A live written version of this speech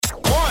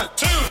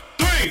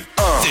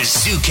is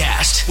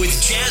ZooCast with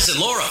Jazz and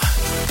Laura.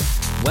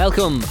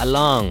 Welcome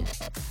along.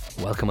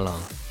 Welcome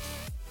along.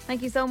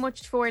 Thank you so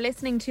much for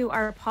listening to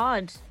our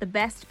pod, the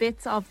best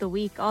bits of the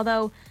week.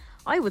 Although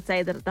I would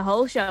say that the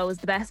whole show is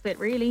the best bit,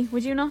 really.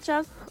 Would you not,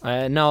 Jazz?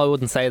 No, I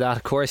wouldn't say that.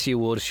 Of course you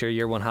would. Sure,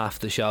 you're one half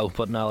the show.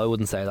 But no, I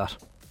wouldn't say that.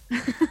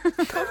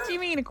 What do you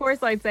mean? Of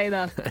course I'd say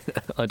that.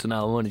 I don't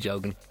know. I'm only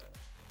joking.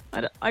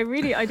 I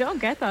don't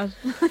get that.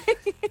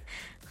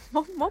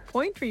 What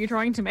point were you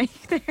trying to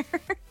make there?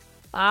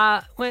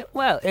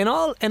 Well, in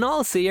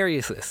all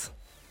seriousness,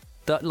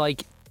 that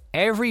like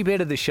every bit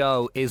of the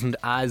show isn't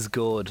as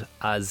good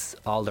as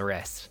all the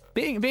rest.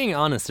 Being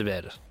honest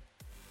about it.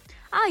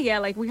 Yeah,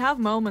 like we have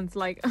moments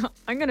like,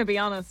 I'm going to be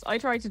honest, I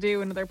tried to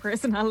do another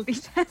personality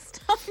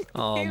test on you.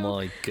 Oh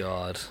my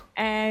God.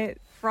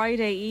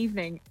 Friday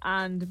evening,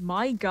 and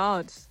my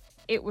God,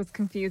 it was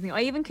confusing.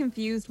 I even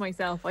confused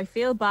myself. I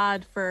feel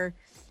bad for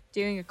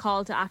doing a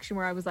call to action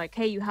where I was like,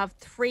 hey, you have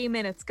 3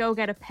 minutes, go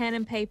get a pen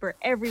and paper,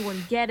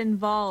 everyone get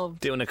involved.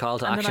 Doing a call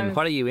to action.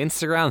 What are you,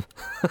 Instagram?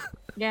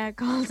 Yeah,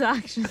 call to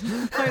action.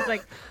 I was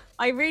like,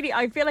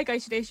 I feel like I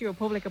should issue a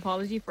public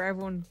apology for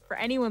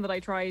anyone that I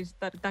tried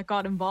that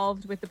got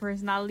involved with the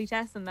personality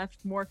test and left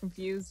more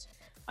confused.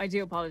 I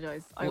do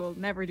apologise. I will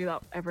never do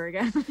that ever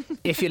again.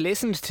 If you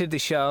listened to the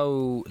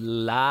show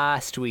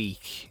last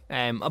week,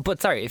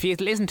 if you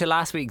listened to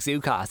last week's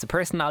ZooCast, the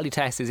personality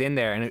test is in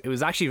there, and it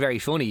was actually very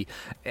funny.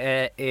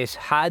 It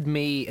had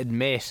me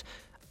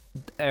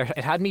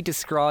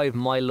describe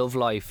my love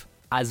life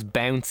as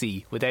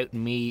bouncy without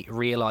me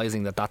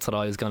realising that that's what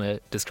I was going to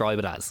describe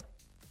it as.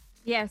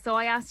 Yeah, so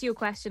I asked you a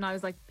question. I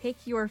was like, pick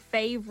your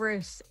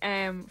favourite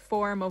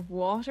form of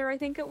water, I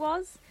think it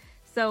was.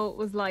 So it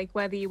was like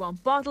whether you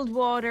want bottled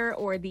water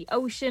or the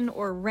ocean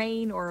or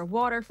rain or a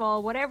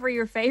waterfall, whatever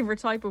your favourite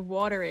type of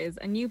water is.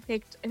 And you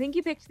picked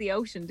the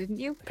ocean, didn't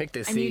you? Picked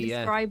the sea, and you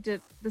described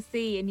it, the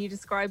sea, and you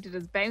described it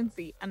as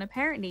bouncy. And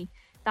apparently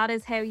that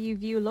is how you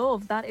view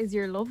love. That is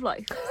your love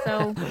life.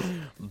 So,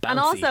 and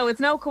also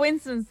it's no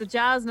coincidence that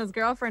Jazz and his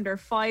girlfriend are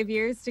 5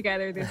 years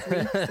together this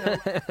week. So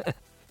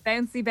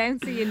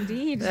bouncy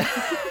indeed.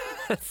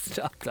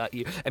 Stop that,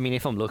 you. I mean,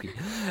 if I'm lucky.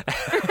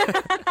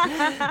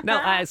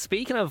 No,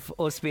 speaking of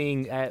us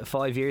being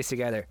 5 years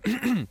together,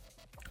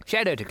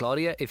 shout out to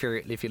Claudia if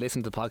you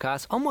listen to the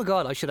podcast. Oh my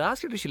God, I should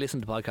ask her, does she listen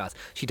to the podcast?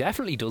 She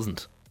definitely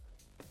doesn't.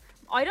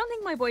 I don't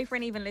think my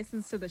boyfriend even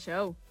listens to the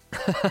show.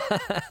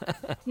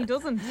 He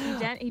doesn't.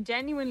 He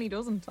genuinely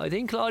doesn't. I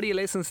think Claudia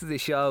listens to the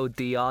show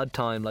the odd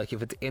time, like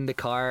if it's in the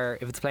car,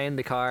 if it's playing in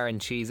the car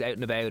and she's out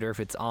and about, or if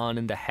it's on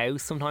in the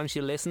house, sometimes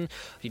she'll listen.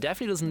 She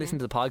definitely doesn't listen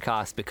to the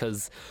podcast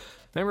because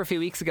remember a few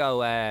weeks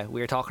ago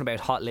we were talking about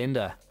Hot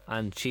Linda,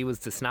 and she was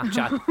the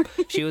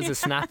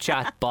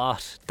Snapchat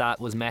bot that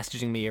was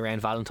messaging me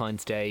around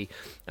Valentine's Day,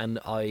 and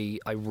I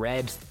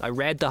read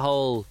the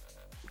whole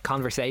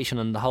conversation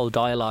and the whole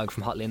dialogue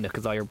from Hot Linda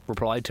because I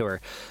replied to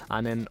her,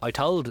 and then I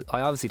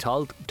obviously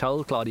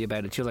told Claudia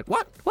about it. She was like,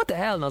 what the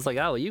hell? And I was like,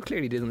 oh well, you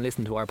clearly didn't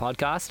listen to our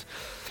podcast.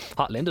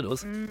 Hot Linda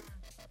does.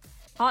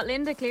 Hot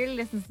Linda clearly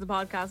listens to the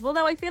podcast. Well,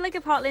 though I feel like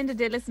if Hot Linda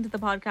did listen to the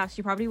podcast,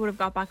 she probably would have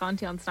got back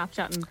onto you on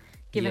Snapchat and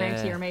given out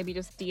to you, or maybe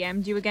just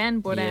DM'd you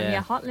again. But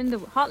Hot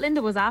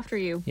Linda was after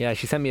you. Yeah,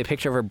 she sent me a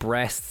picture of her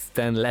breasts,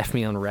 then left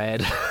me on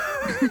red.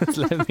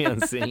 Left me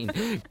on scene.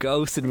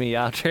 Ghosted me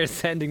after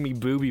sending me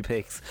booby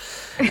pics.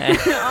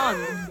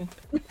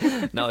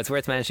 No, it's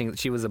worth mentioning that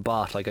she was a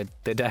bot. Like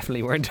they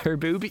definitely weren't her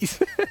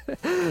boobies.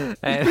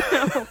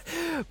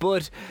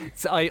 But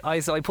so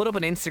I put up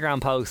an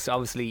Instagram post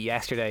obviously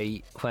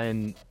yesterday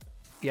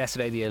the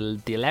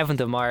 11th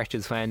of March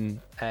is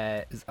when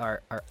is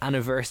our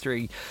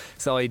anniversary.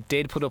 So I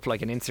did put up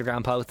like an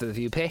Instagram post with a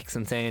few pics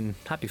and saying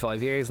happy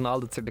 5 years and all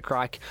that sort of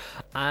crack.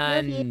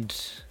 And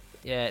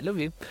yeah, love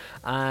you.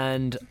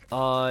 And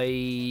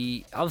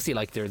I obviously,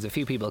 like, there's a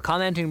few people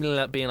commenting,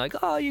 being like,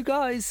 oh, you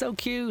guys so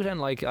cute, and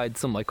like I had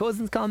some of my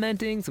cousins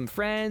commenting, some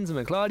friends, some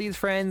of Claudia's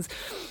friends,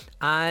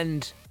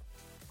 and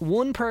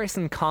one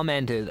person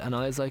commented and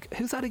I was like,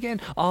 who's that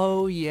again?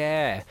 Oh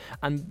yeah.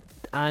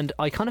 And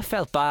I kind of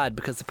felt bad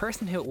because the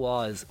person who it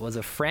was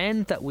a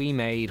friend that we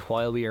made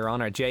while we were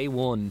on our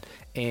J1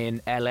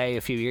 in LA a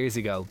few years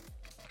ago.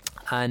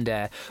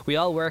 And we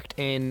all worked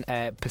in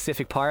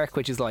Pacific Park,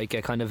 which is like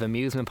a kind of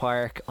amusement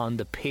park on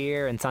the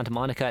pier in Santa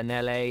Monica in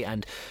LA,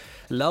 and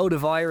load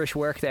of Irish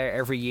work there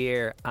every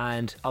year,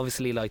 and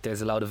obviously like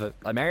there's a lot of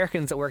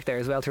Americans that work there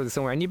as well through the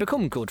summer, and you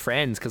become good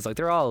friends because like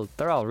they're all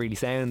really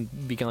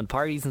sound, be going to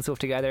parties and stuff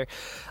together.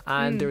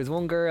 And there was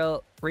one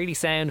girl really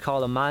sound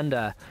called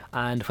Amanda,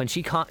 and when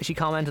she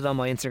commented on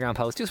my Instagram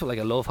post just with like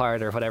a love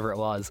heart or whatever it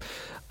was,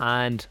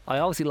 and I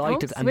obviously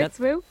liked it, and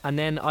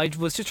then I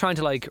was just trying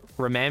to like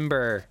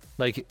remember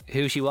like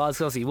who she was,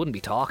 because you wouldn't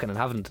be talking and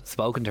haven't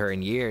spoken to her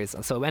in years,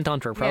 and so I went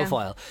onto her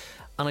profile.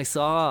 And I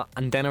saw,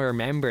 and then I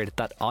remembered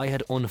that I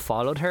had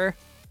unfollowed her.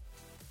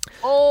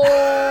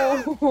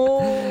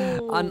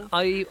 Oh! And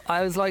I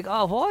was like,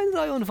 oh, why did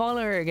I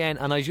unfollow her again?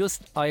 And I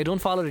had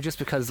unfollowed her just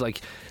because, like,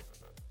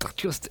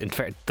 just in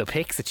fact, the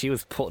pics that she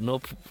was putting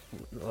up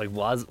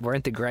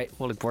weren't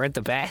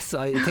the best.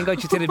 I think I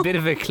just did a bit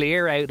of a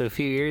clear out a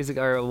few years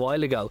ago or a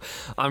while ago.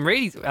 I'm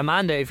really,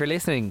 Amanda, if you're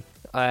listening,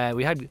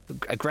 we had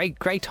a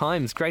great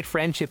times, great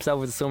friendships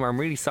over the summer. I'm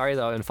really sorry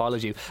that I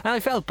unfollowed you, and I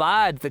felt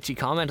bad that she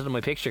commented on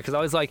my picture because I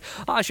was like,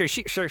 oh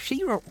she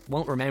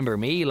won't remember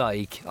me.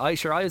 Like I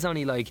was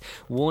only like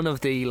one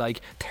of the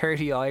like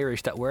 30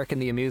 Irish that work in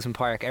the amusement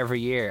park every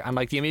year, and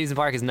like the amusement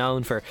park is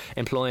known for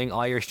employing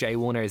Irish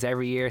J1ers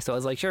every year. So I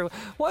was like, sure,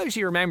 why would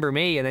she remember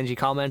me? And then she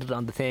commented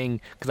on the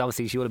thing because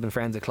obviously she would have been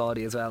friends with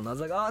Claudia as well, and I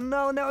was like, oh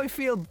no, now I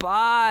feel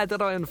bad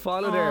that I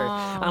unfollowed her,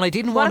 and I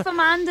didn't want. What if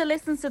Amanda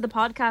listens to the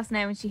podcast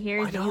now and she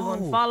hears that you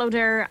unfollowed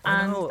her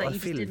and that you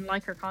just didn't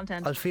like her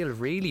content? I'll feel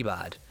really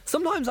bad.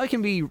 Sometimes I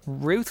can be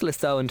ruthless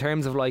though in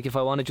terms of like if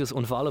I want to just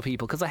unfollow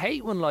people, because I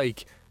hate when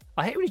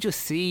you just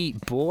see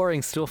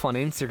boring stuff on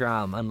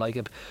Instagram and like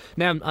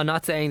now I'm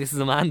not saying this is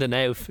Amanda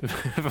now.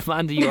 If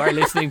Amanda, you are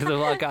listening to the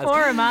podcast,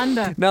 poor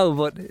Amanda. No,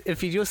 but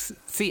if you just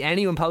see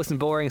anyone posting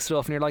boring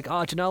stuff and you're like,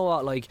 oh, do you know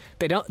what, like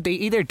they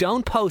either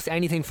don't post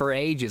anything for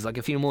ages, like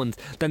a few months,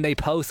 then they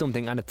post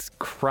something and it's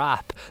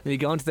crap, then you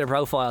go into their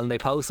profile and they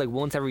post like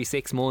once every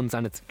 6 months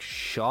and it's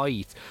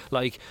shite.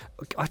 Like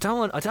I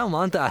don't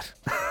want that.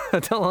 I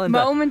don't want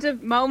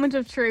that. Moment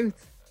of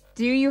truth.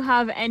 Do you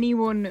have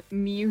anyone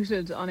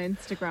muted on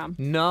Instagram?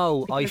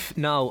 No, I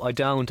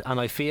don't.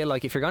 And I feel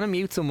like if you're going to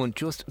mute someone,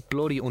 just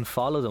bloody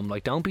unfollow them.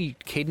 Like, don't be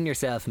kidding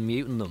yourself and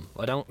muting them.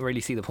 I don't really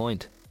see the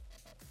point.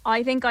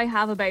 I think I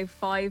have about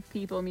 5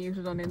 people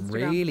muted on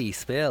Instagram. Really?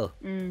 Spill?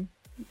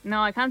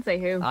 No, I can't say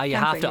who. You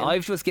have to.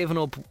 I've just given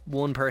up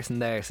one person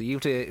there, so you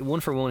have to, 1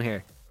 for 1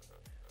 here.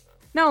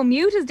 No,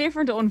 mute is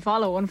different to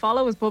unfollow.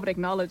 Unfollow is public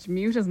knowledge.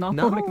 Mute is not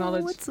public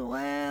knowledge. No, it's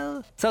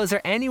well. So is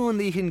there anyone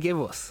that you can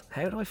give us?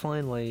 How do I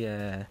find my...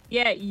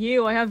 Yeah,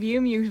 you. I have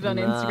you muted on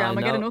Instagram.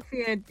 I get enough of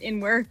you in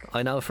work.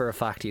 I know for a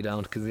fact you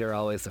don't, because you're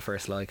always the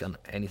first like on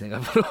anything I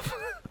put up.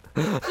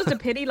 It's just a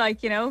pity,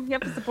 like, you know. You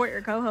have to support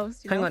your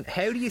co-host. Hang on.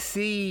 How do you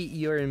see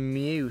your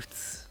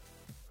mutes?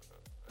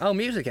 Oh,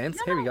 mute accounts.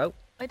 Here we go.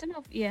 I don't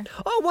know. Yeah.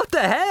 Oh, what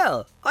the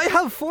hell? I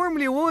have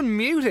Formula 1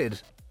 muted.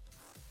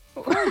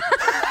 You know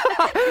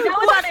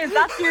what that is?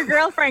 That's your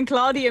girlfriend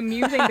Claudia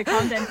muting the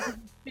content.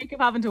 Think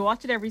of having to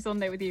watch it every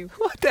Sunday with you.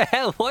 What the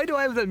hell? Why do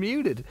I have that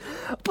muted?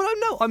 But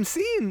I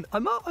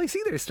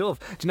see their stuff.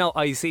 Do you know?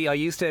 I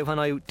used to, when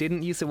I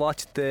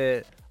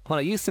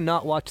used to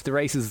not watch the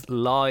races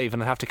live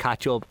and I'd have to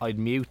catch up, I'd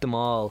mute them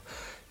all,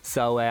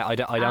 so I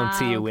don't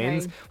see who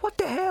wins. What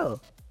the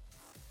hell?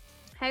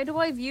 How do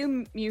I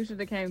view muted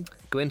accounts?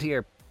 Go into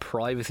your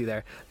privacy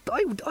there.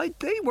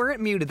 They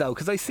weren't muted though,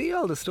 because I see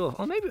all the stuff.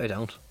 Oh, maybe I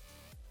don't.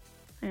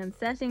 And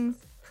settings,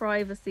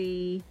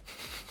 privacy.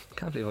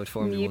 Can't believe I had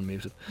Formula 1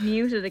 muted.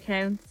 Muted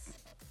accounts.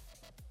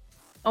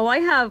 Oh, I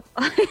have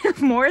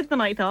more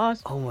than I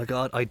thought. Oh my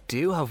god, I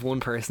do have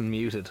one person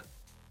muted.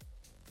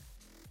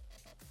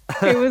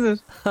 Who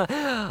is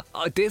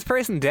it? This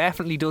person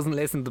definitely doesn't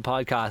listen to the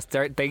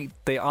podcast.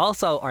 They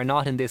also are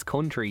not in this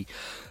country,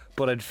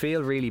 but I'd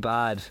feel really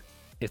bad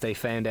if they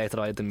found out that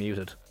I had them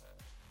muted.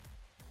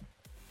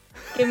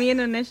 Give me an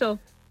initial.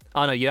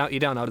 Oh no, you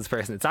don't know this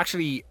person. It's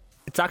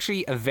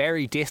actually a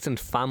very distant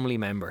family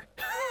member.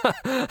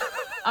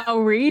 Oh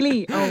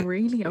really?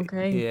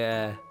 Okay.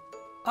 Yeah.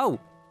 Oh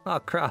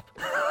crap.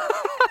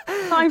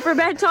 Time for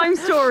bedtime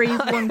stories.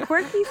 One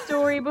quirky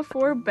story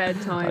before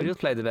bedtime. I just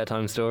played the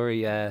bedtime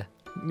story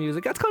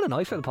music. That's kind of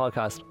nice for the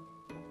podcast.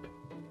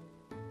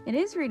 It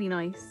is really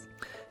nice.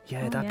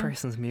 Yeah, that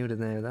person's muted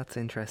now. That's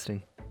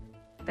interesting.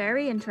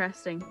 Very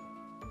interesting.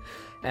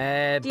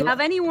 Do you have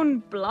anyone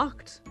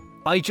blocked?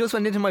 I just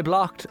went into my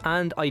blocked,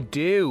 and I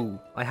do.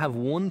 I have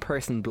one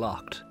person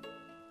blocked.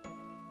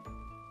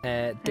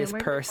 This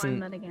where person.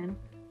 Find that again?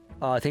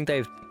 Oh, I think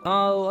they've.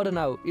 Oh, I don't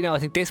know. You know, I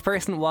think this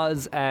person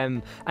was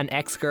an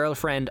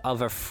ex-girlfriend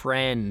of a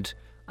friend,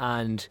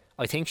 and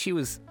I think she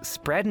was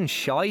spreading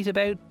shite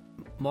about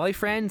my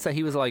friend. So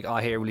he was like, "Oh,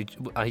 here,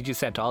 he just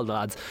said to all the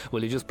lads,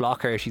 will you just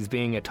block her? She's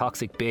being a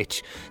toxic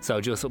bitch.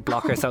 So just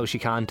block her so she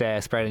can't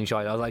spread any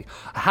shite." I was like,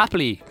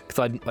 happily, because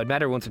I'd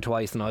met her once or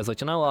twice, and I was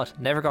like, you know what?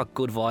 Never got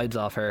good vibes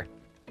off her.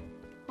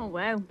 Oh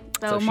wow.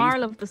 So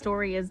moral of the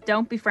story is,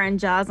 don't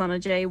befriend Jazz on a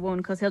J1,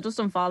 because he'll just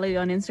unfollow you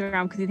on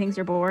Instagram because he thinks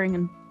you're boring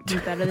and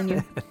he's better than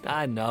you.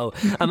 I know.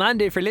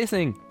 Amanda, if you're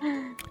listening,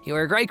 you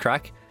were a great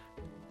crack.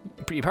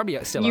 You probably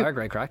still are a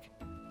great crack.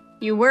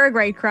 You were a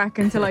great crack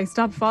until I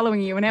stopped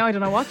following you, and now I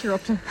don't know what you're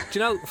up to. Do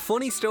you know,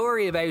 funny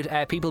story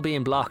about people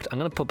being blocked. I'm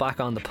going to put back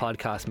on the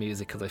podcast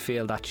music because I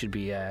feel that should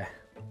be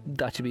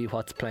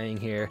what's playing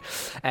here.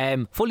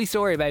 Funny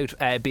story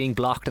about being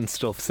blocked and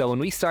stuff. So when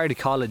we started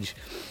college,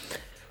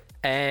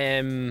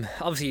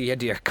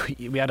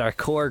 obviously we had our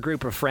core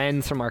group of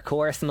friends from our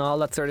course and all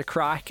that sort of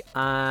crack,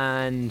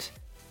 and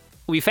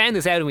we found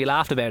this out and we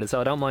laughed about it, so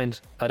I don't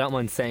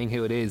mind saying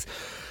who it is.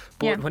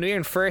 But when we were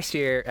in first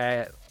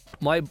year,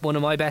 one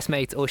of my best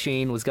mates,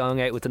 Oisin, was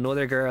going out with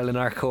another girl in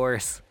our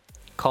course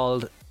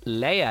called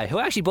Leia, who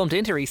I actually bumped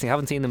into recently. I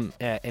haven't seen them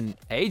in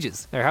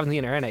ages, or haven't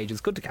seen her in ages.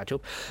 Good to catch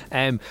up.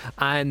 And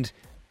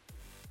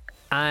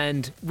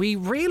And we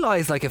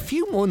realised like a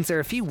few months or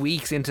a few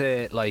weeks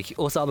into like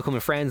us all becoming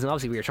friends, and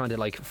obviously we were trying to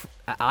like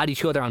add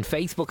each other on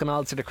Facebook and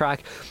all sort of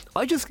crack.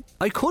 I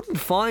couldn't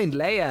find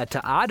Leia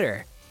to add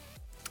her,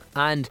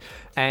 and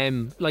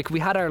like we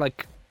had our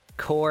like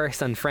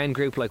course and friend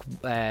group like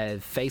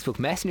Facebook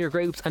Messenger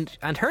groups,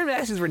 and her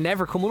messages were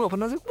never coming up,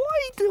 and I was like,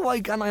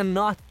 why can I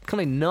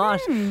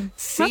not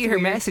see her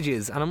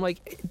messages? And I'm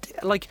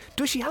like,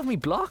 does she have me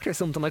blocked or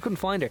something? I couldn't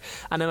find her,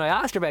 and then I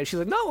asked her about it. She's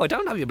like, no, I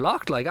don't have you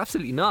blocked, like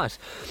absolutely not.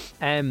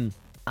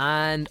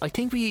 And I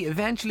think we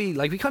eventually,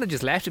 like, we kind of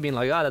just left it being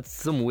like, oh, that's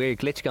some weird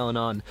glitch going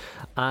on.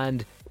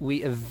 And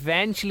we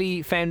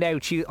eventually found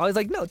out I was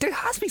like, no, there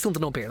has to be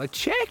something up here. Like,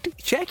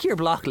 check your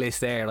block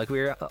list there. Like, we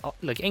were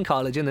like in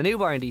college in the new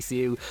bar in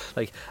DCU,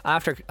 like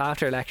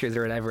after lectures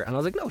or whatever. And I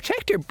was like, no,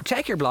 check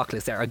your block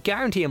list there. I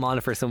guarantee I'm on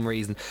it for some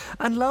reason.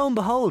 And lo and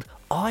behold,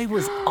 I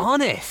was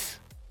on it.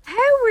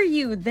 How were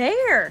you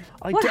there?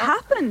 What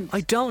happened?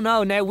 I don't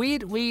know. Now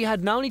we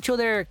had known each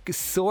other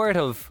sort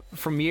of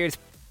from years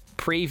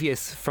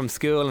previous from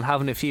school and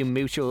having a few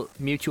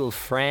mutual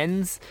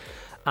friends,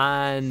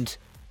 and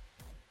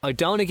I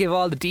don't want to give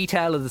all the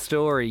detail of the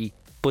story,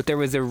 but there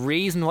was a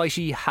reason why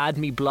she had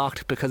me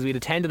blocked, because we'd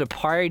attended a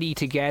party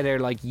together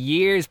like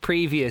years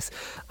previous,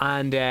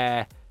 and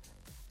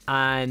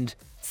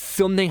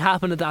something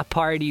happened at that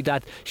party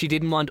that she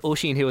didn't want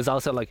Oisin, who was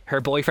also like her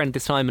boyfriend at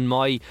this time and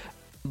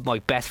my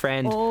best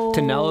friend,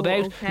 to know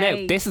about. Okay.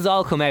 Now this has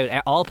all come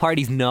out. All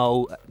parties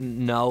know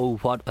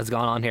what has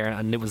gone on here,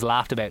 and it was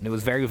laughed about, and it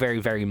was very, very,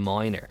 very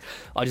minor.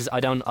 It's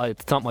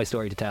not my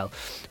story to tell.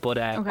 But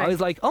I was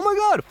like, oh my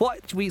god,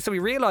 what? So we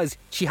realised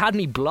she had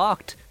me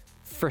blocked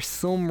for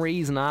some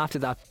reason after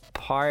that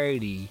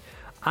party.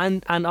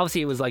 And obviously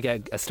it was like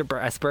a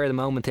spur of the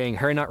moment thing,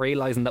 her not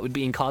realising that we'd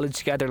be in college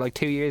together like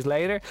 2 years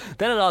later.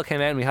 Then it all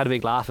came out and we had a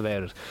big laugh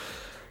about it.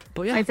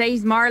 But yeah,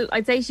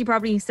 I'd say she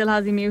probably still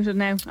has you muted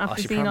now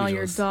after seeing all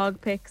your dog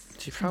pics.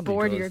 She probably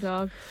bored does. of your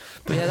dog.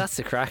 But yeah, that's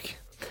the crack.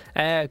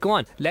 Go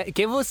on,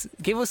 give us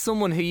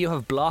someone who you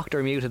have blocked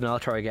or muted, and I'll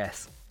try a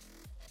guess.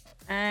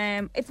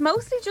 It's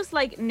mostly just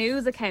like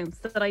news accounts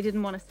that I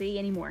didn't want to see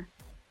anymore.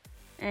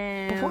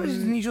 But why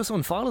didn't you just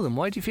unfollow them?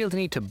 Why do you feel the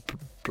need to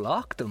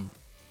block them?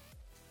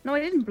 No, I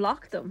didn't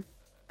block them.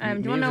 Do you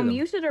want to know them.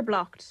 muted or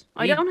blocked?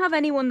 I don't have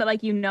anyone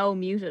that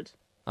muted.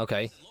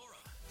 Okay.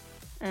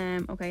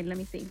 Okay, let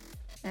me see.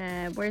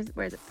 Where's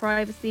it?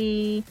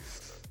 Privacy. Do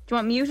you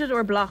want muted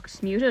or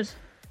blocked? Muted.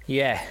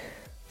 Yeah.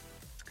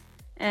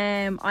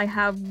 I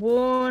have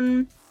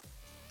one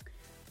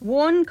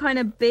kind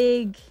of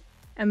big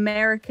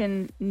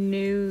American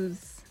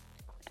news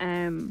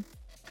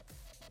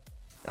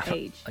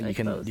page.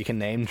 You can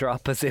name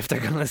drop as if they're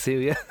gonna sue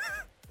you.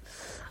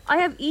 I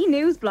have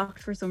e-news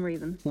blocked for some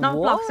reason. Not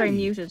blocked, sorry,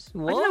 muted.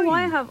 Why? I don't know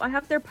why I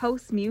have their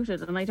posts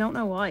muted, and I don't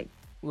know why.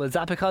 Was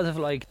that because of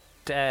like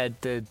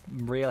the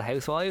Real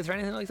Housewives or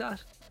anything like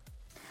that?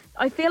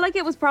 I feel like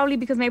it was probably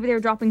because maybe they were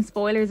dropping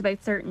spoilers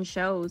about certain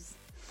shows.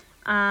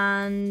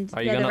 And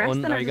are you gonna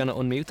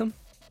unmute them?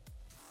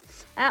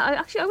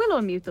 I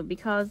will unmute them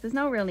because there's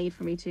no real need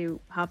for me to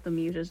have them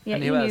muted. Yeah,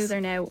 e-news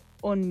are now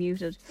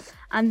unmuted.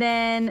 And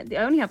then I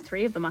only have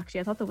 3 of them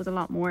actually. I thought there was a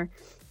lot more.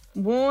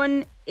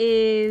 One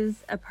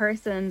is a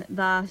person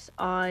that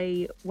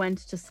I went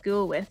to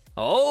school with.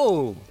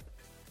 Oh!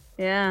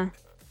 Yeah.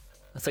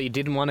 So you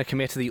didn't want to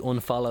commit to the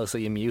unfollow, so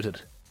you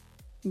muted?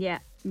 Yeah,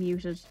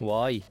 muted.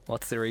 Why?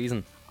 What's the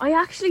reason? I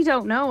actually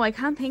don't know. I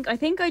can't think. I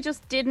think I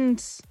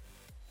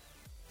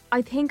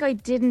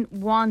didn't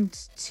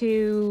want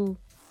to,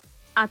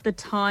 at the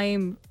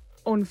time,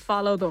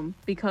 unfollow them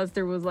because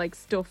there was like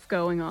stuff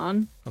going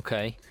on.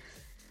 Okay.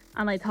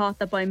 And I thought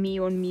that by me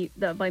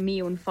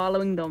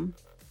unfollowing them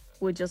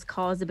would just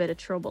cause a bit of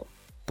trouble.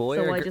 Boy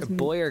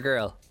or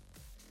girl?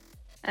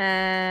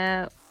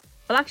 Well,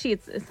 actually,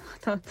 it's a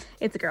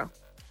girl.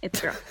 It's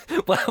a girl.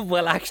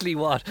 well, actually,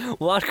 what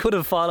could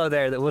have followed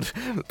there that would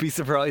be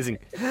surprising?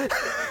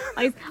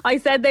 I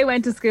said they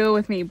went to school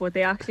with me, but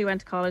they actually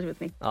went to college with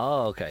me.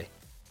 Oh, okay.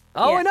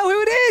 Oh, yeah. I know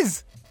who it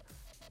is.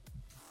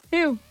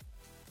 Who?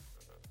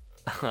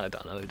 I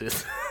don't know who it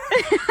is.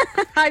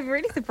 I'm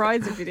really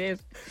surprised if you did.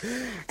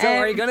 So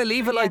are you going to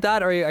leave it like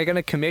that, or are you going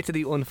to commit to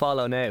the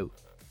unfollow now?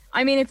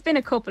 I mean, it's been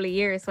a couple of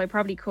years, so I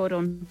probably could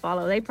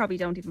unfollow. They probably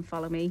don't even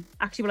follow me.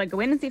 Actually, will I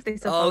go in and see if they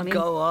still follow me? Oh,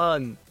 go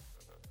on.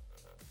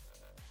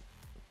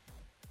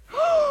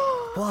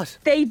 What?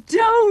 They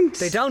don't.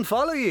 They don't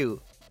follow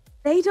you.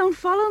 They don't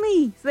follow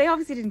me. So they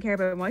obviously didn't care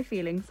about my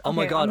feelings. Oh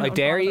my god, I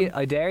dare you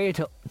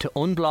to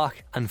unblock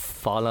and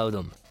follow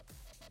them.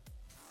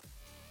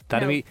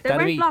 They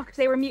weren't blocked.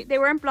 They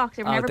weren't blocked.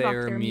 They were never blocked.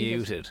 They were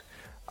muted.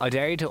 I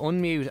dare you to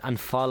unmute and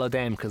follow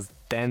them, because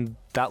then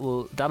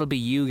that'll be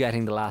you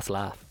getting the last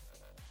laugh.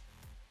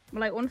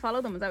 Will I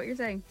unfollow them? Is that what you're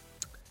saying?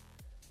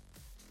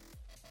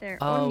 There,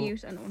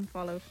 unmute and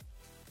unfollowed.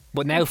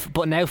 But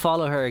now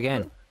follow her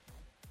again.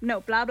 No,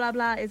 blah blah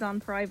blah is on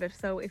private.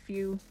 So if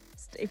you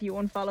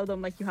unfollow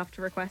them, like, you have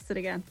to request it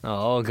again.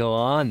 Oh, go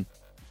on.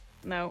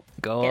 No.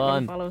 Go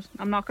on. Unfollowed.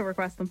 I'm not gonna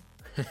request them.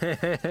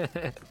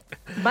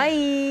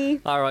 Bye.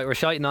 All right, we're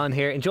shouting on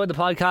here. Enjoy the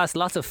podcast.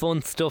 Lots of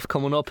fun stuff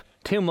coming up.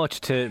 Too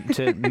much to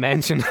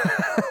mention.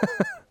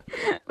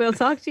 We'll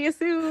talk to you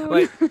soon.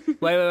 Wait.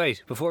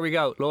 Before we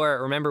go,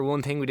 Laura, remember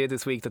one thing we did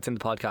this week that's in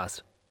the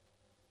podcast?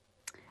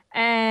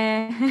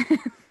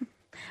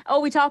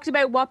 We talked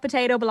about what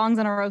potato belongs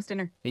on a roast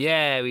dinner.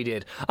 Yeah, we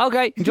did.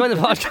 Okay, enjoy the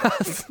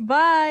podcast.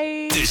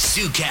 Bye. The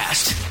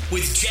ZooCast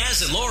with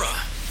Jazz and Laura.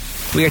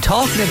 We are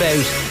talking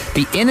about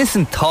the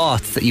innocent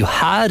thoughts that you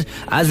had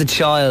as a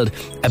child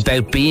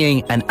about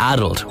being an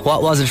adult.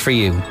 What was it for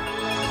you?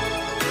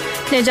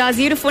 Now, Jazz,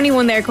 you had a funny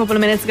one there a couple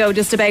of minutes ago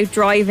just about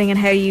driving and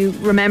how you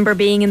remember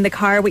being in the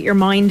car with your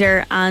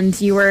minder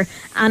and you were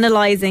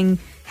analysing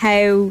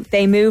how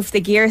they moved the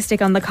gear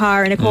stick on the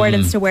car in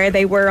accordance to where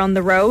they were on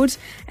the road.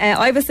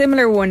 I have a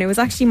similar one. It was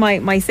actually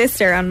my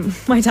sister, and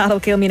my dad will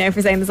kill me now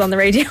for saying this on the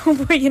radio,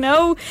 but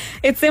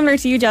it's similar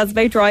to you, Jazz,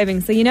 about driving.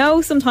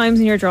 So sometimes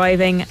when you're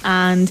driving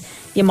and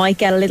you might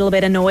get a little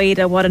bit annoyed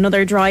at what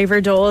another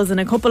driver does and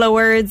a couple of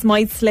words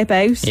might slip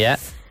out. Yeah.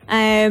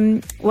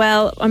 I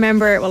don't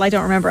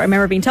remember. I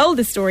remember being told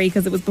this story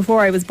because it was before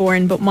I was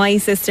born, but my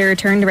sister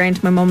turned around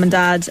to my mum and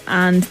dad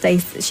and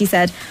she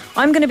said,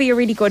 I'm going to be a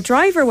really good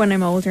driver when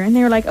I'm older. And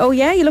they were like, oh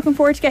yeah, you looking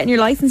forward to getting your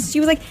licence? She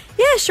was like,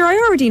 yeah, sure, I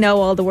already know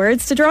all the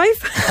words to drive.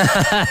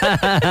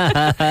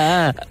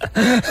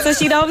 So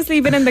she'd obviously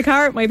been in the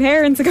car with my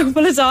parents a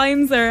couple of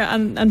times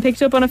and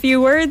picked up on a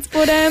few words.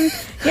 But so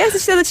she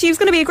said that she was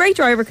going to be a great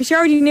driver because she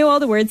already knew all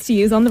the words to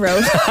use on the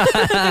road.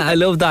 I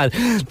love that.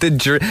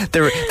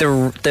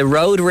 The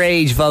road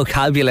rage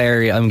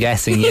vocabulary, I'm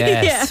guessing.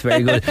 Yes, yeah.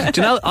 Very good.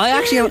 Do you know, I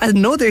actually have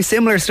another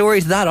similar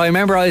story to that. I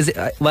remember I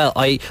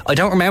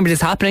don't remember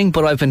this happening,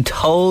 but I've been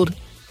told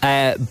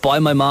by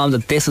my mom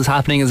that this was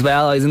happening as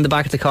well. I was in the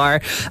back of the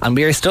car and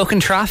we were stuck in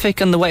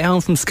traffic on the way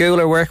home from school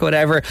or work or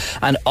whatever,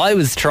 and I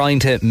was trying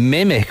to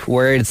mimic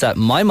words that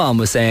my mom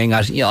was saying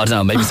at, I don't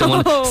know, maybe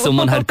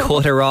someone had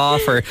cut her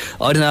off, or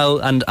I don't know,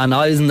 and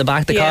I was in the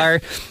back of the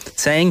car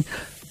saying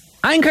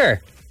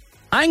anchor.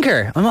 My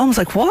mum was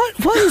like,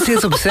 what is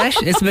this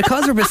obsession? It's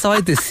because we're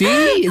beside the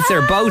sea. Is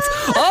there boats?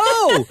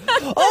 Oh,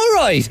 all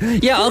right.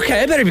 Yeah,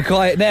 okay, I better be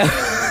quiet now.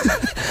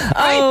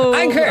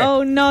 Anchor.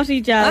 Oh, naughty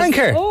Jazz.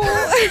 Anchor. Oh.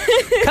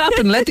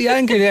 Captain, let the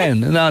anchor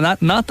down. No,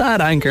 not that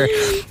anchor.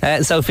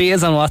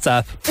 Sophia's on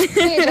WhatsApp.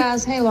 Hey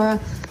Jazz, hey Laura.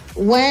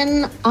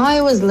 When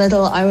I was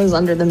little, I was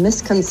under the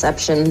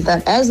misconception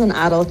that as an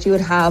adult you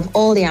would have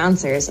all the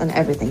answers and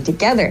everything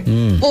together.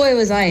 Boy,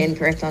 was I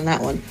incorrect on that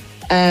one.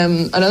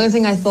 Another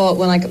thing I thought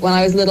when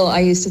I was little, I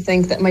used to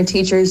think that my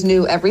teachers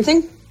knew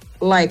everything,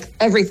 like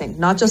everything,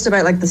 not just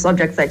about like the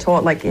subjects I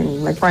taught, like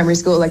in like primary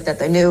school, like that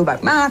they knew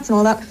about maths and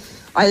all that.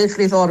 I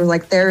literally thought it was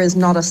like, there is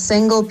not a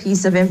single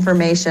piece of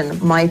information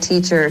my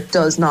teacher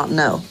does not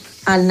know.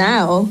 And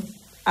now,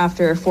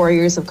 after 4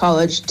 years of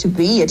college to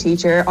be a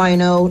teacher, I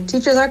know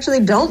teachers actually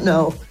don't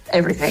know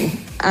everything.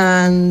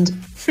 And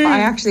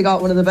I actually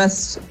got one of the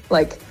best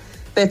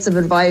bits of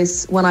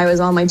advice when I was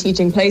on my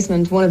teaching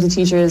placement. One of the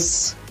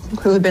teachers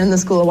who had been in the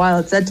school a while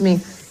had said to me,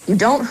 you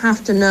don't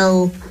have to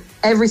know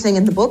everything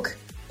in the book,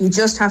 you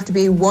just have to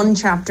be one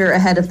chapter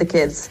ahead of the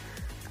kids.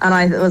 And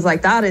I was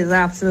like, that is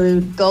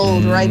absolute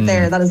gold right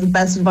there. That is the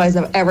best advice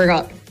I've ever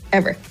got,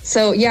 ever.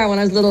 So yeah, when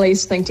I was little I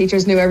used to think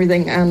teachers knew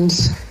everything, and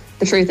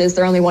the truth is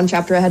they're only one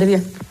chapter ahead of you.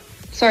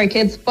 Sorry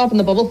kids, pop in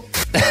the bubble.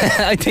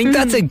 I think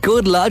that's a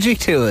good logic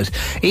to it.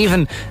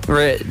 Even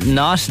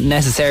not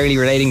necessarily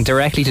relating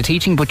directly to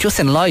teaching, but just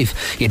in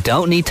life. You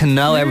don't need to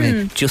know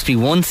everything. Just be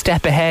one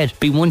step ahead,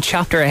 be one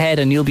chapter ahead,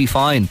 and you'll be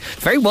fine.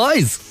 Very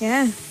wise.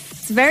 Yeah,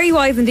 it's very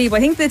wise indeed. But I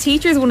think the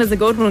teachers one is a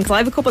good one, because I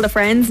have a couple of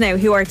friends now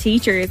who are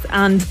teachers,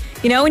 and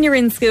when you're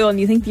in school and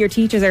you think your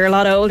teachers are a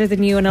lot older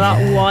than you and a lot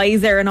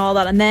wiser and all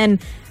that, and then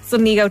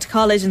suddenly you go to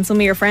college and some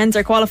of your friends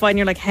are qualified and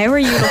you're like, how are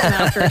you looking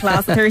after a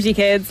class of 30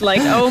 kids? Like,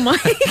 oh my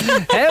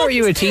God. How are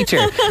you a teacher?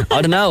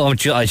 I don't know.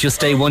 I just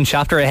stay one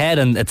chapter ahead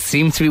and it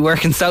seems to be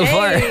working so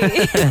far.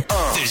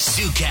 The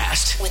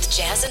ZooCast with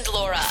Jazz and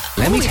Laura.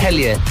 Let me tell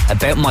you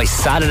about my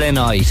Saturday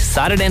night.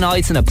 Saturday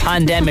nights in a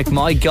pandemic,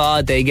 my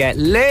God, they get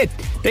lit.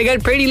 They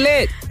get pretty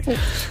lit.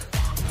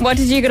 What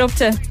did you get up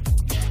to?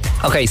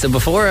 Okay, so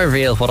before I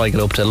reveal what I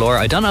get up to,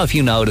 Laura, I don't know if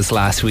you noticed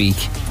last week.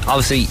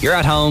 Obviously, you're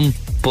at home,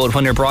 but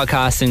when you're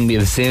broadcasting, we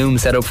have Zoom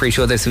set up for each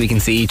other so we can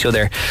see each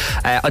other.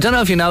 I don't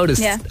know if you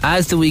noticed,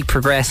 as the week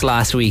progressed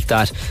last week,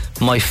 that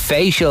my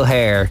facial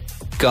hair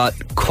got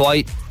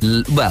quite,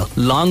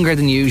 longer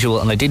than usual,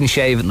 and I didn't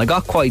shave it, and I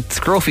got quite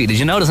scruffy. Did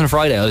you notice on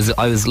Friday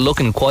I was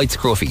looking quite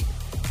scruffy?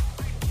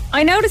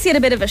 I noticed you had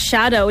a bit of a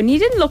shadow, and you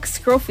didn't look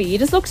scruffy. You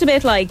just looked a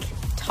bit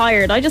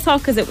tired. I just thought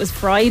because it was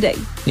Friday.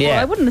 Yeah. Well,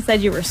 I wouldn't have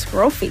said you were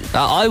scruffy.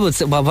 I would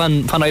say,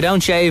 when I don't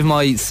shave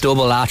my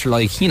stubble after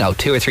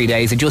 2 or 3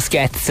 days, it just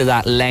gets to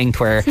that length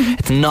where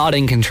it's not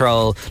in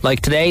control. Like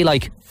today,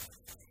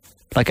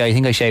 Like, I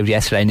think I shaved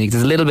yesterday. And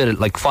there's a little bit of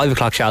like 5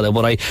 o'clock shadow,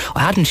 but I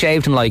hadn't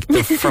shaved in like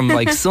from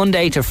like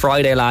Sunday to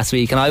Friday last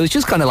week, and I was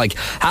just kind of like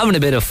having a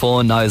bit of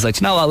fun. I was like,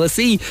 you know what, we'll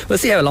see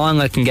how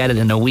long I can get it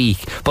in a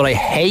week. But I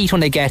hate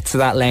when it gets to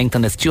that length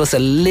and it's just a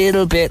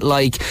little bit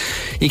like,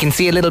 you can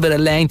see a little bit of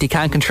length, you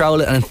can't control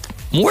it, and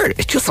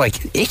it just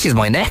like itches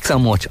my neck so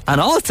much.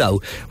 And also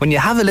when you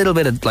have a little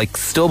bit of like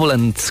stubble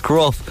and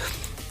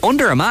scruff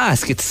under a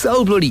mask, it's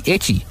so bloody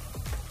itchy.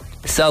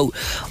 So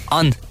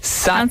on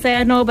Can't say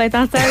I know about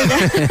that, sorry.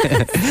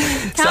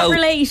 Can't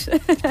relate.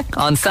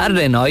 On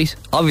Saturday night,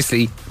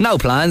 obviously no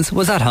plans,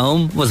 was at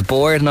home, was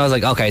bored, and I was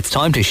like, okay, it's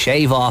time to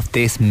shave off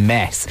this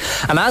mess.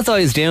 And as I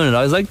was doing it,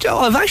 I was like, Joe,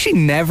 I've actually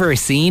never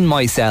seen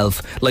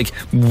myself like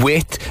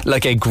with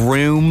like a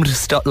groomed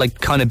like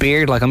kind of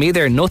beard. Like, I'm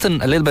either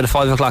nothing, a little bit of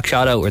 5 o'clock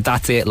shadow, or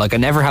that's it. Like, I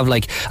never have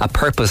like a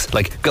purpose,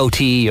 like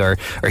goatee or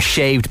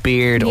shaved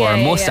beard or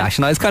a mustache.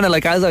 And I was kind of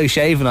like, as I was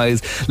shaving, I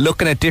was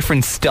looking at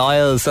different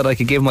styles that I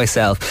could give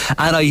myself,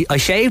 and I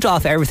shaved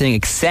off everything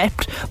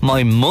except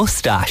my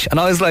mustache, and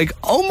I was like,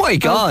 oh my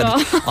god,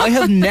 I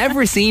have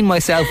never seen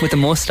myself with a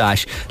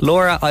mustache.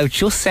 Laura, I've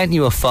just sent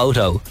you a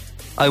photo.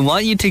 I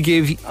want you to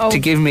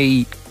give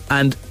me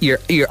and your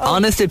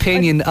honest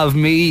opinion of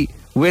me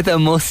with a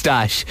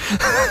mustache.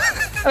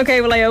 Okay,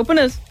 will I open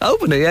it?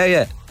 Open it,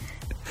 yeah.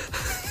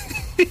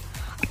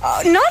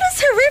 Not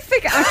as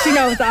horrific. Actually,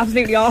 no, it's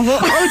absolutely awful.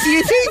 Oh, do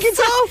you think it's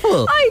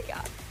awful?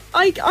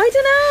 I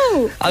don't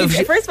know.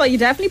 First of all, you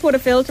definitely put a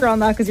filter on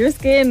that because your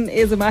skin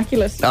is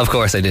immaculate. Of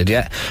course I did,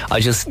 yeah. I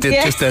just did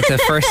just the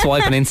first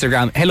swipe on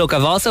Instagram. Hey, look,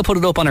 I've also put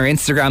it up on our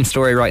Instagram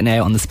story right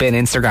now on the Spin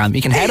Instagram.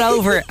 You can head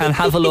over and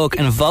have a look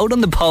and vote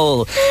on the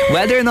poll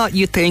whether or not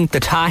you think the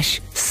tash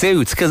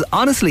suits. Because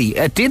honestly,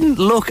 it didn't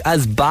look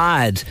as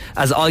bad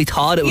as I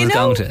thought it was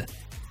going to.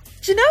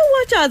 Do you know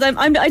what, Jazz?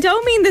 I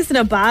don't mean this in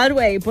a bad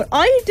way, but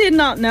I did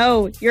not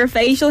know your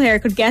facial hair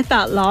could get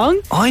that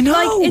long. I know.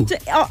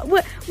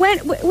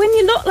 Like when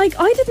you look, like,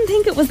 I didn't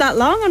think it was that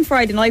long on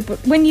Friday night,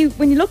 but when you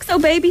look so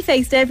baby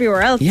faced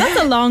everywhere else,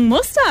 that's a long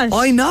mustache.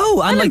 I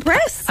know. I'm like,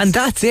 impressed. And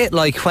that's it.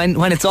 Like,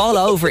 when it's all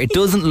over, it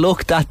doesn't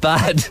look that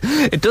bad.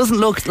 It doesn't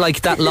look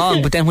like that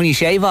long. But then when you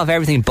shave off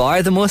everything,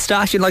 bar the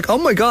mustache, you're like, oh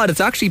my god,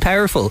 it's actually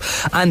powerful.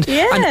 And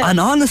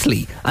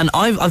honestly, and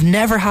I've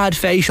never had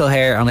facial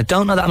hair, and I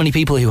don't know that many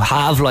people who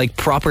have like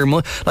proper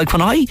like,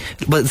 when I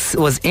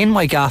was in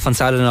my gaff on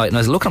Saturday night and I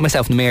was looking at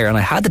myself in the mirror and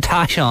I had the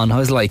tash on, I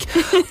was like,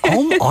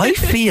 oh, I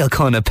feel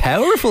kind of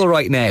powerful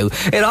right now.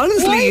 It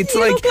honestly, it's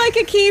like, you look like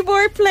a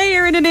keyboard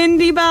player in an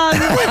indie band.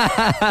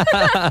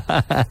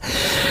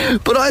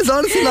 But I was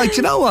honestly like,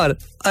 you know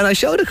what? And I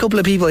showed a couple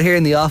of people here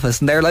in the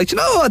office and they're like, you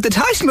know what, the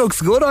tash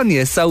looks good on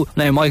you. So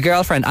now my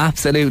girlfriend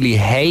absolutely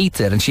hates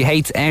it, and she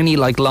hates any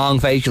like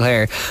long facial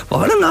hair. But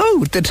I don't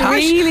know,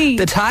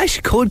 the tash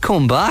could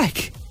come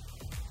back.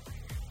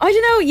 I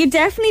don't know, you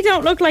definitely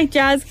don't look like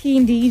Jazz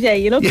Keen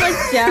DJ. You look like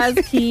Jazz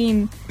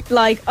Keen,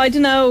 like, I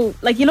don't know,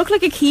 like, you look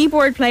like a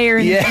keyboard player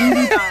in an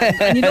indie band.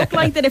 And you look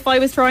like that if I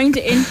was trying to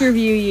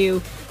interview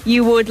you,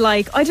 you would,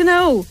 like, I don't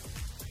know.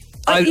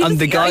 I'm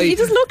the guy. You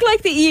just look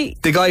like the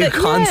guy who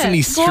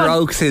constantly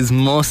strokes his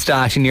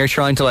mustache, and you're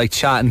trying to like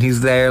chat, and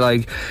he's there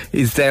like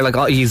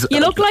oh, he's. You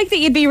look like that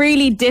you'd be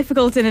really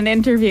difficult in an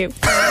interview.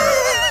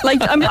 Like,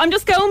 I'm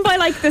just going by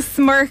like the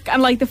smirk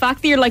and like the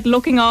fact that you're like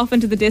looking off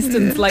into the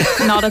distance, like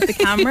not at the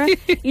camera.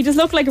 You just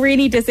look like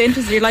really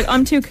disinterested. You're like,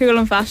 I'm too cool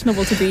and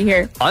fashionable to be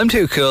here. I'm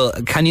too cool.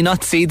 Can you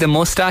not see the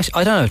mustache?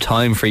 I don't have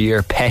time for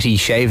your petty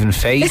shaven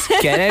face.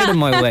 Get out of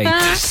my way.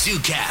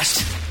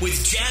 ZooCast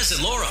with Jazz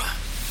and Laura.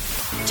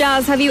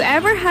 Jazz, have you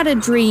ever had a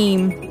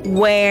dream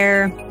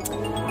where,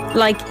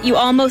 like, you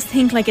almost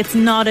think like it's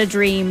not a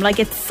dream, like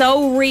it's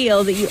so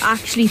real that you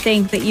actually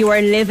think that you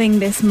are living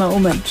this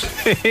moment?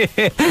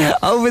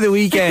 Over the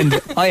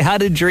weekend, I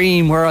had a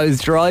dream where I was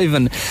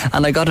driving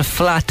and I got a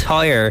flat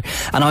tire,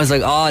 and I was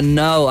like, oh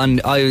no, and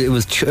it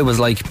was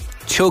like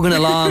chugging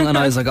along, and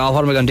I was like, oh,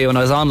 what am I going to do? And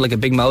I was on like a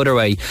big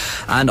motorway,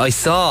 and I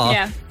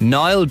saw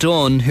Niall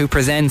Dunn, who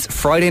presents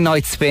Friday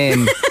Night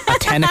Spin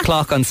at 10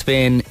 o'clock on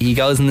Spin. He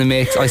goes in the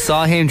mix. I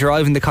saw him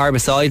driving the car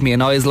beside me,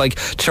 and I was like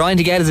trying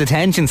to get his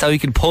attention so he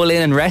could pull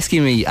in and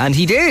rescue me, and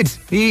he did.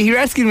 He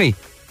rescued me.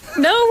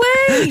 No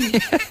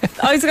way.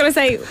 I was going to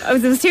say, there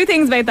was two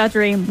things about that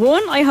dream.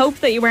 One, I hope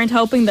that you weren't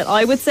hoping that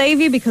I would save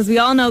you, because we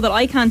all know that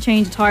I can't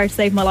change a tyre to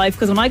save my life,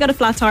 because when I got a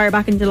flat tyre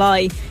back in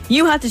July,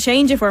 you had to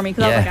change it for me,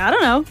 because I was like, I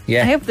don't know.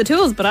 I have the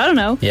tools, but I don't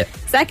know.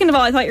 Second of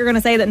all, I thought you were going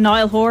to say that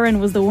Niall Horan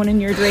was the one in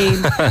your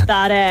dream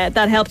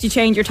that helped you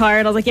change your tyre,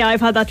 and I was like, yeah,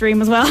 I've had that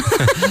dream as well.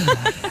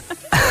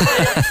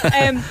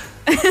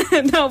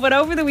 No, but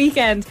over the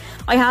weekend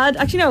I had,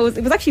 actually no,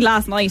 it was actually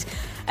last night,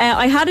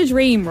 I had a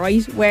dream,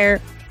 right,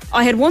 where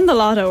I had won the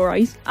lotto,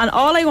 right? And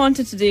all I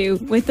wanted to do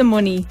with the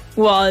money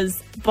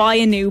was buy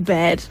a new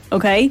bed,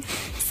 okay?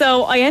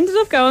 So I ended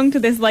up going to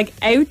this like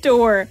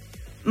outdoor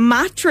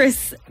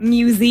mattress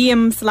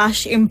museum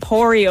 /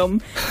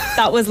 emporium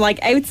that was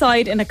like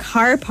outside in a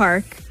car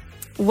park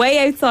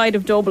way outside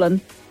of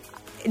Dublin.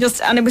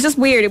 And it was just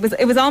weird.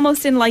 It was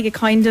almost in like a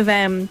kind of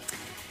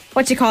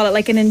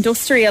like an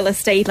industrial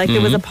estate. Like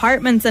there was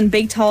apartments and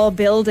big tall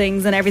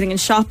buildings and everything and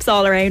shops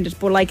all around it.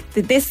 But like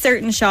this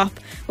certain shop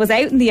was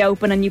out in the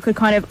open, and you could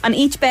and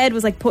each bed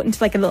was like put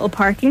into like a little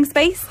parking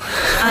space.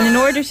 And in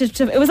order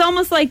to it was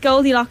almost like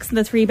Goldilocks and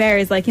the Three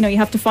Bears. Like, you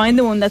have to find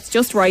the one that's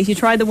just right. You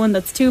try the one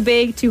that's too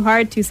big, too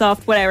hard, too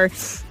soft, whatever.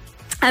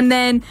 And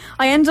then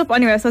I ended up,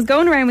 anyway, so I was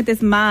going around with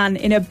this man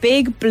in a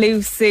big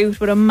blue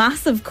suit with a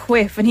massive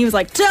quiff, and he was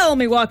like, tell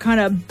me what kind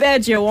of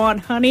bed you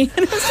want, honey.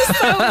 And it was just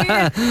so weird.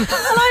 And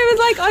I was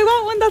like, I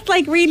want one that's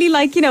like really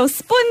like,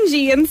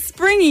 spongy and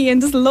springy and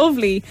just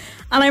lovely.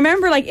 And I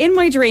remember like in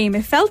my dream,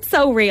 it felt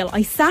so real.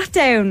 I sat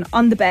down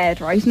on the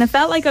bed, right? And it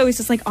felt like I was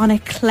just like on a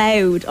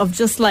cloud of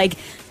just like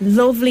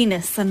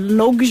loveliness and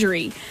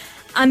luxury.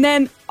 And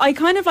then I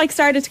kind of like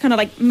started to kind of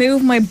like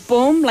move my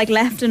bum like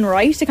left and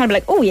right to kind of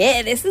be like, oh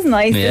yeah, this is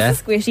nice, this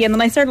is squishy. And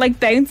then I started like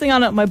bouncing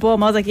on it with my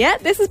bum. I was like, yeah,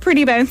 this is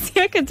pretty bouncy,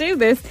 I could do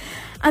this.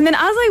 And then as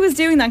I was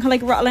doing that, kind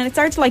of like, and it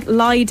started to like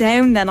lie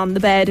down then on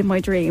the bed in my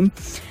dream.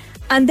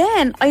 And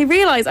then I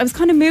realised I was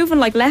kind of moving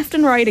like left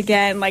and right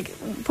again, like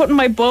putting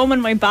my bum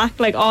and my back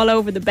like all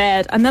over the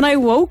bed. And then I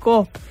woke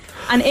up.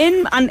 And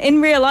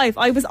in real life,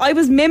 I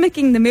was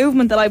mimicking the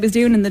movement that I was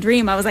doing in the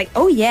dream. I was like,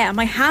 oh yeah,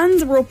 my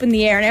hands were up in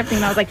the air and everything.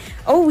 And I was like,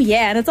 oh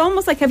yeah. And it's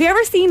almost like, have you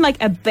ever seen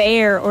like a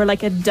bear or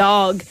like a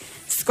dog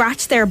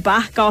scratch their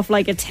back off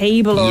like a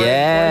table or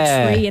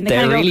a tree? And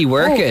they really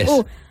work it.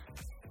 Oh.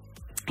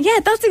 Yeah,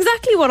 that's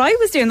exactly what I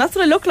was doing. That's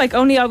what I looked like,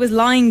 only I was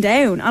lying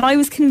down. And I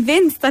was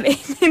convinced that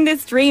in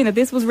this dream that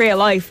this was real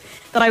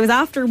life, that I was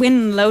after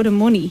winning a load of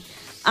money.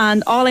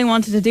 And all I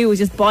wanted to do was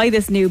just buy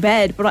this new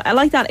bed. But I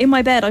like that in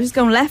my bed, I was just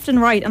going left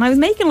and right, and I was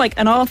making like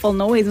an awful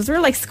noise. It was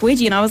really like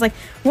squidgy, and I was like,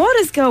 what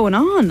is going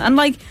on? And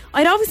like,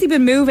 I'd obviously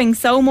been moving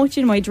so much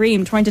in my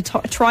dream, trying to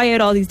try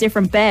out all these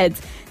different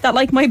beds, that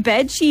like my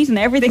bed sheet and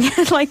everything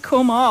had like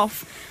come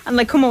off and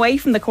like come away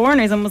from the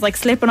corners and was like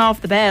slipping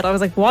off the bed. I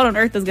was like, what on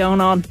earth is going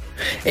on?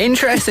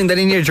 Interesting that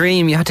in your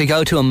dream you had to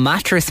go to a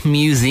mattress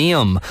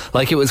museum.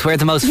 Like it was where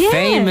the most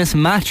famous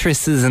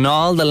mattresses in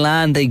all the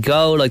land they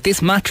go. Like this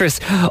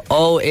mattress,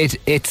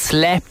 it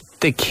slept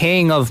the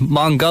king of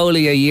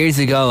Mongolia years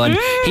ago, and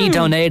he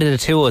donated it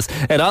to us.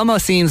 It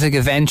almost seems like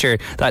a venture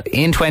that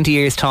in 20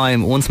 years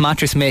time, once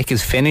Mattress Mick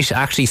is finished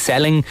actually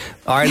selling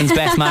Ireland's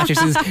best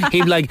mattresses,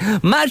 he'd be like,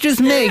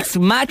 Mattress Mick's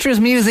Mattress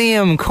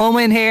Museum, come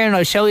in here and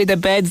I'll show you the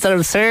beds that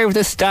have served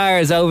the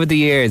stars over the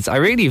years. I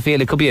really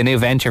feel it could be a new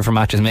venture for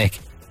Mattress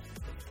Mick.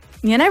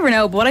 You never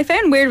know, but what I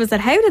found weird was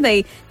that how do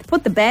they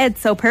put the beds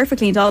so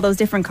perfectly into all those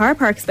different car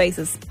park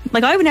spaces?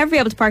 Like, I would never be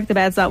able to park the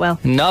beds that well.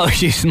 No,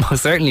 you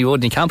most certainly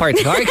wouldn't. You can't park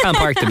the car, you can't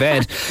park the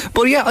bed.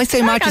 But yeah, I'd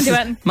say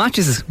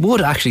mattresses would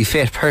actually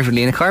fit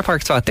perfectly in a car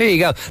park spot. There you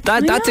go.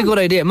 That's a good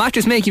idea.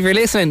 Mattress Mick, if you're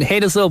listening,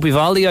 hit us up. We've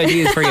all the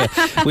ideas for you.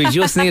 We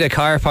just need a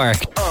car park.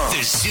 The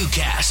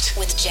ZooCast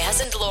with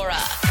Jazz and Laura.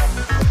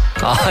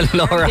 Oh,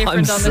 Laura,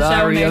 I'm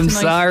sorry.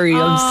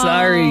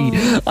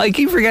 I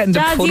keep forgetting to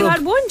Jazz, put up... you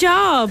had one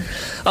job.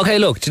 Okay,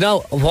 look, do you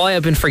know why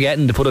I've been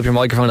forgetting to put up your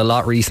microphone a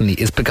lot recently?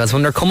 Is because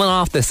when they're coming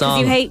off the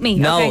song... Because you hate me.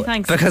 No, okay,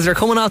 thanks. Because they're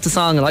coming off the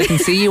song and I can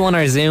see you on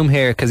our Zoom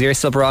here because you're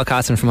still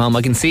broadcasting from home.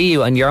 I can see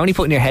you and you're only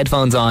putting your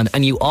headphones on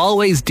and you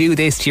always do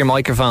this to your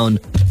microphone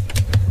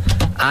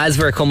as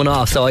we're coming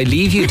off, so I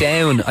leave you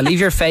down. I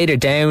leave your fader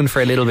down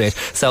for a little bit,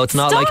 so it's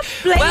not Stop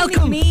like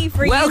welcome me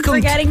for you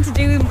forgetting to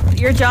do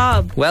your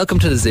job. Welcome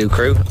to the Zoo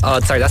Crew. Oh,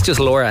 sorry, that's just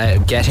Laura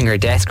getting her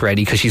desk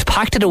ready because she's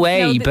packed it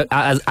away. But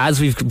as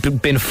we've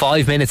been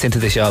 5 minutes into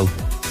the show.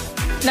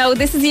 No,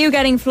 this is you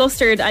getting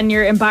flustered and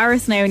you're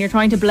embarrassed now and you're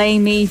trying to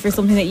blame me for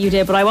something that you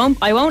did, but I won't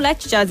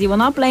let you, Jazz. You will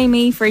not blame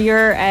me for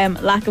your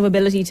lack of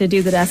ability to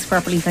do the desk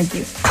properly. Thank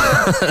you.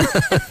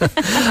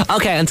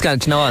 Okay, I'm just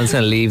going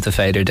to leave the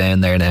fader down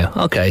there now.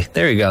 Okay,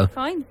 there you go.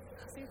 Fine.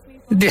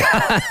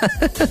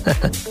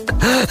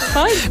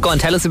 Fine. Go on,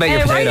 tell us about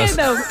your potatoes.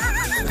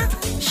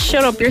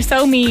 Shut up, you're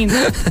so mean.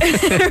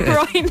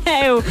 Right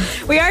now,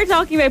 we are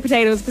talking about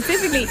potatoes.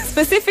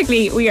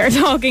 Specifically, we are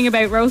talking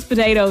about roast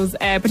potatoes.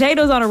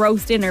 Potatoes on a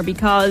roast dinner,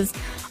 because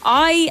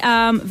I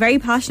am very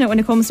passionate when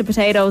it comes to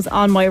potatoes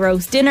on my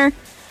roast dinner.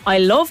 I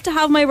love to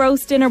have my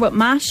roast dinner with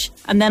mash,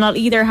 and then I'll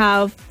either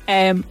have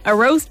a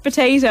roast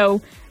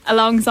potato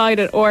alongside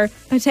it or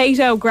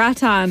potato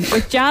gratin,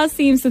 which Jazz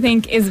seems to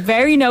think is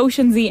very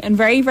notionsy and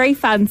very, very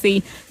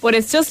fancy, but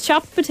it's just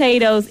chopped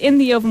potatoes in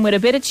the oven with a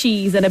bit of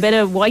cheese and a bit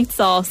of white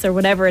sauce or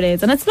whatever it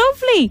is, and it's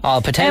lovely. Oh,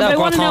 potato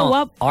gratin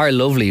are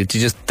lovely.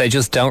 They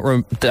just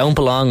don't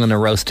belong on a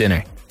roast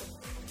dinner.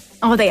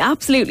 Oh, they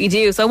absolutely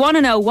do. So I want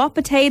to know what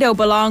potato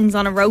belongs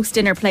on a roast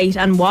dinner plate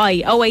and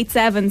why.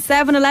 087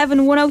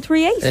 711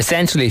 1038.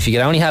 Essentially, if you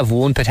could only have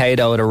one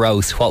potato at a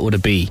roast, what would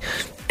it be?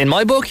 In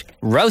my book,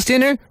 roast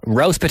dinner,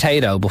 roast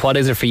potato. But what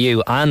is it for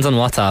you? Anne's on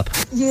WhatsApp.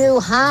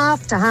 You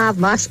have to have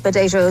mashed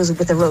potatoes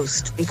with the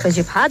roast, because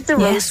you've had the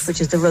roast,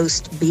 which is the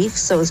roast beef,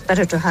 so it's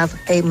better to have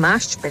a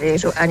mashed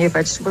potato and your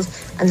vegetables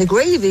and the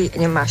gravy in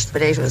your mashed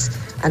potatoes.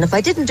 And if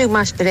I didn't do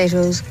mashed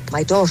potatoes,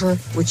 my daughter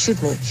would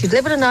shoot me. She'd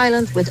live in an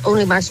island with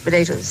only mashed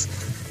potatoes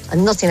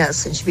and nothing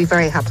else, and she'd be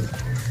very happy.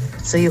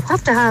 So you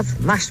have to have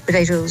mashed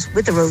potatoes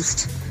with the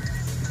roast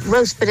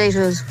roast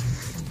potatoes,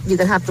 you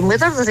can have them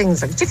with other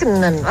things like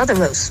chicken and other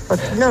roasts. But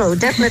no,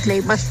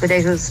 definitely mashed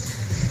potatoes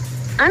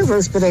and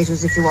roast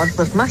potatoes if you want.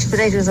 But mashed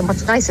potatoes are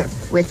much nicer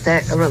with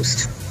a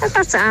roast. And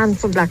that's Anne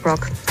from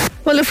Blackrock.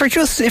 Well,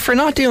 if we're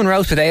not doing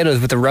roast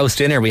potatoes with the roast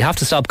dinner, we have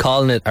to stop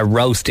calling it a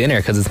roast dinner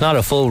because it's not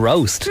a full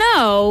roast.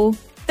 No,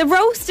 the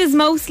roast is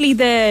mostly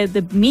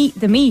the meat.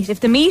 The meat.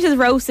 If the meat is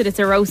roasted, it's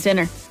a roast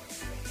dinner.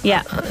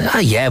 Yeah.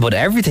 Yeah, but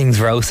everything's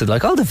roasted.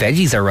 Like all the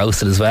veggies are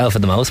roasted as well for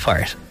the most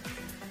part.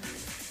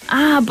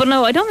 But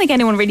no, I don't think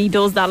anyone really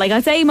does that. Like,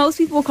 I'd say most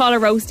people will call a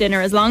roast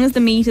dinner as long as the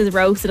meat is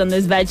roasted and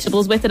there's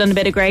vegetables with it and a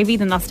bit of gravy,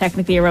 then that's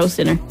technically a roast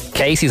dinner.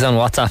 Casey's on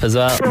WhatsApp as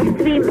well. It has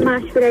to be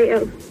mashed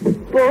potato,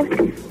 but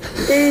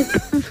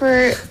there's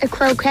for a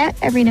croquette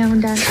every now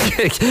and then.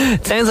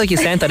 Sounds like you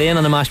sent that in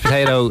on a mashed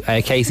potato,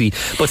 Casey.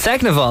 But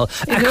second of all,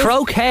 a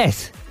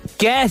croquette.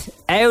 Get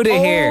out of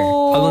here.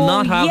 I will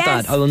not have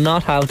that. I will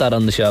not have that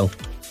on the show.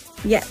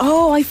 Yeah.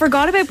 Oh, I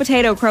forgot about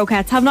potato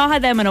croquettes. Have not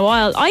had them in a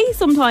while. I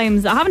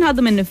haven't had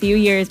them in a few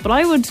years, but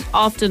I would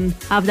often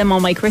have them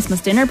on my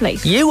Christmas dinner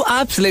plate. You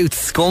absolute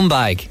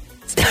scumbag.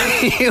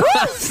 You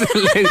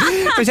absolute.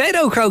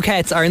 Potato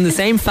croquettes are in the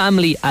same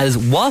family as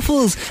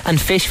waffles and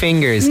fish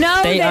fingers.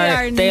 No, they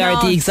are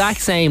the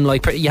exact same.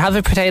 Like, you have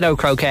a potato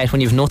croquette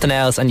when you've nothing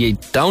else and you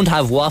don't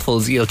have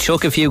waffles, you'll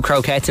chuck a few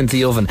croquettes into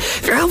the oven.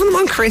 If you're having them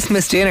on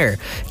Christmas dinner,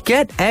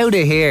 get out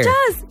of here.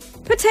 Jazz,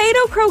 potato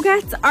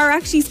croquettes are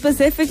actually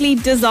specifically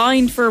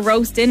designed for a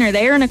roast dinner.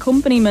 They are an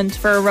accompaniment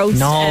for a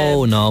roast.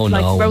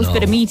 Roast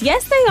bit of meat.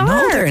 Yes, they are.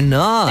 No, they're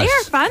not. They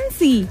are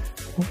fancy.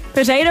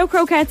 Potato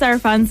croquettes are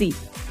fancy.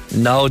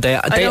 No, they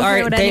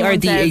are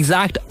the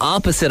exact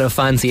opposite of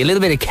fancy. A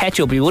little bit of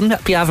ketchup. You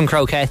wouldn't be having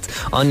croquettes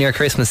on your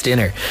Christmas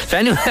dinner. If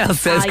anyone else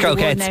says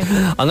croquettes,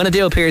 I'm going to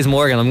do a Piers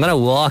Morgan. I'm going to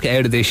walk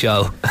out of this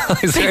show.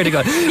 I swear to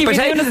God. You'd be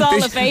doing us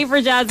all a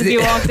favour, Jazz, if you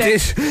walked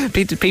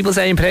out. People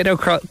saying potato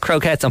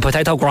croquettes and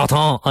potato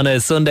gratin on a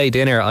Sunday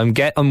dinner. I'm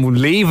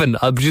leaving.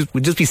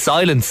 We'll just be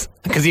silence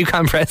because you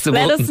can't press the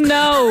button. Let us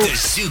know. The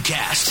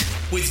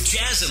ZooCast with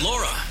Jazz and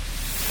Laura.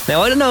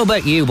 Now, I don't know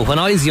about you, but when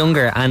I was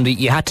younger and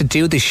you had to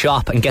do the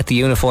shop and get the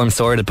uniform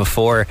sorted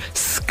before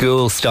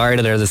school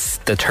started or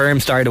the term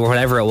started or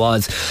whatever it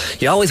was,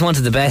 you always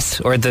wanted the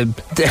best, or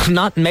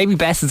not, maybe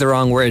best is the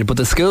wrong word, but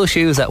the school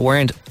shoes that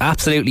weren't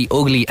absolutely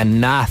ugly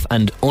and naff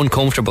and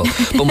uncomfortable.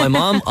 But my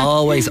mom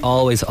always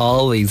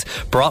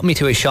brought me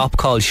to a shop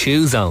called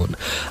Shoe Zone.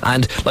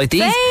 And like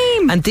these...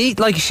 Same! And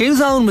like Shoe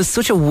Zone was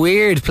such a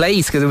weird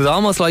place because it was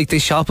almost like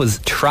this shop was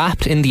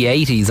trapped in the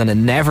 80s and it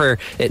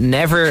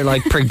never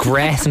like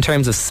progressed in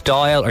terms of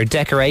style or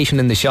decoration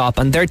in the shop,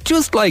 and they're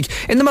just like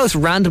in the most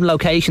random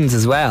locations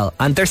as well,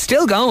 and they're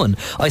still going.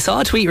 I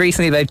saw a tweet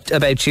recently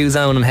about Shoe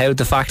Zone and how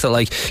the fact that,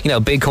 like, you know,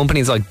 big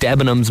companies like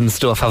Debenhams and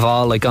stuff have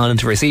all like gone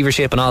into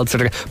receivership and all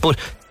sort of, but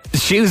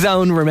Shoe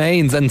Zone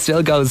remains and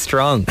still goes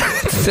strong.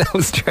 It's so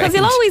strange. Because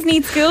you'll always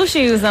need school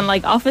shoes and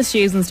like office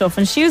shoes and stuff,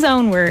 and Shoe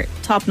Zone were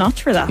top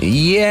notch for that.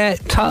 Yeah,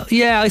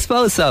 I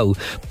suppose so.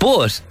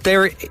 But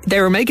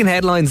they were making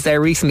headlines there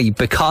recently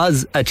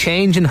because a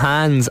change in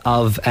hands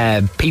of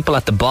people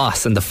at the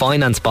boss and the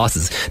finance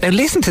bosses. Now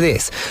listen to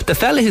this: the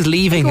fella who's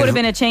leaving. It would have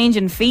been a change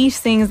in feet,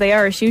 seeing as they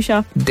are a shoe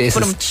shop. This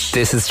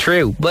is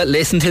true. But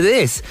listen to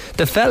this: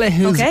 the fella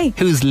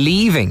who's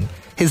leaving,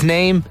 his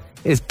name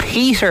is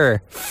Peter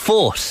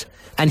Foot,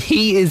 and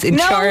he is in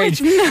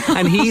charge.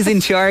 And he's in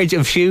charge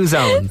of Shoe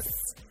Zone.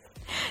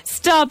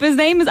 Stop! His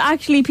name is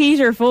actually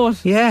Peter Foot.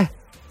 Yeah,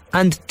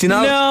 and do you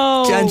know?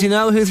 No. And do you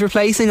know who's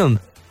replacing him?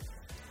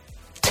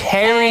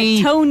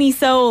 Tony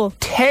Soul.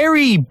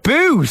 Terry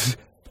Boot.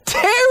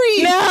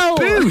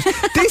 Boot.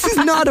 This is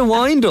not a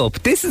wind up.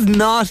 This is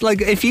not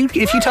like if you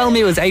told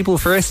me it was April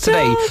 1st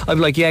today, I'd be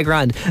like, yeah,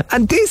 grand.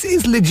 And this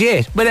is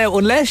legit. But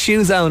unless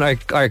Shoe Zone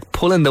are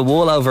pulling the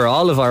wool over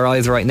all of our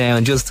eyes right now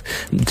and just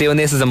doing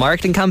this as a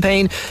marketing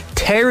campaign,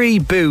 Terry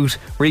Boot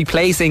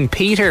replacing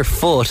Peter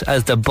Foot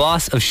as the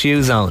boss of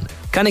Shoe Zone.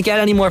 Can it get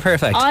any more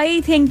perfect?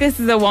 I think this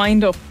is a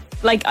wind up.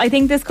 Like, I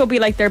think this could be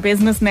like their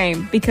business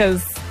name,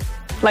 because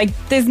like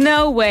there's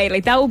no way,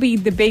 like that would be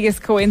the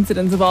biggest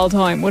coincidence of all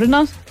time, would it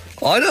not?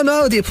 I don't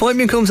know. The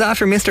appointment comes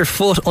after Mr.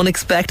 Foot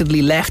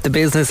unexpectedly left the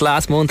business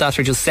last month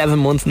after just 7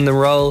 months in the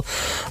role,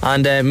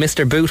 and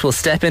Mr. Boot will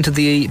step into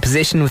the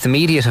position with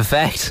immediate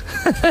effect.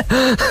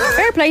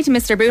 Fair play to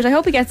Mr. Boot. I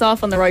hope he gets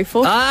off on the right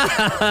foot.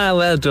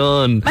 Well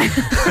done.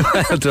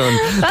 Well done.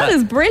 That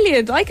is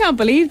brilliant. I can't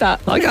believe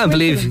that. I can't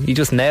believe you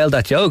just nailed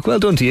that joke. Well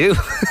done to you.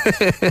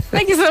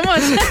 Thank you so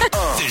much.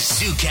 The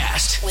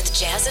ZooCast with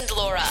Jazz and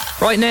Laura.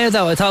 Right now,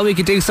 though, I thought we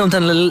could do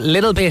something a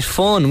little bit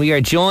fun. We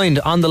are joined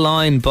on the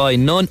line by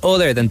none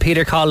other than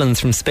Peter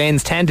Collins from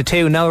Spain's 10 to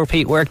 2 no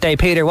repeat workday.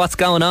 Peter, what's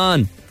going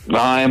on?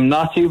 I'm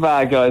not too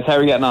bad, guys. How are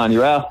you getting on?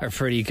 You well?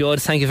 Pretty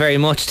good, thank you very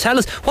much. Tell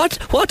us,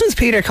 what does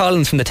Peter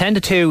Collins from the 10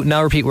 to 2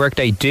 no repeat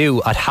workday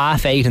do at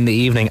 8:30 in the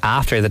evening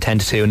after the 10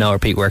 to 2 no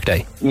repeat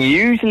workday?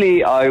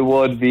 Usually I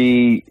would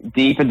be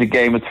deep into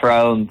Game of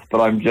Thrones,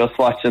 but I'm just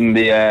watching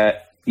the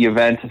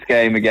Juventus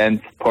game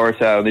against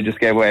Porto. They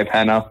just gave away a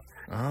penalty.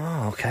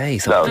 Oh, okay.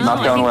 So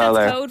not going well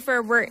there. Code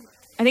for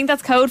I think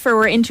that's code for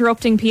we're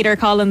interrupting Peter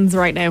Collins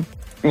right now.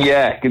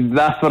 Yeah, 'cause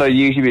that's what I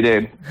usually be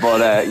doing.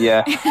 But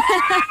yeah. You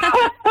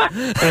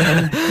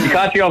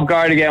caught you off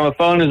guard again. My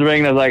phone is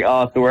ringing. I was like,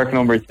 oh, it's the work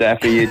number. It's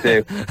definitely you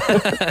too.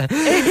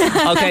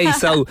 Okay,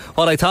 so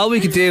what I thought we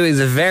could do is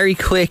a very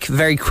quick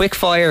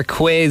fire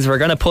quiz. We're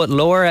going to put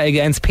Laura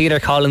against Peter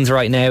Collins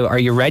right now. Are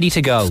you ready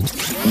to go?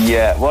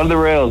 Yeah, what are the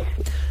rules?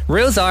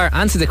 Rules are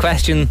answer the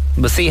question,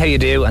 we'll see how you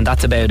do, and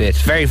that's about it.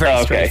 Very,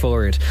 very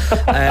straightforward.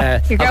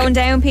 You're going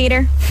down,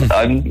 Peter.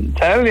 I'm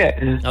telling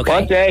you.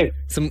 Okay. Watch out.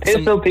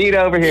 Pistol Pete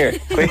over here.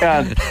 Quick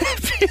hand.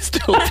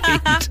 Pistol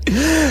Pete.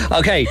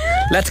 Okay,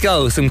 let's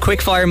go. Some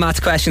quick fire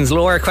maths questions.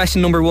 Laura,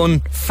 question number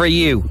 1 for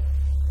you.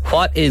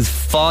 What is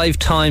 5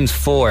 times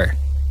 4?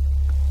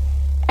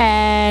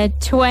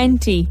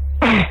 20.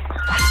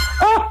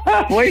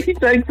 Why did you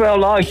take so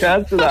long to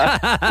answer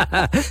that?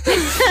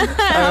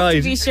 All right.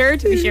 To be sure.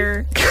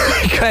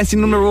 Question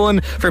number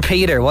 1 for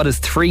Peter. What is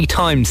 3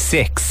 times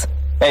 6?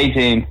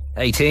 18.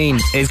 18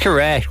 is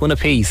correct. 1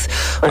 apiece.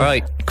 All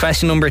right.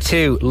 Question number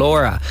 2.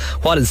 Laura,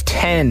 what is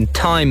 10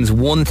 times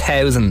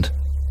 1,000?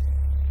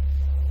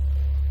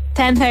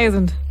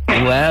 10,000.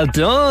 Well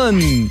done.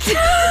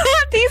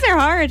 These are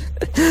hard.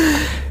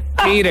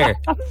 Peter,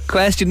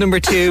 question number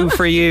 2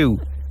 for you.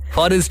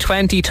 What is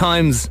 20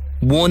 times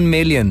 1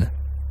 million?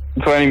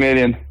 20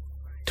 million.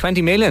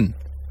 20 million?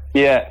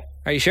 Yeah.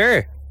 Are you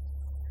sure?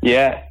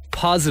 Yeah.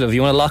 Positive?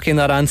 You want to lock in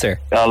that answer?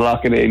 I'll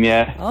lock it in,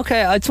 yeah.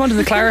 Okay, I just wanted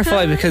to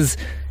clarify because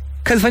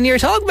when you were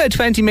talking about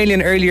 20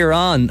 million earlier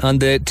on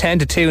the 10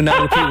 to 2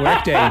 no repeat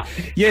workday,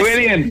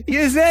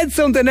 you said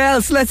something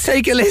else. Let's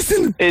take a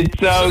listen. It's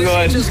so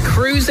good. Just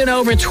cruising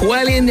over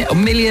 20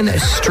 million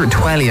streams.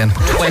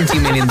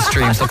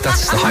 Look,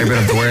 that's the hybrid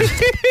of the word.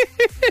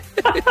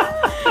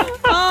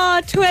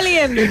 Oh,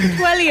 Twillion.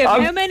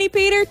 How many,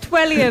 Peter?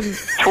 Twillion.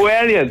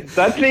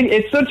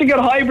 It's such a good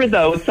hybrid,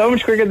 though. It's so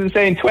much quicker than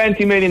saying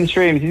 20 million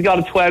streams. He's got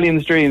a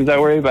twillion streams. Don't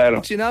worry about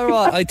him. Do you know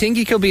what? I think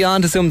he could be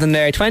onto something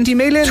there. 20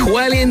 million?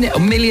 20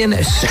 million.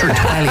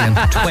 Twillion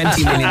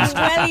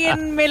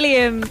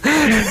million.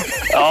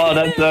 Oh,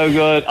 that's so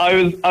good. I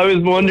was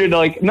wondering,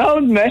 like, no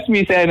one's messaged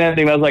me saying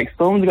anything. I was like,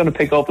 someone's going to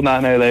pick up on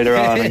that now later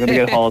on. I'm going to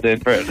get hauled in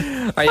for it.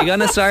 Are you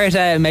going to start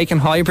making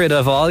hybrid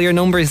of all your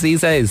numbers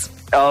these days?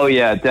 Oh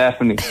yeah,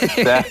 definitely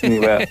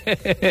will.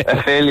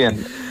 A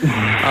billion.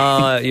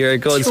 Oh, you're a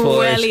good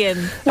sport.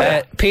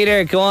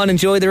 Peter, go on,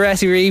 enjoy the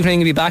rest of your evening.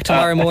 We'll be back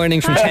tomorrow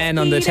morning from 10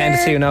 on the 10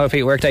 to 2 no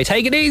repeat workday.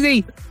 Take it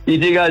easy.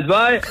 You two guys,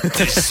 bye.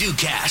 The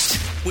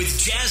ZooCast with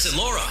Jazz and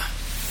Laura.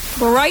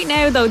 Well, right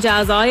now though,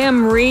 Jazz, I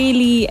am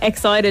really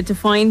excited to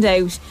find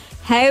out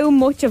how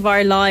much of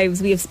our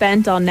lives we have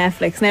spent on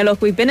Netflix. Now look,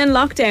 we've been in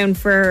lockdown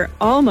for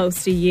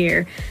almost a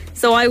year.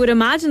 So I would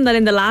imagine that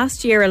in the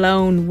last year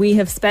alone, we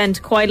have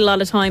spent quite a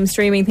lot of time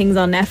streaming things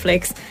on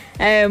Netflix.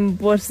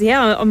 But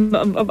yeah,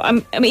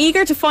 I'm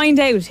eager to find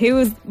out who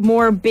is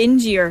more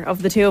bingier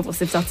of the two of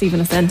us, if that's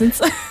even a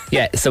sentence.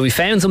 Yeah, so we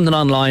found something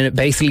online,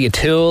 basically a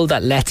tool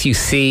that lets you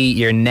see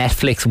your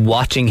Netflix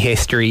watching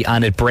history,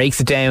 and it breaks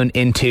it down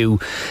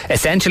into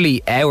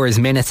essentially hours,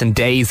 minutes and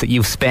days that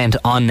you've spent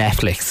on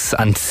Netflix.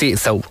 And see,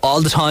 so all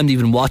the time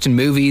you've been watching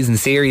movies and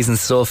series and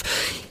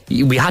stuff,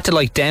 we had to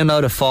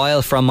download a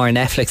file from our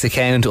Netflix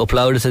account,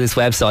 upload it to this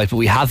website, but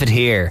we have it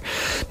here.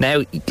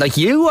 Now,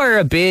 you are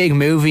a big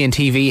movie and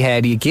TV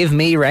head. You give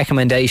me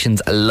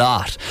recommendations a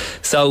lot.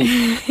 So,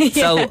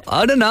 so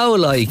I don't know,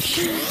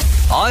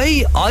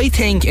 I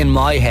think in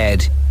my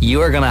head, you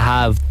are going to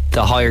have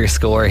the higher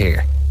score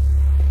here.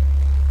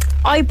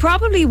 I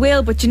probably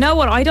will, but you know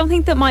what? I don't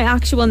think that my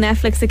actual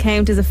Netflix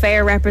account is a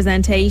fair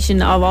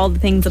representation of all the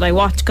things that I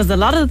watch, because a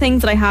lot of the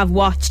things that I have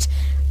watched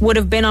would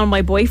have been on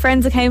my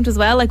boyfriend's account as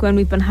well, like when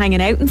we've been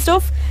hanging out and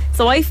stuff.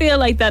 So I feel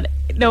like that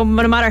no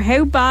matter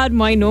how bad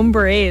my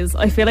number is,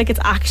 I feel like it's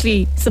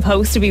actually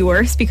supposed to be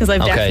worse because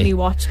I've definitely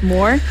watched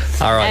more.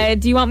 All right.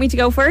 Do you want me to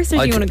go first, or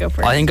do you want to go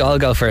first? I think I'll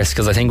go first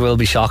because I think we'll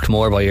be shocked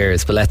more by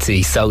yours. But let's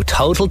see. So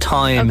total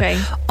time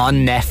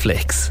on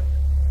Netflix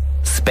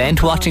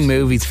spent watching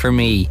movies for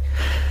me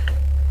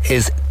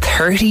is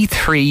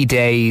 33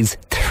 days,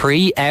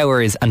 3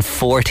 hours and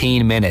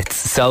 14 minutes.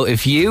 So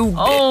if you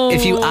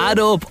add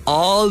up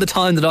all the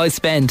time that I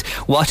spent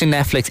watching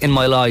Netflix in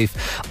my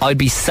life, I'd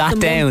be sat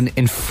down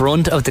in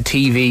front of the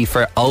TV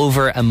for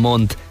over a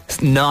month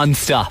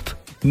non-stop.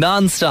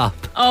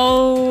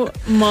 Oh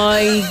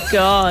my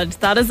god,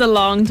 that is a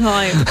long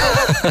time.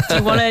 Do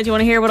you want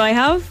to hear what I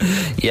have?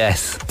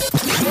 Yes.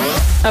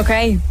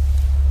 Okay.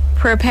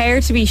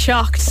 Prepare to be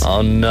shocked.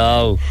 Oh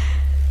no.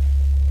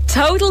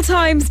 Total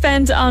time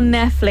spent on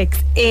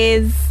Netflix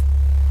is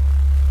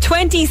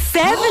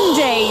 27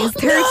 days,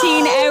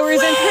 13 hours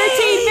and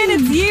 13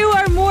 minutes. You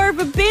are more of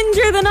a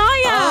binger than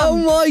I am. Oh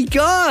my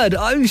god,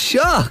 I'm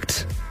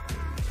shocked.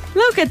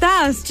 Look at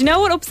that. Do you know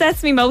what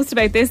upsets me most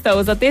about this though,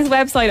 is that this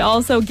website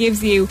also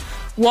gives you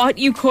what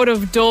you could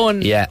have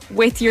done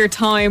with your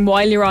time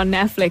while you're on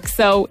Netflix.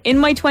 So in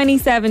my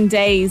 27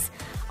 days,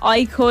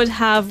 I could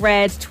have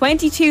read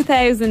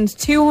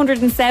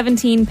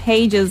 22,217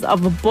 pages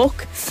of a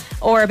book,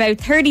 or about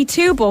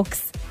 32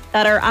 books,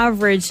 that are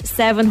average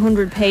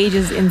 700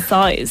 pages in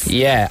size.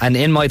 Yeah, and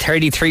in my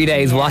 33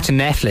 days watching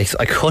Netflix,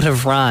 I could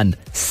have ran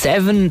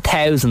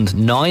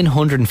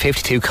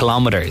 7,952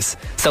 kilometres.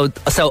 So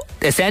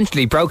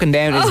essentially, broken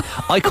down, is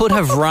I could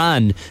have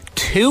ran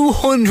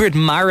 200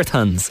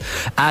 marathons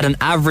at an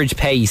average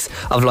pace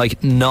of like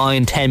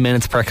 9-10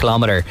 minutes per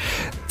kilometre.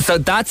 So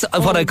that's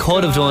what I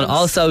could have done.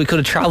 Also, we could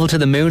have travelled to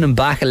the moon and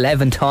back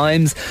 11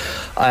 times.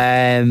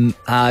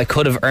 I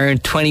could have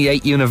earned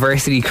 28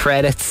 university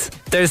credits.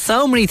 There's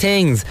so many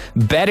things,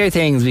 better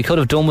things we could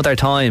have done with our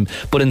time,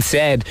 but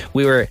instead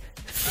we were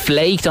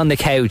flaked on the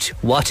couch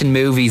watching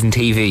movies and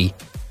TV.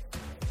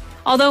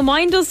 Although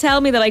mine does tell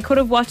me that I could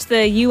have watched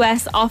the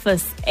US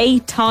Office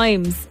 8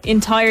 times,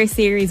 entire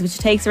series, which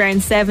takes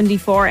around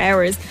 74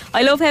 hours.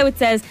 I love how it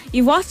says,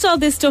 you've watched all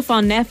this stuff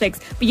on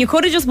Netflix, but you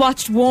could have just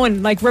watched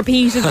one, like,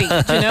 repeatedly,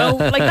 do you know?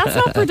 Like, that's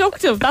not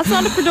productive. That's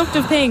not a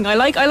productive thing. I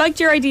liked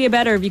your idea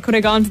better if you could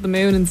have gone to the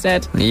moon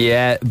instead.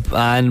 Yeah,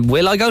 and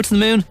will I go to the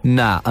moon?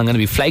 Nah, I'm going to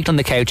be flaked on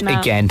the couch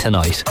again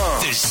tonight.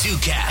 The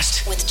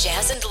ZooCast with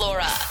Jazz and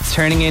Laura. It's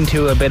turning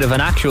into a bit of an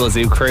actual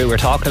zoo crew. We're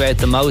talking about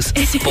the most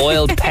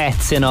spoiled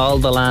pets in all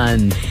the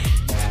land.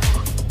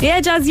 Yeah,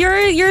 Jazz,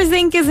 your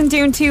zinc isn't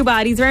doing too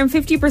bad. He's around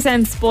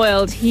 50%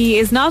 spoiled. He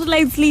is not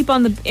allowed to sleep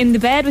in the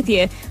bed with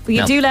you, but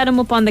you do let him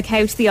up on the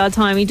couch the odd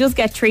time. He does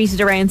get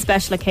treated around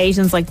special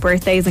occasions like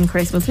birthdays and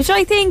Christmas, which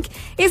I think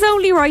is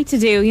only right to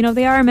do. You know,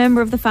 they are a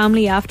member of the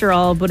family after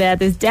all, but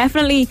there's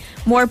definitely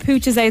more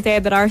pooches out there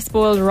that are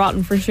spoiled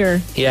rotten for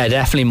sure. Yeah,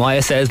 definitely.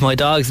 Maya says, my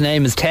dog's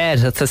name is Ted.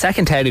 That's the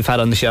second Ted we've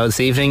had on the show this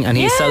evening, and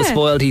he's so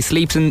spoiled. He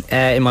sleeps in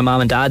my mum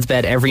and dad's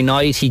bed every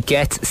night. He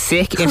gets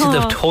sick into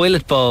the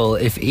toilet bowl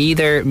if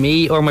either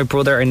me or my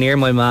brother are near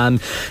my mum.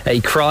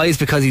 He cries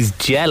because he's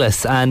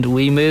jealous, and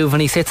we move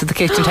and he sits at the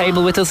kitchen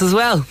table with us as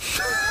well.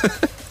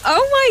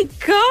 Oh my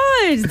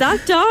God,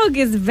 that dog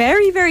is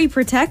very, very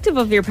protective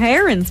of your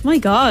parents. My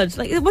God,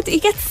 like, what? He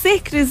gets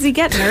sick? Does he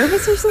get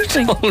nervous or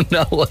something? I don't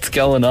know what's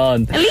going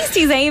on. At least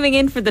he's aiming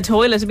in for the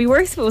toilet. It'd be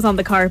worse if it was on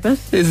the carpet.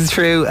 This is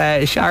true.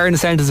 Sharon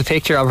sent us a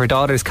picture of her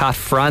daughter's cat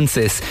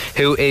Francis,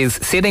 who is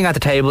sitting at the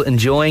table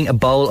enjoying a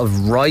bowl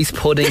of rice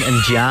pudding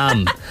and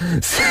jam.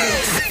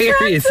 Seriously,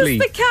 Francis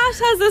the cat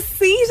has a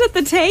seat at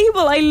the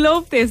table. I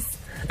love this.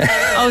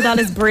 Oh, that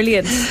is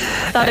brilliant.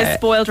 That is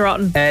spoiled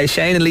rotten.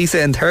 Shane and Lisa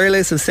and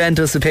Thurles have sent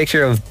us a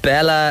picture of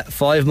Bella,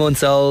 5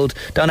 months old,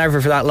 don't have her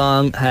for that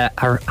long,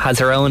 has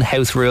her own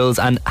house rules,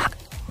 and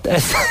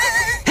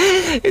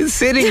is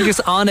sitting just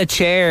on a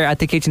chair at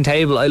the kitchen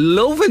table. I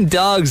love when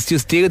dogs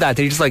just do that.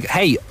 They're just like,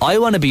 hey, I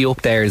want to be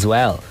up there as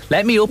well.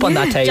 Let me up on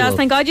that table. Jazz,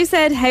 thank God you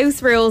said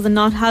house rules and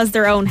not has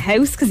their own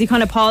house, because you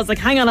kind of paused like,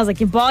 hang on, I was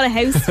like, you bought a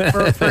house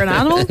for an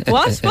animal?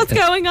 What? What's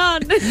going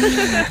on?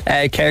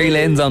 Kerry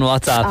Lynn's on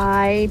WhatsApp.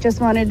 I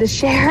just wanted to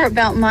share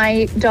about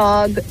my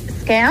dog,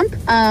 Scamp.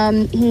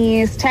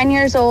 He's 10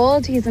 years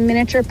old. He's a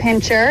miniature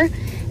pinscher.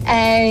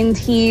 And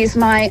he's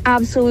my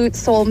absolute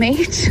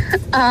soulmate.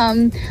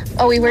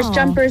 He wears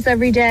jumpers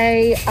every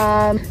day.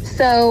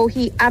 So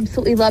he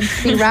absolutely loves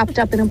to be wrapped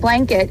up in a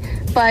blanket,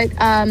 but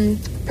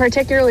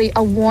particularly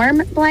a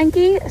warm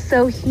blankie.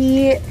 So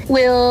he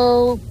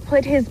will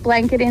put his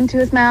blanket into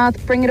his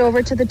mouth, bring it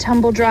over to the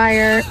tumble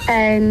dryer,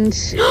 and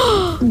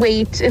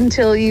wait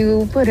until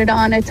you put it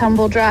on a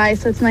tumble dry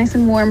so it's nice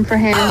and warm for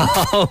him.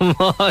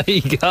 Oh my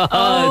God.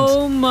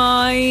 Oh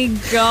my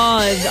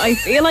God. I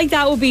feel like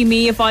that would be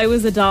me if I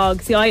was a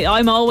dog. See,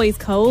 I'm always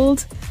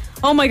cold.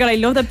 Oh my God, I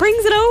love that.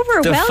 Brings it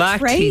over.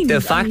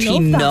 The fact he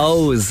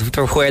knows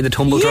where the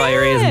tumble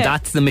dryer is, and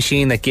that's the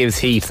machine that gives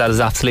heat. That is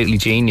absolutely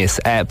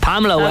genius.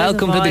 Pamela,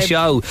 welcome to the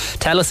show.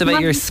 Tell us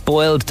about your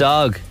spoiled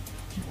dog.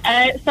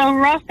 So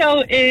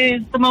Rocco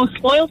is the most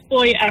spoiled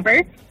boy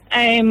ever.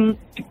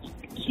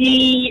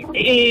 He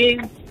is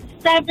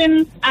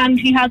 7 and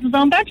he has his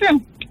own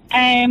bedroom.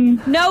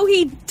 No,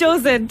 he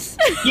doesn't.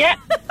 Yeah,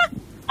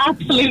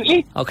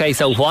 absolutely. Okay,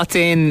 so what's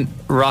in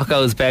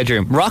Rocco's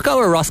bedroom? Rocco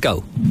or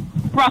Roscoe?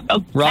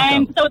 Rocco.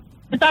 So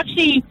it's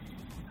actually,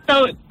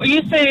 we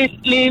used to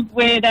live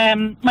with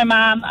my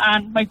mum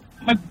and my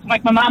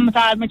mum, my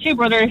dad, my two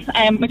brothers.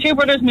 My two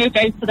brothers moved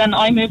out, so then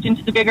I moved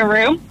into the bigger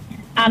room.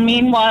 And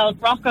meanwhile,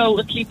 Rocco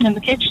was sleeping in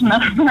the kitchen,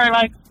 and we were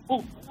like,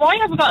 well, why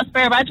have we got a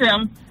spare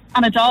bedroom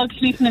and a dog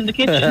sleeping in the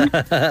kitchen?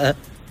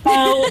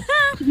 So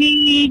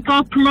we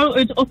got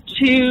promoted up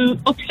to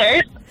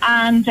upstairs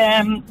and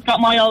got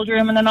my old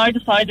room, and then I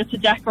decided to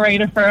decorate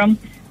it for him.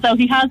 So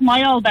he has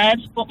my old bed,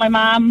 but my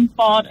mum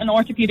bought an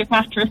orthopedic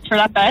mattress for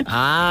that bed.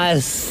 Ah,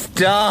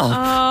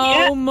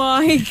 stop. Oh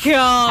my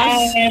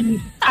gosh.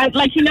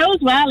 Like, he knows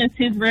well it's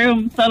his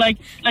room. So like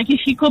if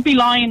he could be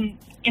lying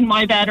in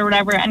my bed or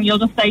whatever, and you'll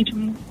just say to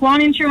him, go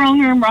on into your own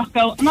room,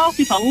 Rocco, and off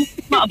he goes.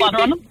 Not a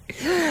bother on him.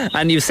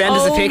 And you send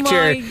us a picture.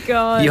 Oh my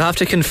God. You have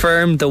to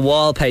confirm the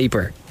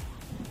wallpaper.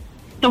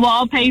 The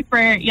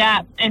wallpaper,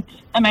 yeah, it's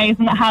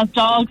amazing. It has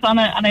dogs on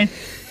it, and it's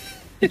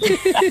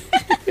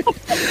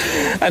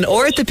an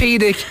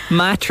orthopedic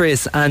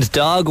mattress and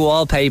dog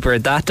wallpaper.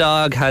 That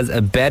dog has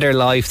a better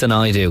life than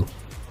I do.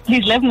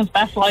 He's living his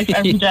best life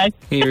every day.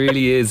 He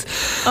really is.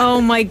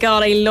 Oh my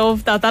God, I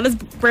love that. That has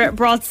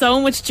brought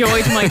so much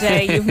joy to my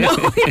day. You've no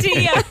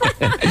idea.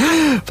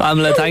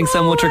 Pamela, thanks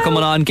so much for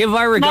coming on. Give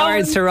our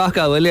regards to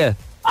Rocco, will you?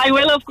 I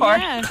will, of course.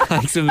 Yeah.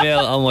 Thanks a mil.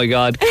 Oh my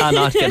God,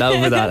 cannot get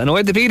over that. An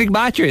orthopedic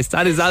mattress,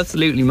 that is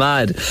absolutely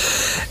mad.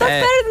 That's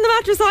better than the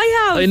mattress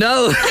I have. I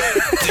know.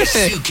 The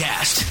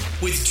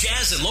ZooCast with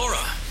Jazz and Laura.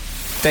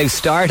 They've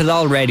started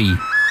already.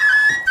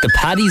 The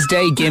Paddy's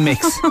Day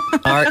gimmicks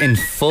are in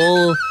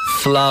full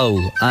flow.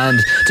 And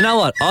do you know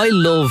what? I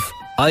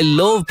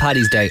love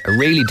Paddy's Day. I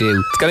really do.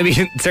 It's going to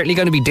be certainly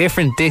going to be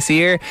different this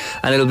year,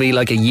 and it'll be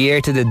like a year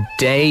to the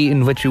day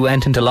in which we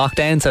went into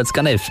lockdown. So it's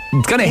going to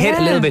hit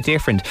a little bit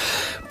different.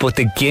 But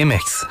the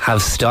gimmicks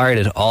have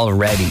started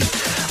already.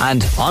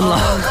 And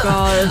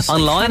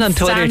online on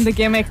Twitter, the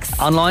gimmicks.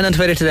 Online on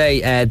Twitter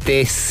today,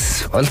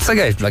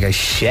 it's like a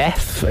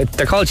chef.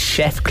 They're called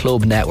Chef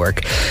Club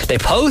Network. They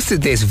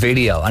posted this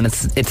video, and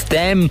it's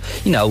them,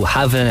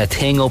 having a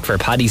thing up for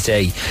Paddy's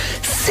Day,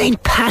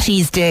 St.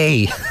 Patty's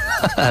Day.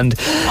 And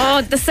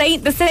the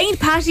Saint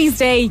Patty's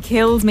Day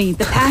kills me.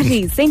 The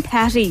Patties, Saint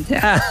Patty.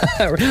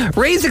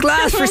 Raise a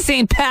glass for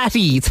St.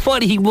 Patty. It's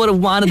what he would have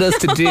wanted us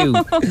to do.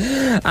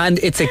 And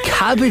it's a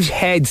cabbage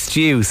head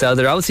stew, so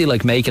they're obviously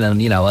like making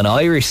an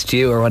Irish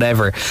stew or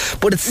whatever.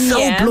 But it's so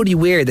bloody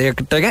weird. They're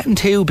getting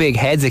two big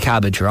heads of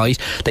cabbage, right?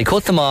 They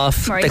cut them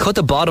off. Right. They cut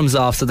the bottoms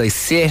off so they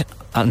sit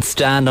and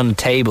stand on a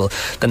table.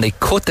 Then they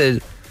cut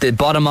the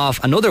bottom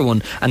off another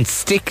one and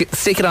stick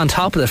it on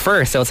top of the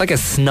first, so it's like a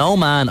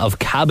snowman of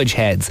cabbage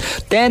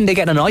heads. Then they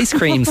get an ice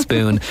cream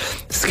spoon,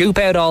 scoop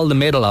out all the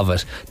middle of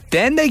it.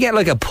 Then they get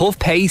like a puff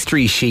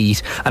pastry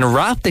sheet and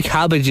wrap the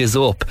cabbages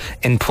up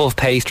in puff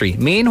pastry.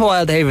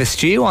 Meanwhile, they have a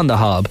stew on the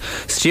hob,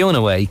 stewing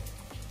away,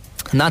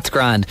 and that's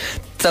grand.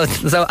 So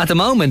at the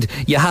moment,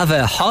 you have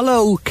a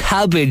hollow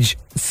cabbage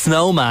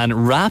snowman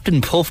wrapped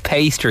in puff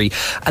pastry,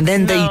 and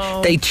then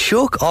they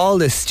chuck all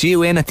the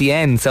stew in at the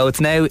end, so it's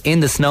now in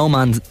this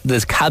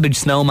cabbage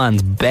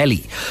snowman's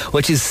belly,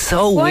 which is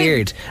so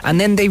weird.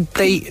 And then they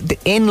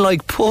in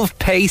like puff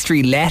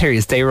pastry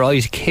letters they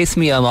write "Kiss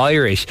me, I'm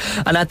Irish,"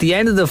 and at the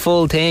end of the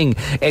full thing,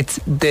 I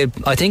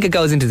think it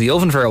goes into the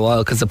oven for a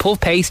while because the puff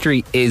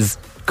pastry is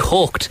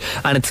cooked,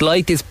 and it's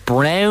like this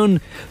brown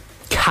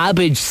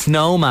cabbage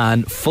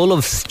snowman full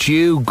of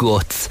stew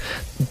guts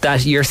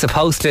that you're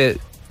supposed to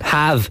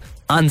have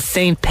on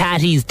St.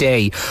 Patty's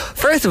Day.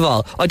 First of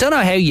all, I don't know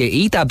how you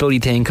eat that bloody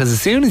thing, because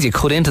as soon as you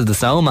cut into the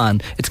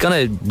snowman, it's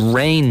going to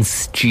rain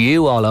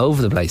stew all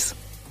over the place.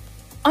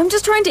 I'm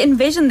just trying to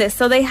envision this.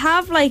 So they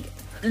have like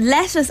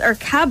lettuce or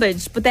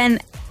cabbage, but then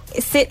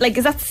is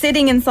that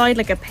sitting inside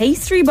like a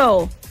pastry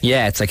bowl?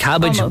 Yeah, it's a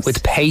cabbage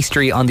with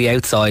pastry on the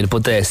outside,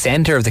 but the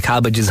centre of the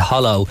cabbage is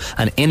hollow,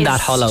 and in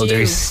that hollow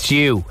there's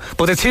stew.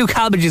 But there are two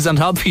cabbages on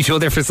top of each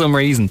other for some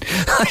reason.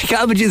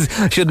 Cabbages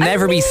should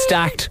never be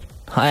stacked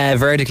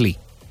vertically.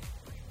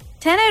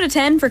 10 out of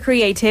 10 for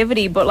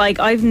creativity, but like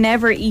I've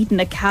never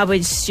eaten a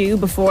cabbage stew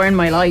before in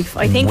my life.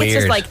 I think it's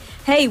just like,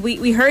 hey,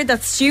 we heard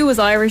that stew was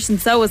Irish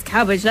and so was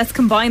cabbage. Let's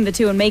combine the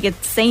two and make it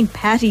St.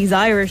 Patty's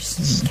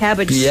Irish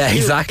cabbage stew. Yeah,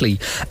 exactly.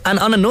 And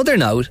on another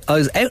note, I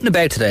was out and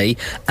about today,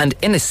 and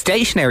in a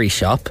stationery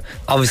shop,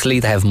 obviously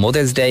they have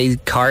Mother's Day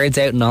cards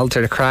out and all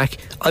sort of crack.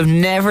 I've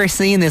never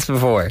seen this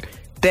before.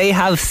 They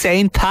have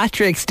St.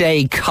 Patrick's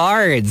Day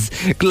cards.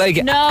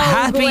 Like,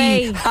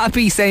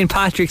 happy St.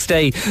 Patrick's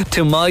Day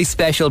to my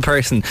special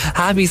person.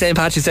 Happy St.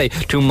 Patrick's Day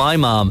to my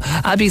mom.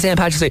 Happy St.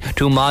 Patrick's Day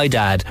to my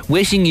dad.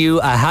 Wishing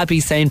you a happy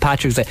St.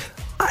 Patrick's Day.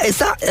 Has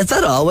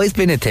that always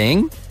been a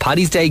thing?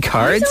 Paddy's Day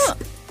cards?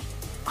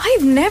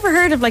 I've never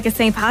heard of like a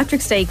St.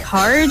 Patrick's Day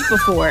card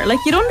before. Like,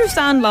 you'd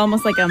understand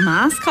almost like a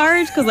mass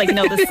card, because like,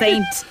 the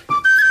St.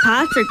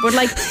 Patrick, but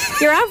like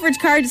your average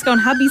card just going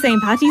Happy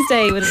St. Patty's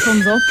Day with a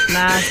thumbs up.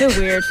 Nah, so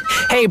weird.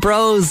 Hey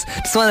bros,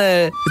 just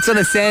wanna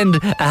send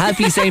a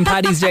happy St.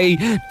 Patty's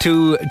Day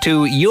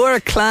to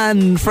your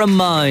clan from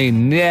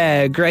mine.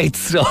 Yeah, great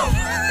stuff.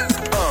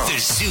 The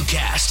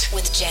ZooCast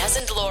with Jazz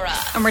and Laura.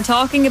 And we're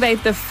talking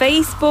about the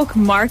Facebook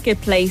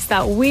Marketplace,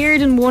 that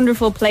weird and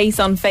wonderful place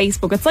on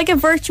Facebook. It's like a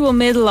virtual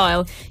middle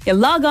aisle. You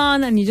log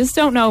on and you just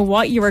don't know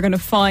what you are going to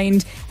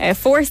find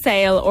for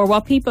sale or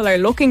what people are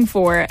looking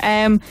for.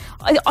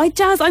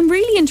 Jazz, I'm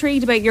really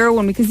intrigued about your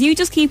one, because you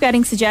just keep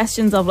getting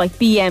suggestions of like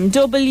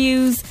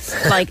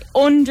BMWs, like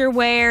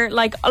underwear.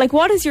 Like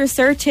what is your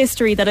search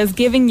history that is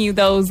giving you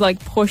those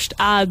like pushed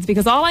ads?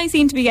 Because all I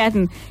seem to be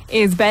getting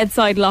is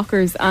bedside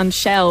lockers and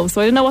shelves.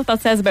 So I don't know what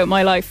that says about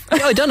my life.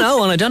 Yeah, I don't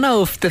know, and I don't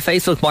know if the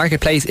Facebook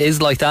Marketplace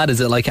is like that. Is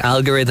it like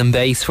algorithm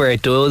based where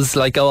it does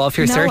like go off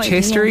your search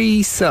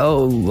history?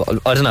 So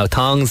I don't know,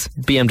 thongs,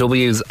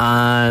 BMWs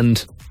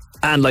and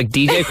like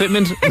DJ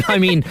equipment. I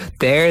mean,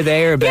 they're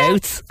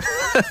thereabouts.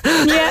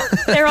 Yeah,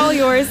 they're all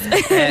yours.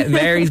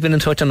 Mary's been in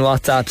touch on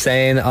WhatsApp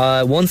saying,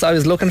 once I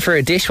was looking for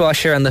a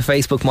dishwasher on the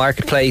Facebook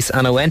Marketplace,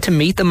 and I went to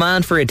meet the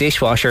man for a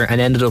dishwasher and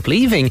ended up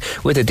leaving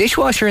with a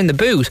dishwasher in the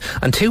boot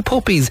and two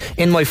puppies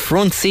in my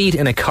front seat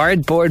in a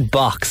cardboard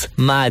box.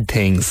 Mad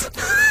things.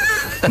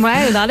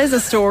 Wow, that is a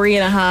story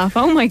and a half.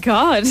 Oh my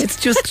God. It's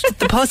just,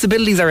 the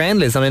possibilities are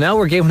endless. And I know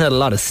we're giving it a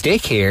lot of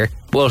stick here,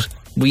 but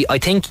I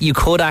think you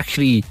could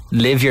actually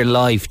live your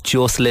life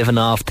just living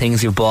off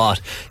things you've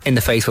bought in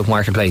the Facebook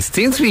Marketplace. It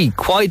seems to be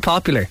quite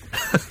popular.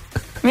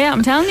 Yeah,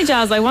 I'm telling you,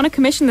 Jazz, I want to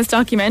commission this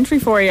documentary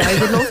for you. I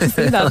would love to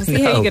see that, to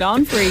see how you get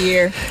on for a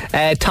year.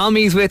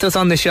 Tommy's with us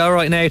on the show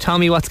right now.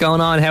 Tommy, what's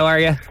going on? How are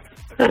you?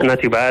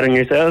 Not too bad, and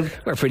yourselves?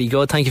 We're pretty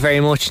good, thank you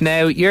very much.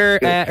 Now, you're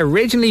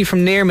originally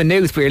from near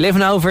Maynooth, but you're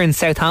living over in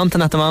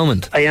Southampton at the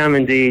moment. I am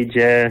indeed,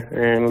 yeah.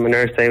 I'm a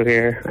nurse out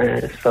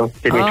here, so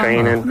did my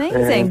training.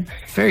 Amazing.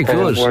 Very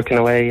good. Working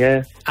away,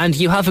 yeah. And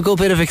you have a good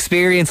bit of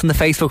experience in the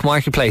Facebook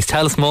Marketplace.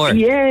 Tell us more.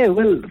 Yeah,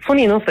 well,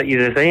 funny enough that you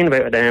were saying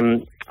about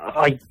it,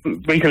 I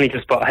recently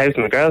just bought a house with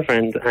my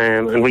girlfriend,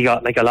 and we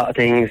got like a lot of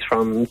things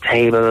from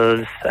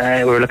tables.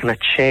 We were looking at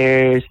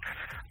chairs,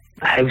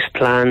 house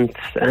plants,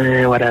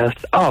 what else?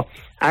 Oh,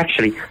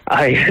 actually,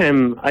 I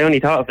only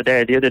thought of it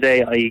there the other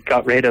day. I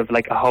got rid of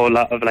like a whole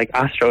lot of like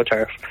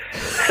AstroTurf.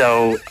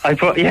 So I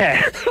put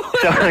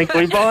so like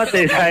we bought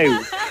this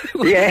house.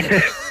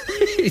 Yeah.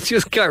 You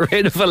just got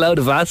rid of a load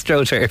of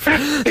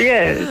AstroTurf.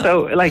 Yeah.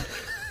 So like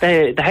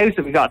the house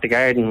that we got, the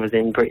garden was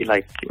in pretty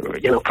like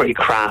pretty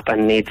crap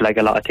and needs like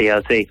a lot of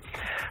TLC.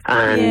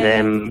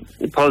 And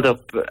pulled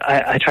up.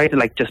 I tried to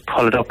like just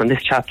pull it up, and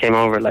this chap came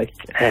over like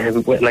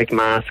with like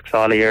masks,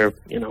 all of your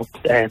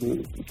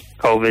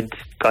COVID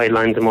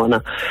guidelines and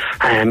whatnot,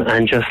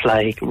 and just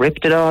like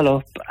ripped it all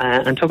up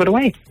and took it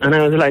away. And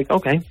I was like,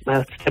 okay,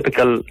 that's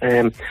typical.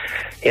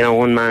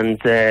 One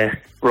man's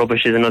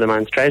rubbish is another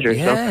man's treasure.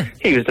 Yeah. So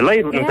he was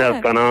delighted with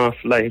himself, gone off,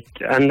 and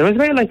there was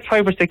about like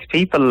 5 or 6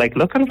 people like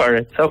looking for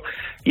it. So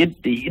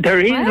there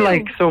is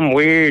like some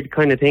weird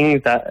kind of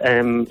things that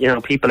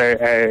people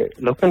are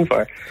looking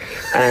for.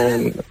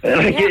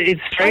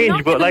 It's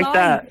strange, but like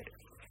that.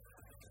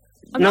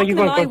 I'm not going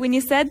to lie, when you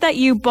said that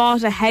you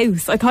bought a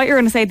house, I thought you were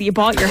going to say that you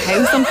bought your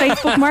house on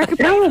Facebook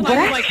Marketplace. No, but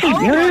actually,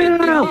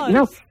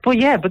 no.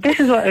 But this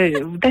is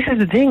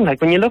the thing.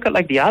 Like when you look at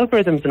like the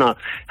algorithms and all,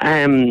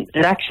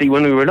 it actually,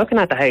 when we were looking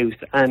at the house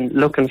and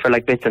looking for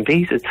like bits and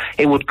pieces,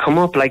 it would come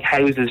up like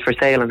houses for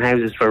sale and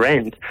houses for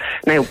rent.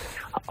 Now,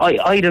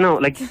 I don't know,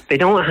 like they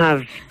don't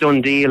have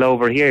done deal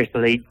over here,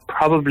 so they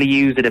probably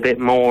use it a bit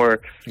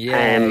more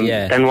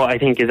than what I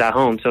think is at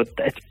home. So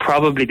it's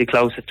probably the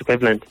closest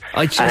equivalent.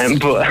 I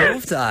just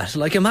love that.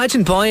 Like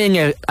imagine buying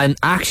an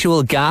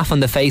actual gaff on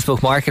the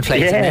Facebook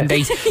Marketplace and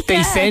then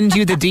they send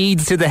you the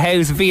deeds to the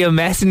house via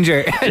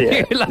Messenger and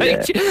you're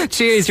like,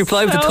 cheers, you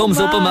reply with the thumbs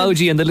up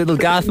emoji and the little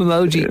gaff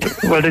emoji.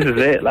 Well, this is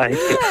it. Like,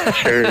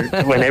 sure,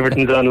 when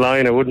everything's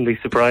online, I wouldn't be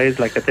surprised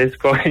like at this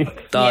point.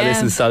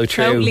 This is so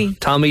true. Totally.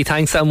 Tommy,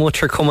 thanks so much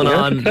for coming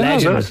on.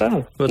 Legend.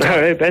 All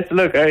right, best of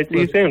luck. All right, see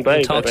you soon. Bye.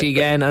 We'll talk to you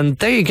again. And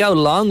there you go.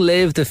 Long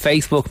live the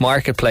Facebook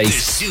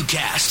Marketplace. The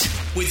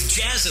ZooCast with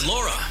Jazz and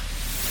Laura.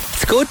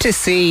 It's good to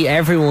see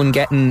everyone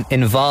getting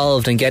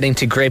involved and getting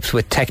to grips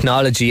with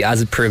technology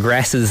as it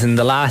progresses. In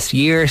the last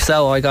year or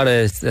so, I got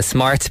a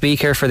smart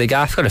speaker for the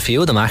gaff. Got a few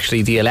of them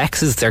actually. The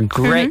Alexas, they're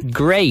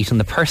great, and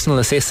the personal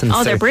assistants.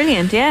 Oh, they're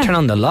brilliant. Yeah. Turn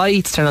on the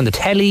lights, turn on the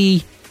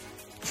telly.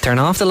 Turn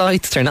off the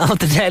lights, turn off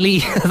the telly.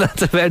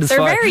 That's about as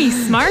far. They're very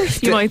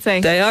smart, you might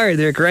say. They are,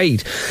 they're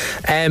great.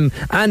 And,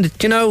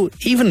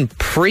 even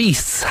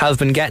priests have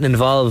been getting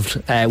involved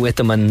with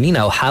them and,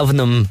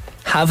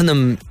 having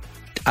them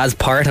as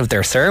part of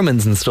their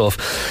sermons and stuff.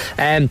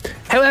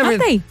 However,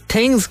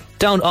 things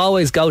don't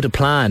always go to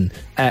plan.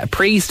 A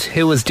priest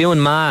who was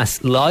doing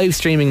Mass, live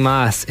streaming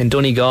Mass in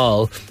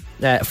Donegal,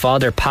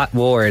 Father Pat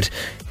Ward,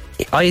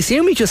 I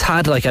assume he just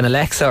had like an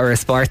Alexa or a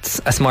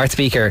smart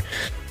speaker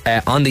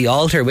on the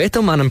altar with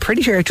him, and I'm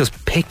pretty sure it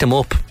just picked him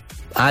up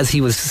as he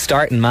was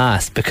starting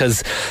Mass,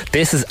 because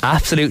this is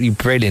absolutely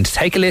brilliant.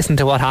 Take a listen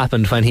to what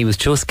happened when he was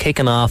just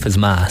kicking off his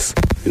Mass.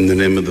 In the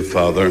name of the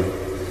Father,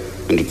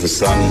 and of the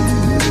Son,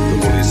 and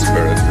of the Holy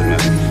Spirit, amen.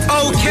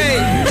 Okay,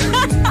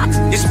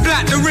 it's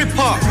Black the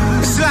Ripper,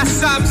 Slash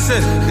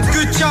Samson, the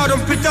Good Child on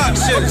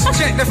Productions.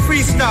 Check the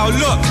freestyle,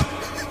 look.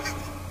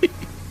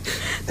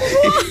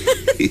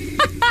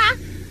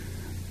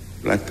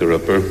 Black the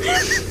Ripper.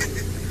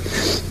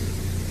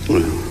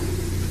 Well,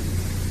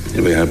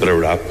 maybe a bit of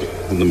rap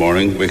in the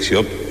morning wakes you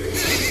up.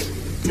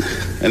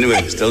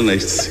 Anyway, still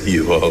nice to see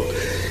you all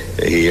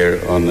here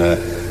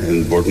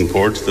in Burton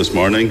Port this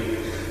morning.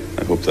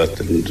 I hope that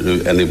didn't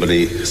do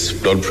anybody's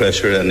blood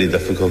pressure any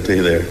difficulty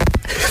there.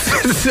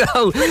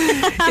 So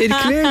it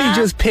clearly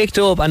just picked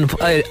up,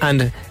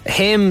 and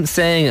him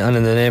saying, and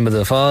in the name of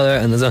the Father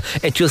and the Son,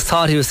 it just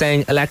thought he was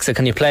saying, Alexa,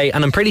 can you play?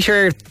 And I'm pretty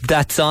sure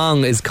that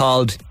song is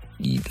called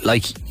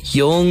like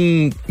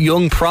young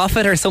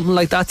prophet or something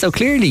like that. So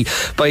clearly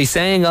by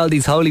saying all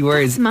these holy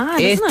words,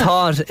 it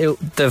thought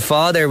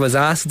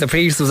the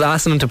priest was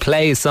asking him to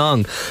play a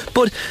song.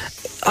 But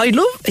I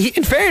love,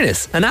 in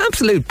fairness, an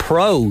absolute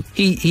pro.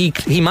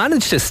 He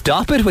managed to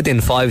stop it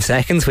within 5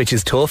 seconds, which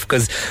is tough,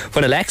 because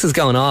when Alexa's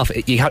going off,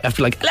 you have to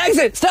be like,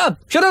 Alexa, stop,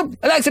 shut up,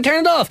 Alexa,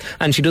 turn it off,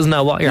 and she doesn't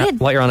know what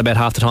you're on about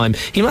half the time.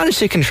 He managed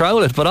to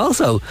control it, but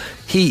also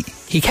he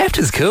kept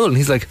his cool, and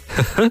he's like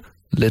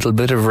little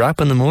bit of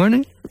rap in the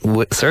morning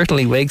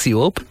certainly wakes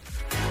you up.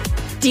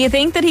 Do you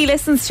think that he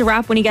listens to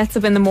rap when he gets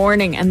up in the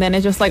morning and then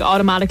it just like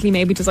automatically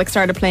maybe just like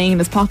started playing in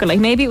his pocket? Like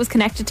maybe it was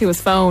connected to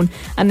his phone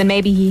and then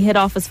maybe he hid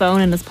off his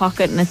phone in his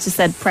pocket and it just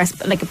said press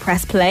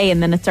play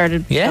and then it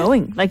started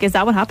going. Like, is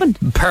that what happened?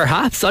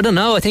 Perhaps. I don't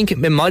know. I think it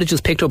might have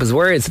just picked up his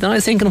words. Then I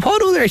was thinking,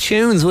 what other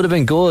tunes would have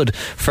been good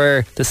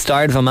for the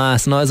start of a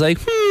mass? And I was like,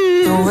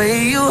 The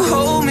way you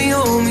hold me,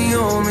 hold me,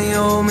 hold me,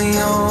 hold me,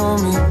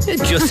 hold me.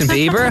 Justin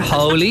Bieber,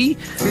 Holy.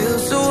 Feel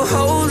so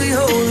holy,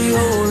 holy,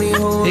 holy,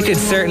 holy. You could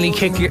certainly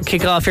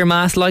kick off your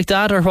mass like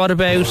that. Or what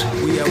about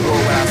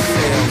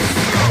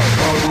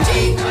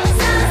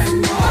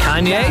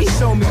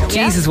Kanye?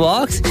 Jesus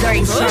Walks?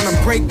 Very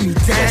good. Break me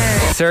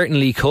down.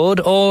 Certainly could.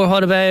 Or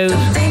what about...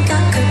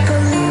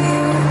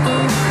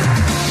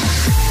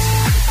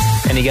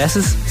 Any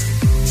guesses?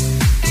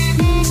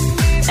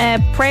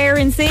 Prayer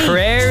in C.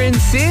 Prayer in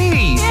C.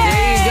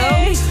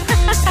 There you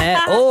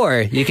go.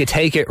 Or you could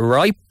take it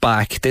right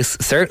back. This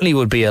certainly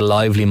would be a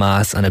lively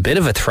mass and a bit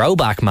of a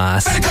throwback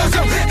mass.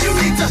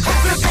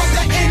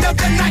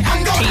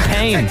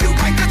 T-Pain.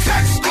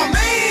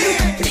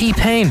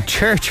 T-Pain,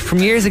 Church from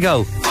years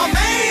ago.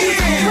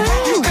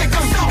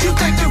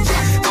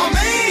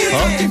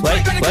 Oh,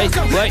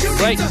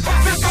 wait.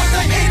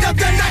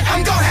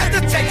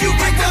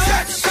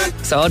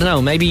 So I don't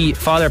know, maybe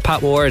Father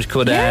Pat Ward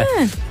could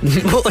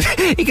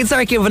he could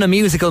start giving a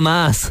musical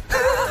mass.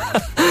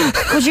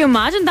 Could you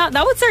imagine that?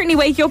 That would certainly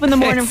wake you up in the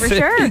morning for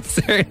sure. It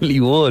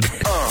certainly would.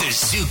 The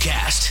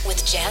ZooCast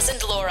with Jazz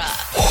and Laura.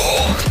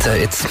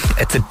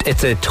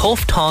 It's a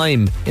tough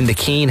time in the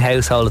Keane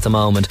household at the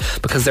moment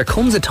because there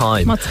comes a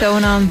time. What's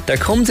going on? There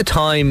comes a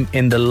time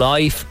in the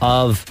life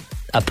of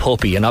a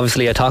puppy, and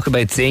obviously I talk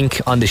about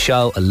Zinc on the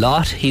show a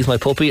lot. He's my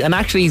puppy, and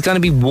actually he's going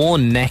to be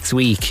 1 next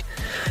week.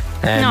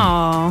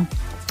 Aww.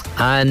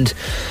 And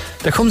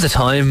there comes a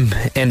time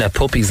in a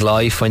puppy's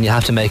life when you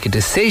have to make a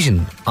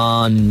decision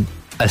on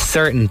a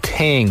certain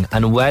thing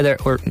and whether,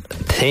 or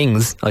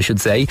things I should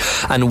say,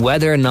 and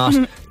whether or not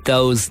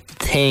those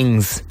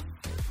things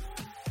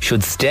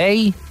should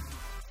stay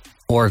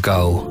or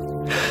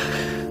go.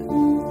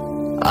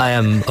 I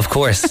am, of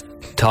course,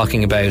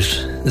 talking about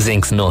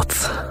Zinc's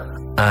nuts.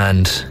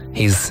 And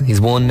he's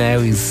 1 now.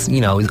 He's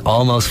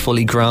almost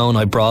fully grown.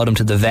 I brought him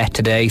to the vet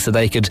today so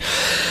they could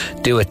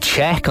do a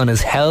check on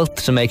his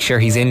health to make sure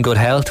he's in good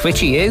health, which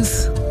he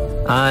is.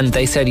 And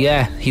they said,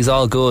 yeah, he's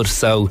all good.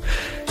 So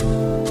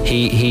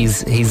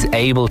he's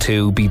able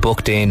to be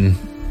booked in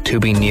to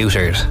be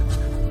neutered.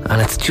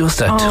 And it's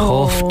just a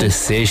tough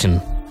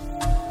decision.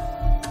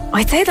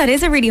 I'd say that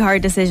is a really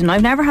hard decision.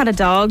 I've never had a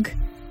dog.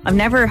 I've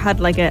never had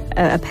like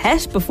a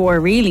pet before,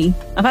 really.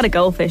 I've had a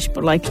goldfish,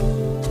 but like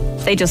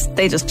they just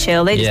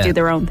chill. They just do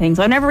their own thing.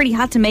 So I've never really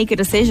had to make a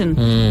decision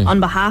on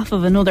behalf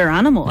of another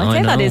animal. I'd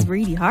say that is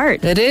really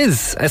hard. It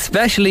is,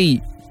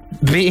 especially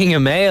being a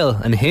male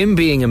and him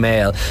being a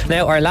male.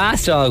 Now, our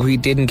last dog we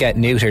didn't get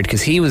neutered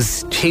because he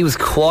was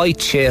quite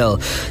chill.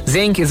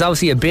 Zinc is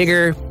obviously a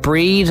bigger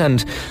breed,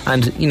 and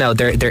you know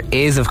there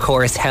is of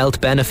course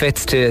health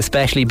benefits to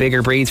especially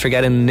bigger breeds for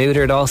getting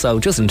neutered. Also,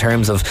 just in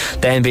terms of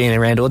them being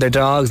around other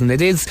dogs, and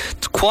it is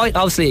quite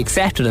obviously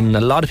accepted, and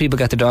a lot of people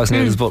get their dogs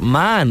neutered. But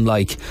man,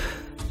 like,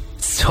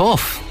 it's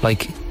tough.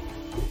 Like, you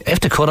have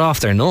to cut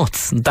off their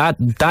nuts.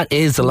 That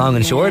is the long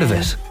and short of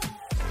it.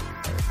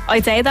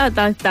 I'd say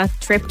that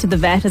trip to the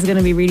vet is going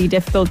to be really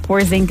difficult.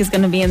 Poor Zinc is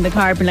going to be in the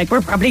car and like,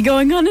 we're probably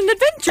going on an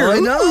adventure. I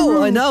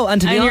know.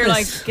 And to be honest, you're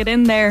like, get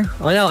in there.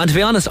 I know. And to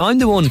be honest, I'm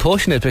the one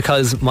pushing it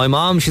because my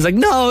mom, she's like,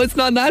 no, it's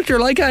not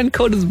natural. I can't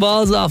cut his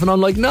balls off. And I'm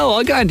like, no,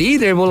 I can't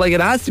either. But like,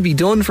 it has to be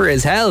done for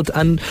his health.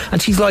 And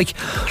she's like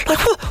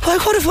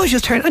what if I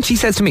just turn? And she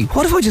says to me,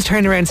 what if I just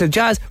turned around and said,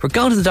 Jazz, we're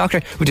going to the doctor.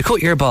 We're to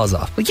cut your balls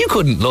off. Like, you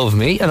couldn't love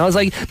me. And I was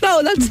like,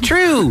 no, that's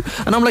true.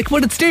 And I'm like,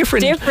 but it's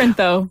different. Different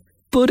though.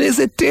 But is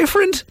it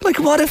different? Like,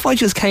 what if I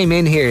just came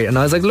in here and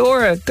I was like,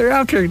 Laura, they're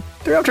after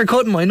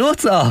cutting my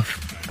nuts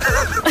off?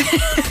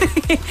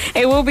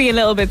 It will be a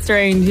little bit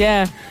strange,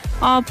 yeah.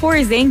 Oh,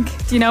 poor Zinc.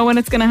 Do you know when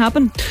it's going to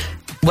happen?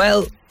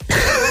 Well,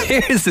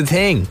 here's the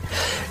thing.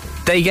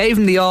 They gave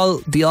him the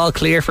all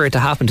clear for it to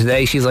happen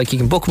today. She's like, you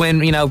can book him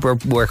in, you know,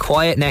 we're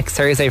quiet next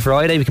Thursday,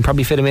 Friday, we can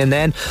probably fit him in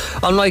then.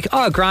 I'm like,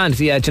 oh, grand,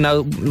 yeah, do you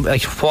know,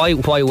 like,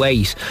 why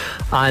wait?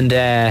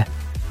 And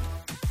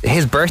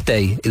his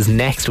birthday is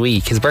next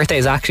week. His birthday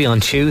is actually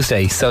on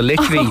Tuesday. So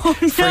literally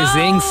for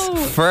Zinc's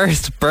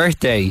first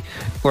birthday,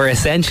 we're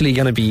essentially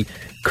going to be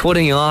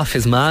cutting off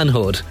his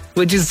manhood,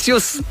 which is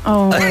just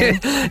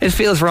it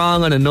feels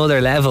wrong on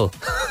another level.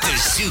 The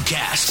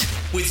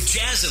ZooCast with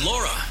Jazz and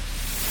Laura.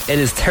 It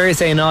is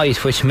Thursday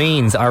night, which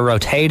means our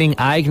rotating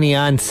Agony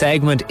Aunt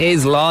segment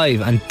is live,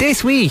 and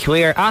this week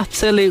we are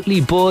absolutely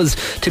buzzed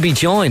to be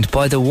joined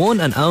by the one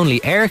and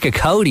only Erica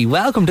Cody.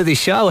 Welcome to the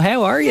show.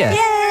 How are you?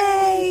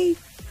 Yay!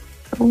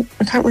 Oh,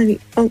 I can't really...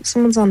 Oh,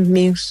 someone's on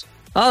mute.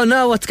 Oh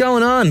no, what's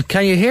going on?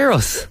 Can you hear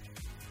us?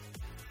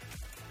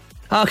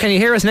 Oh, can you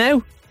hear us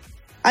now?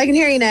 I can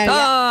hear you now.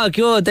 Oh,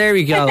 good. There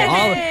we go.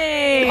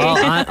 Hey.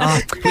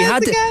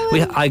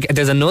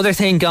 There's another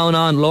thing going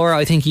on, Laura.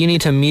 I think you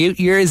need to mute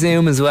your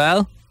Zoom as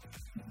well.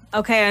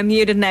 Okay, I'm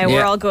muted now.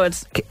 We're all good.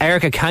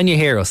 Erica, can you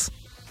hear us?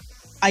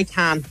 I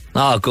can.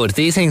 Oh, good.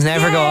 These things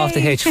never go off the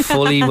hitch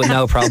fully with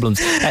no problems.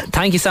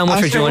 Thank you so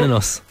much for joining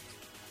us.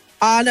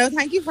 No,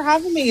 thank you for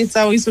having me. It's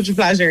always such a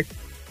pleasure.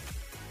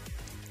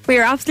 We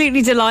are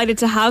absolutely delighted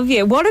to have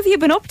you. What have you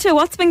been up to?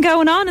 What's been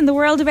going on in the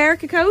world of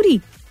Erica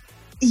Cody?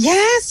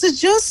 Yeah, so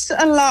just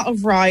a lot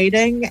of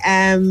writing,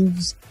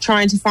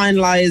 trying to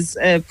finalise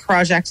a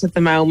project at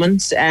the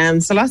moment.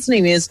 So lots of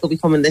new music will be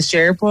coming this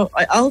year, but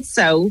I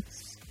also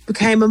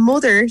became a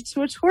mother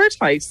to a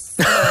tortoise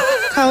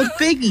called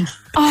Biggie.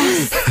 Oh,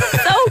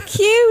 so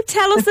cute.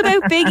 Tell us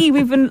about Biggie.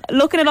 We've been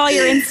looking at all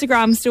your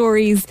Instagram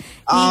stories.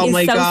 He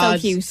is so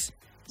cute.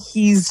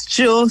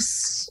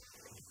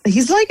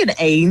 He's like an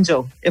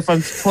angel, if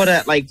I'm to put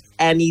it like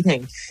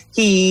anything.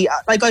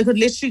 I could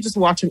literally just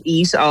watch him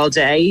eat all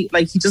day.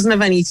 Like, he doesn't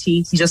have any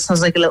teeth. He just has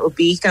like a little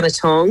beak and a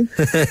tongue.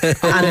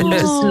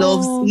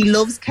 And he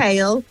loves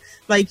kale.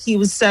 Like, he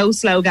was so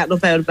slow getting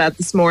up out of bed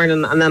this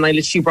morning, and then I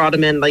literally brought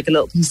him in like a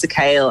little piece of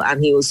kale,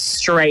 and he was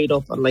straight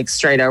up and like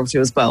straight over to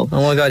his bowl.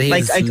 Oh my God, he's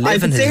like I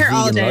could sit here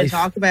all day and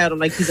talk about him.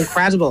 Like, he's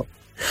incredible.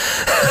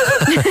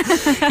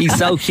 He's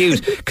so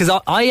cute, because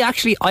I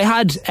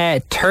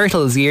had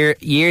turtles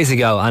years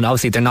ago, and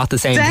obviously they're not the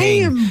same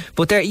thing,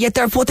 but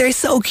they're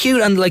so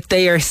cute, and like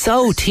they are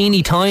so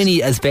teeny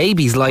tiny as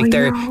babies. Like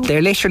they're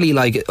literally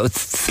like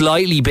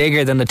slightly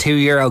bigger than a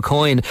 €2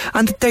 coin,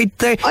 and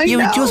you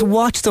just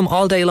watch them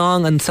all day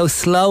long, and so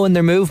slow in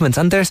their movements,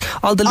 and there's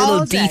all the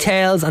little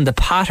details and the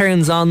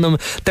patterns on them.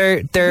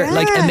 They're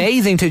like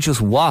amazing to just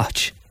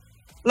watch.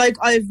 Like,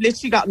 I've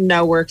literally got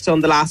no work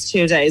done the last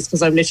 2 days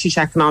because I'm literally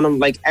checking on him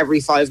like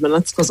every 5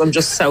 minutes because I'm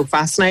just so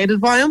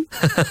fascinated by him.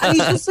 And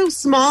he's just so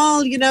small,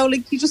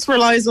 like he just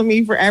relies on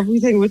me for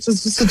everything, which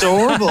is just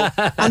adorable.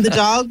 And the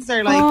dogs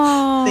are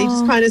like, they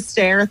just kind of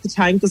stare at the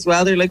tank as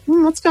well. They're like,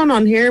 what's going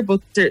on here?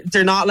 But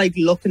they're not like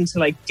looking to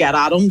like get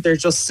at him. They're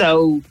just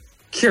so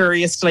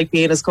curious to like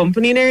be in his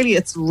company nearly.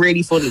 It's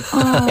really funny.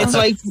 It's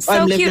like so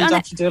I'm living in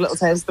Dr. Doolittle's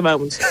house at the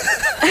moment.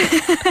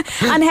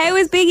 And how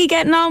is Biggie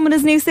getting on with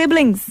his new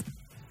siblings?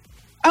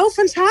 Oh,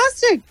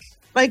 fantastic.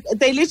 Like,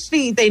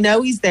 they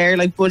know he's there.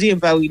 Like, Buddy and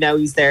Bowie know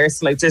he's there.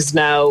 So, like, there's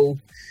no...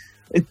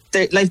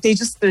 they're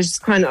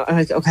just kind of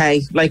like,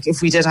 okay, like,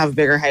 if we did have a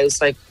bigger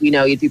house, like,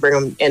 you'd be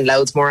bringing in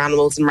loads more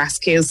animals and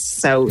rescues.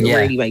 So it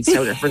really makes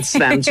no difference to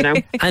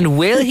them, And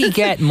will he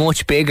get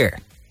much bigger?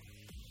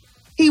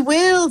 He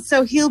will.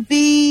 So he'll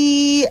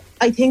be,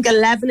 I think,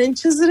 11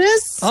 inches it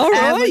is. All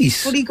right.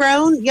 Fully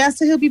grown. Yeah,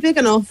 so he'll be big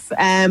enough.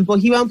 But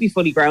he won't be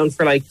fully grown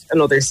for like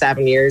another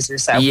 7 years or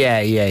so.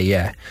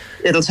 Yeah.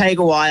 It'll take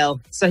a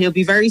while. So he'll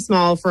be very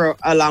small for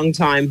a long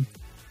time.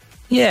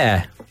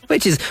 Yeah.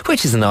 Which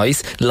is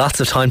nice. Lots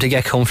of time to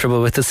get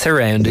comfortable with the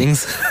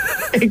surroundings.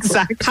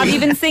 Exactly. Have you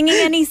been singing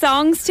any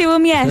songs to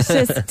him yet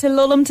to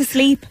lull him to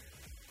sleep?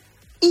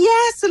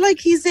 Yeah, so like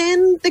he's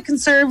in the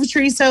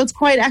conservatory, so it's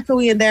quite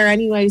echoey in there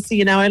anyway. So,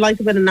 I like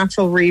a bit of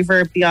natural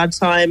reverb the odd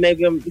time.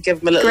 Maybe I'm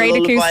give him a little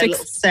lullaby, a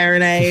little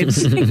serenade.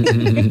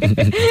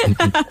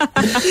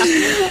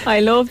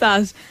 I love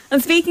that.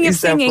 And speaking of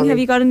singing, have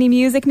you got any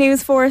music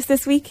news for us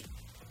this week?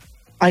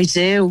 I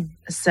do.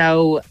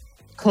 So,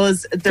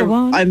 because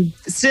I'm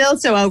still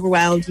so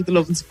overwhelmed with the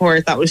love and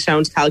support that was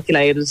shown to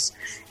Calculated.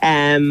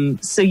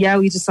 So yeah,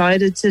 we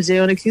decided to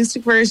do an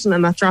acoustic version,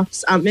 and that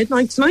drops at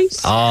midnight tonight.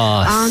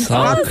 Oh, so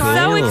cool.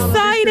 So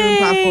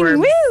exciting!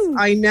 Woo!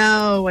 I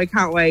know, I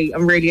can't wait.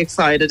 I'm really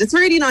excited. It's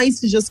really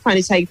nice to just kind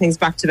of take things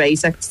back to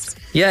basics.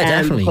 Yeah,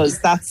 definitely. Because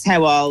that's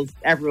how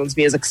everyone's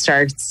music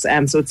starts.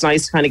 So it's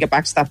nice to kind of get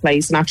back to that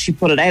place and actually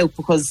put it out,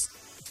 because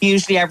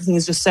usually everything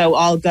is just so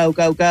all go,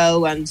 go,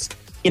 go, and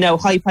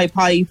hype,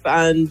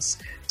 and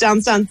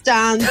dance, and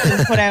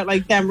put out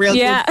like them real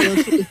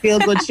good feel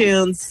good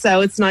tunes.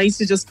 So it's nice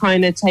to just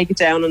kind of take it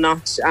down a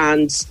notch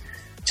and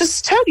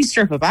just totally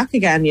strip it back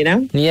again,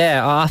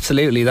 Yeah,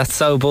 absolutely. That's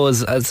so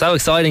buzz. It's so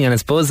exciting, and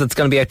it's buzz that's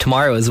going to be out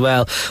tomorrow as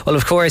well. Well,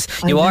 of course,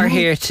 you are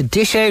here to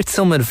dish out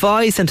some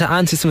advice and to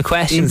answer some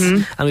questions,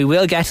 and we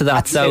will get to that.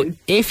 Absolutely. So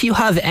if you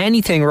have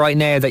anything right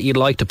now that you'd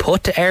like to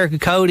put to Erica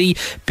Cody,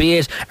 be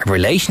it a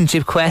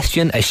relationship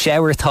question, a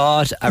shower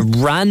thought, a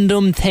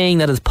random thing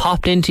that has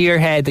popped into your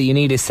head that you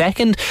need a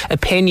second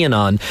opinion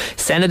on,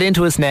 send it in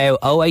to us now,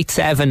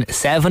 087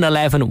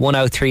 711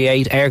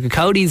 1038. Erica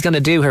Cody is going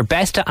to do her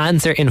best to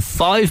answer in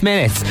 5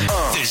 minutes. The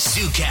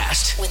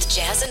ZooCast with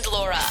Jazz and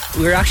Laura.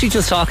 We were actually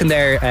just talking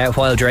there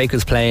while Drake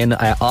was playing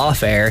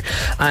off air,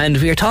 and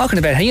we were talking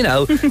about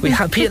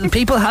how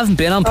people haven't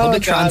been on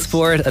public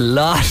transport a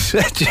lot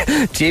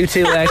due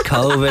to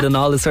COVID and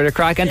all this sort of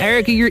crack. And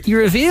Erica, you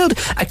revealed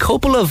a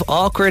couple of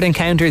awkward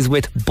encounters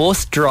with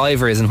bus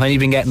drivers and when you've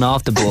been getting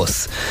off the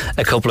bus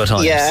a couple of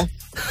times. Yeah.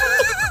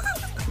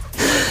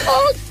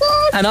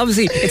 And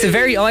obviously, it's a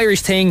very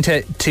Irish thing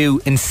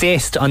to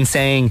insist on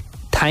saying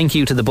thank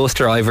you to the bus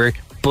driver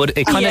But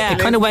it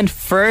kind of went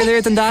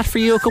further than that for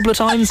you a couple of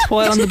times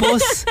while on the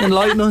bus.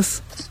 Enlighten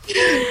us.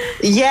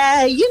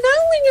 Yeah, you know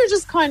when you're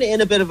just kind of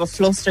in a bit of a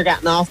fluster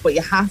getting off, but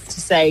you have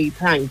to say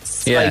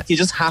thanks. Yeah. Like, you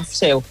just have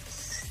to.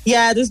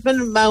 Yeah, there's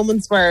been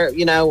moments where,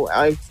 you know,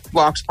 I've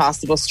walked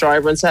past the bus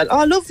driver and said, "Oh,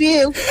 I love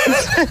you."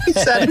 He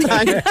said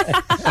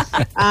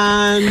thanks.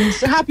 And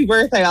happy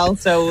birthday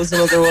also was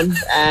another one.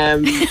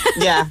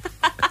 Yeah.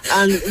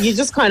 And you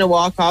just kind of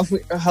walk off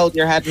holding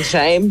your head in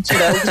shame, you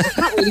know, 'cause you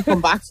can't really come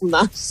back from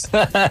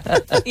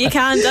that. You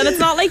can't, and it's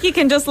not like you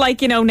can just,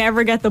 like, you know,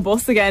 never get the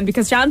bus again,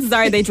 because chances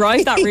are they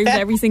drive that route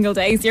every single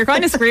day, so you're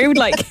kind of screwed,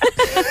 like.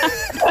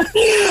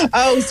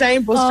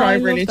 Same bus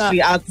driver,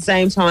 literally at the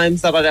same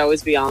times that I'd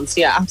always be on.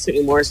 So yeah,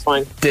 absolutely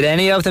mortifying. Did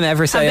any of them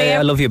ever say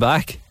I love you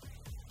back?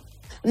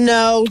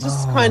 No,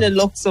 just kind of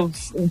looks of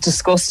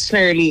disgust,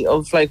 clearly,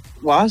 of like,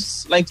 what?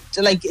 Like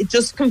it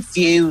just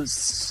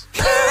confused.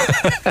 You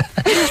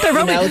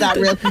know, that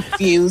real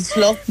confused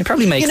look. It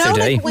probably makes their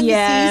day. Like when you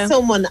see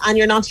someone and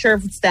you're not sure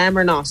if it's them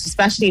or not,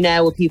 especially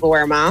now with people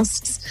wear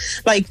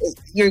masks, like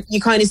you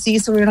kind of see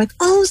someone, you're like,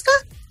 oh, is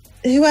that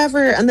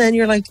whoever? And then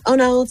you're like, oh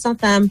no, it's not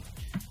them.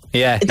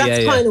 Yeah,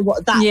 that's kind of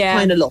what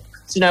kind of look.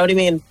 Do you know what I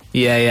mean?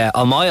 Yeah.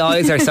 Oh, my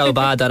eyes are so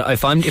bad that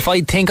if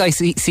I think I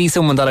see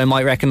someone that I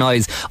might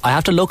recognise, I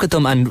have to look at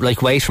them and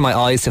like wait for my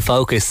eyes to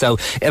focus. So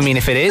I mean,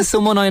 if it is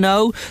someone I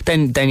know,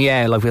 then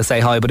yeah, like we'll say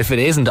hi. But if it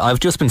isn't, I've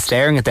just been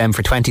staring at them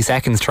for 20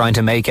 seconds trying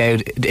to make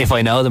out if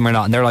I know them or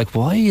not, and they're like,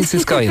 "Why is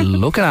this guy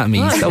looking at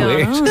me?" It's so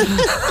weird.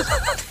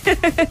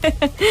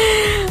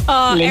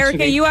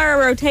 Erica, you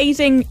are a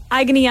rotating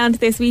agony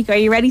aunt this week. Are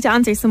you ready to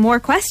answer some more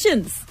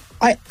questions?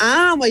 I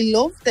am. I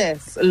love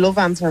this. I love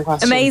answering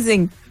questions.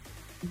 Amazing.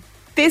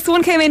 This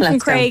one came in from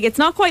Craig. It's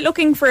not quite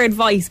looking for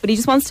advice, but he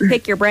just wants to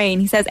pick your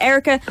brain. He says,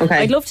 Erica,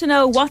 I'd love to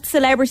know, what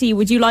celebrity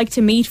would you like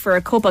to meet for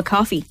a cup of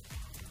coffee?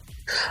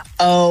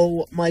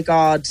 Oh my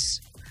God.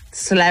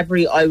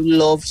 Celebrity I would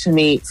love to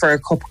meet for a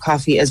cup of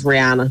coffee is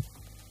Rihanna.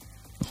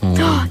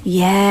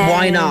 Yeah.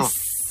 Why not?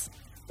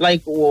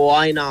 Like,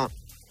 why not?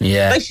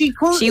 Yeah. Like she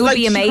would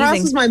be amazing. She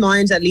crosses my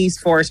mind at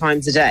least 4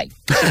 times a day,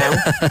 you know?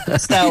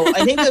 So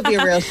I think it would be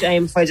a real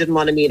shame if I didn't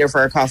want to meet her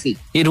for a coffee.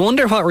 You'd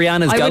wonder what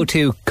Rihanna's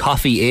go-to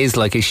coffee is.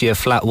 Like, is she a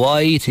flat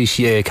white? Is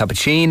she a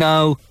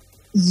cappuccino?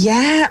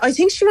 Yeah, I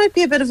think she might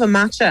be a bit of a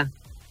matcha.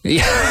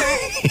 Yeah.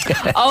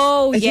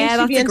 Oh, yeah,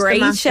 that's a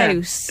great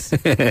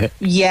shout.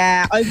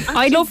 Yeah.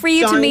 I'd love for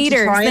you to meet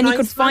her, so then you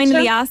could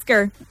finally ask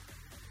her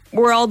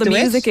where all the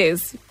music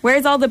is.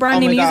 Where's all the brand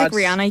new music,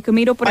 Rihanna? You can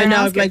meet up with her. I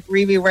know, like,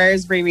 Riri,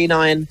 where's Riri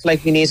 9?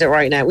 Like, we need it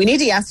right now. We need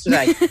it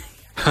yesterday.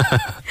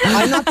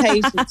 I'm not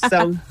patient, so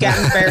I'm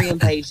getting very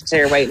impatient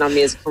here, waiting on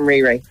music from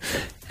Riri.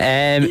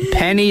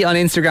 Penny on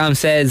Instagram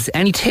says,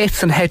 any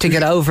tips on how to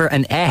get over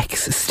an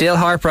ex? Still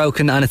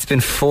heartbroken, and it's been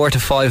 4 to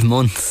 5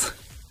 months.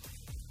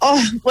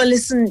 Oh, well,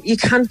 listen, you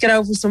can't get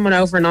over someone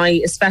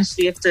overnight,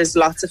 especially if there's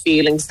lots of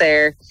feelings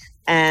there.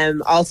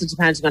 Also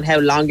depending on how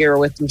long you were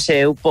with them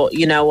too. But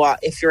you know what?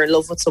 If you're in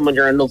love with someone,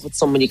 you're in love with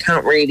someone. You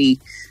can't really,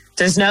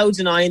 there's no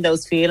denying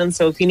those feelings.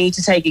 So if you need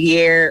to take a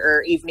year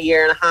or even a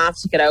year and a half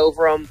to get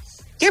over them,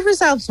 give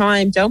yourself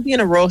time. Don't be in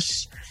a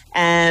rush.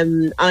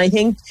 And I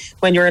think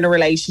when you're in a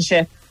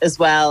relationship as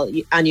well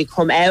and you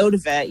come out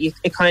of it,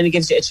 it kind of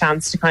gives you a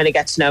chance to kind of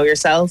get to know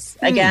yourself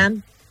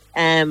again.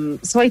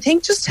 So I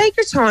think just take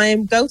your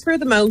time, go through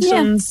the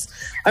motions.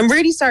 I'm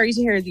really sorry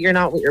to hear that you're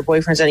not with your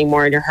boyfriend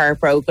anymore and you're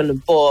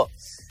heartbroken, but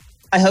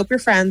I hope your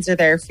friends are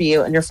there for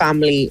you and your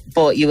family,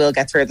 but you will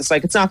get through this.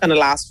 Like, it's not going to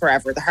last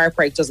forever. The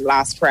heartbreak doesn't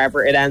last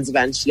forever. It ends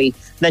eventually.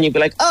 Then you'll be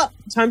like, oh,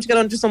 time to get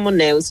under someone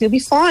new. So you'll be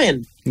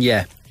fine.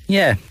 Yeah,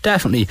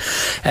 definitely.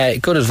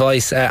 Good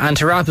advice. And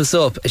to wrap us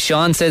up,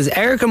 Sean says,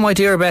 Erica might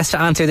do her best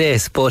to answer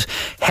this, but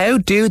how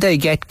do they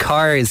get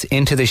cars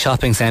into the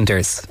shopping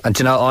centres? And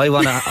you know, I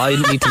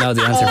need to know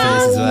the answer for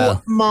this as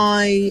well. Oh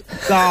my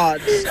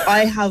God.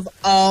 I have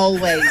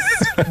always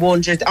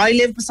wondered. I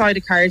live beside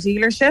a car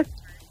dealership,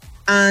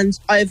 and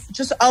I've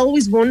just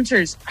always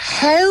wondered,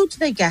 how do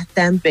they get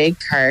them big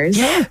cars?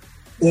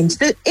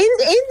 Into in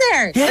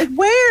there, like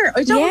where?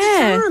 I don't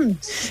understand.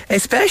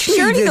 Especially,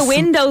 surely the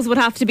windows would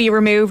have to be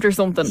removed or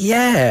something.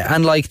 Yeah,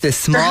 and like the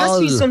small, there has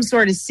to be some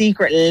sort of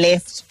secret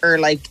lift, or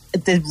like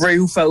the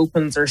roof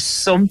opens, or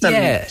something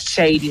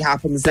shady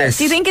happens there.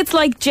 Do you think it's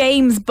like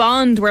James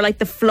Bond, where like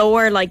the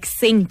floor like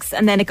sinks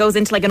and then it goes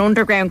into like an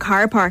underground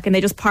car park, and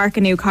they just park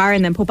a new car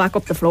and then put back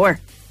up the floor?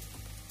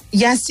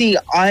 Yeah, see,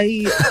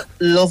 I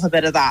love a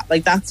bit of that.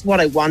 Like, that's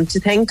what I want to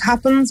think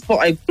happens, but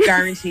I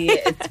guarantee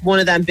it's one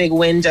of them big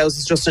windows.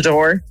 It's just a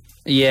door.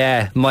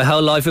 Yeah, my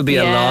whole life would be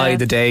a lie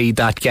the day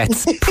that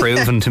gets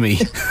proven to me.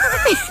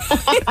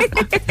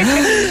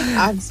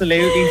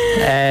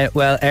 Absolutely.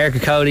 Well,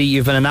 Erica Cody,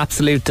 you've been an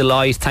absolute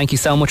delight. Thank you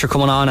so much for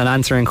coming on and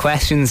answering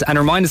questions. And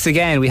remind us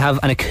again, we have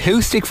an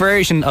acoustic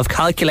version of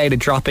Calculated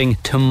dropping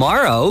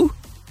tomorrow.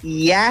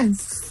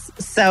 Yes.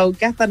 So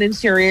get that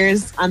into your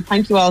ears, and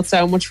thank you all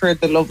so much for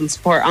the love and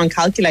support on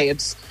Calculated,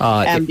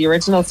 the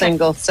original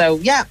single. So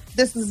yeah,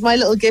 this is my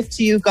little gift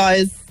to you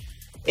guys.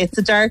 it's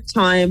a dark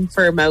time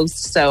for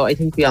most, so I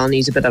think we all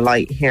need a bit of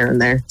light here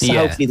and there. So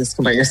hopefully this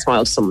can bring a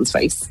smile to someone's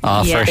face.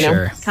 Oh, for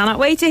sure. Cannot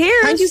wait to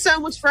hear. Thank you so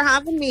much for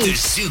having me. The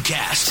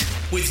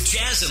ZooCast with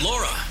Jazz and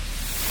Laura.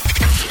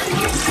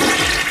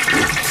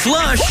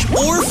 Flush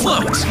or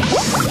float?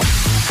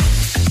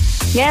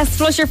 Yes,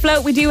 Flush or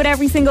Float. We do it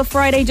every single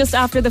Friday just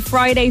after the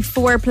Friday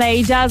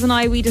foreplay. Jazz and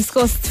I, we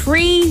discuss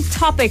 3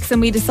 topics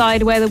and we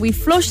decide whether we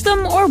flush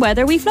them or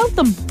whether we float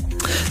them.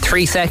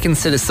 3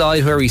 seconds to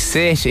decide where we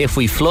sit. If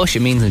we flush,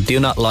 it means we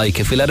do not like.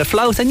 If we let it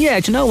float, then do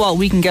you know what?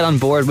 We can get on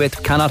board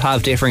with. Cannot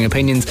have differing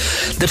opinions.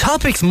 The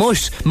topics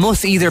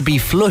must either be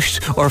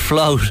flushed or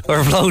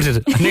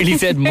floated. I nearly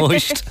said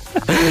mushed.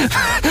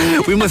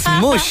 We must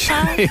mush.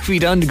 If we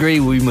don't agree,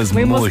 we must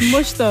mush. We must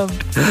mush them.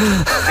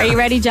 Are you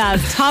ready,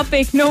 Jazz?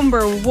 Topic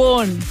number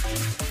 1.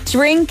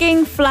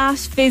 Drinking flat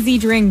fizzy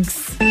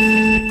drinks.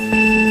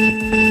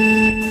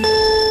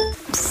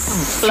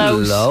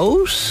 Float?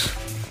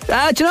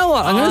 Do you know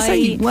what? I'm going to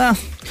say, well,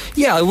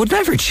 yeah, I would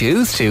never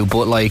choose to,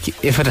 but like,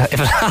 if it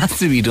has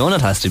to be done,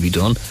 it has to be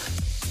done.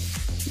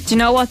 Do you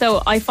know what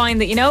though? I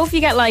find that, you know, if you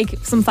get like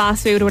some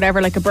fast food or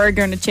whatever, like a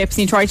burger and a chips,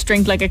 and you try to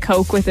drink like a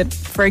Coke with it,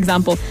 for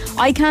example,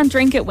 I can't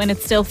drink it when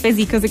it's still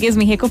fizzy because it gives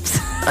me hiccups.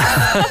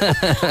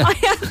 I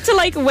have to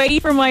like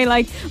wait for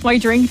my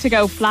drink to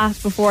go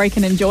flat before I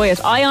can enjoy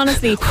it. I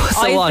honestly,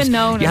 I've been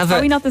known, it's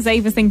probably not the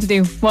safest thing to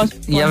do.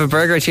 What? You have a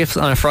burger or chips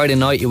on a Friday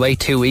night, you wait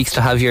 2 weeks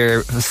to have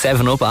your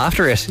 7-Up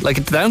after it. Like,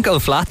 they don't go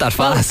flat that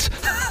fast.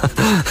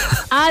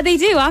 They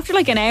do. After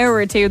like an hour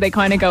or two, they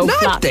kind of go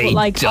flat. They but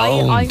like,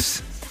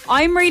 don't.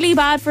 I'm really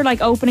bad for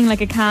like opening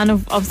like a can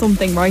of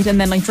something, right,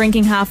 and then like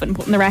drinking half it and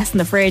putting the rest in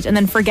the fridge and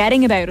then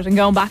forgetting about it and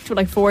going back to it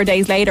like 4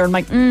 days later and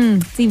like,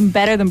 it's even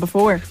better than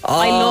before.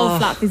 I love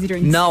flat fizzy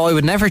drinks. No, I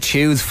would never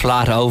choose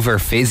flat over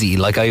fizzy.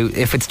 Like,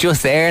 if it's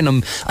just there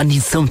and I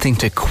need something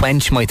to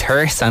quench my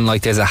thirst and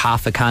like there's a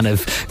half a can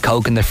of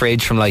Coke in the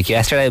fridge from like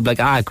yesterday, I'd be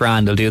like,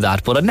 grand, I'll do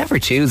that. But I'd never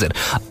choose it.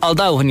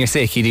 Although when you're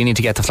sick, you do need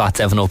to get the flat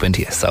 7-Up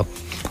into you. So,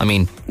 I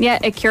mean, yeah,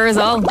 it cures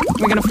all.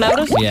 We're going to float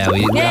it? Yeah,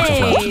 we have to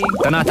float.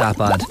 They're not that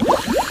bad.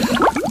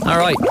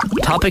 Alright,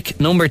 topic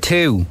number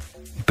 2.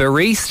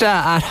 Barista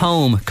at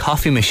home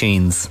coffee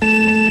machines.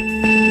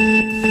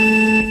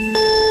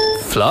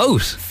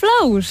 Float.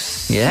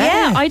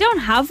 Yeah, I don't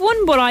have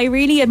one, but I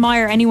really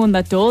admire anyone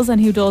that does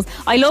and who does.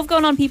 I love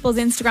going on people's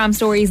Instagram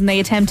stories and they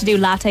attempt to do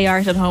latte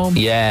art at home.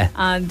 Yeah.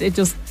 And it's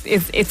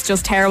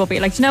just terrible. But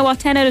you're like, you know what,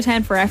 10 out of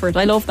 10 for effort.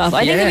 I love that.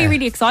 I think it'd be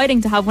really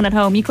exciting to have one at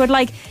home. You could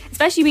like,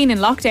 especially being in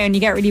lockdown, you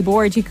get really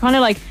bored. You kind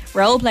of like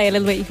role play a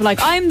little bit. You could like,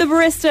 I'm the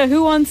barista,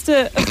 who wants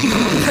to...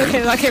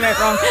 Okay, that came out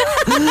wrong.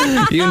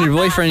 You and your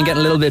boyfriend get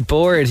a little bit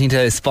bored, you need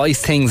to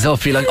spice things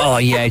up. You're like, oh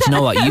yeah, do you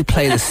know what, you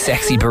play the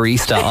sexy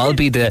barista, I'll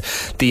be the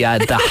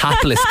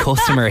hapless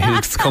customer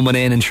who's coming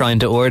in and trying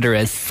to order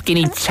a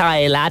skinny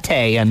chai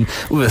latte, and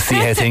we'll see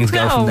how things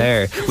go from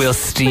there. We'll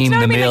steam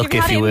the milk,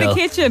 if you will.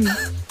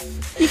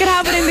 You could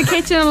have it in the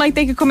kitchen and like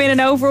they could come in and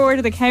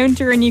overorder the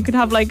counter, and you could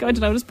have like, I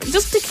don't know,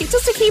 just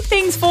to keep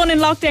things fun in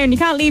lockdown. You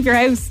can't leave your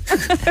house.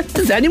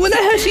 Does anyone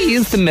know how to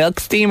use the milk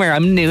steamer?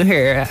 I'm new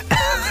here.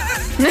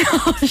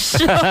 No,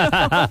 shut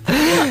up.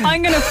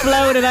 I'm going to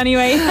float it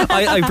anyway.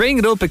 I bring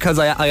it up because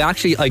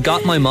I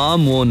got my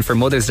mom one for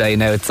Mother's Day.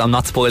 Now I'm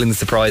not spoiling the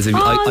surprise.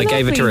 I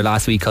gave it to her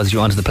last week because she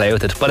wanted to play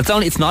with it. But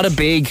it's not a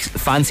big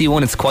fancy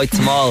one. It's quite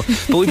small.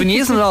 But we've been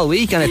using it all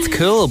week and it's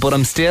cool. But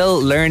I'm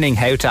still learning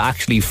how to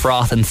actually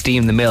froth and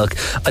steam the milk.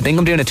 I think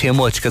I'm doing it too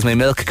much because my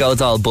milk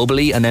goes all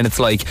bubbly and then it's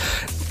like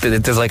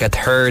there's like a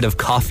third of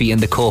coffee in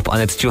the cup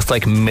and it's just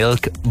like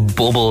milk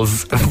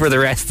bubbles for the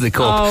rest of the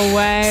cup. Oh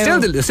wow.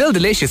 Still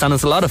delicious and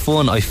it's a lot of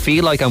fun. I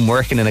feel like I'm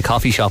working in a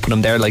coffee shop and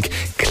I'm there like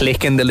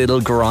clicking the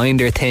little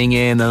grinder thing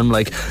in and I'm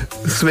like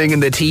swinging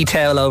the tea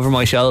towel over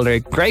my shoulder.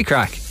 Great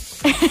crack.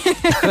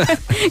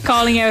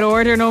 Calling out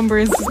order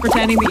numbers,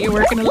 pretending that you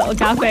work in a little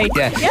cafe.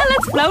 Yeah,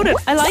 let's float it.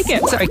 I like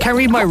it. Sorry, I can't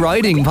read my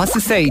writing. What's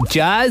it say?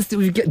 Jazz?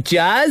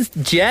 Jazz?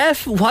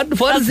 Jeff? What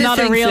does this not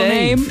a real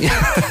say? Name.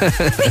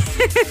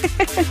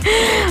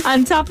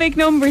 And topic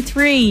number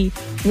 3: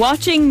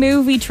 watching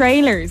movie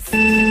trailers.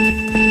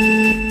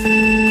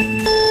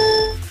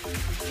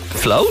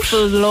 Float?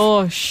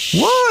 Flush.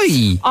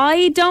 Why?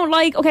 I don't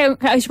like. Okay,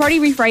 I should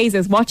probably rephrase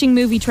this. Watching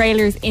movie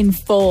trailers in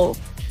full.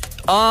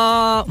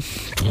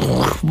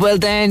 Well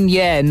then,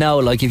 yeah, no.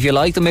 Like if you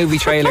like the movie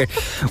trailer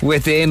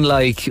within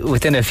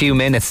a few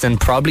minutes, then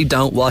probably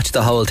don't watch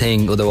the whole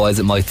thing. Otherwise,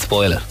 it might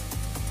spoil it.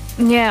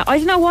 Yeah, I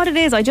don't know what it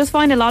is. I just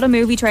find a lot of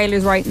movie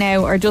trailers right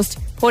now are just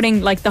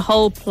putting like the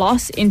whole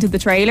plot into the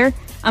trailer.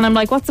 And I'm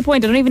like, what's the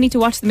point? I don't even need to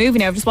watch the movie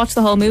now. I've just watched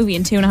the whole movie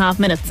in 2.5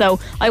 minutes. So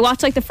I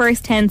watch like the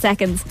first 10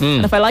 seconds.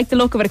 And if I like the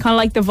look of it, I kind of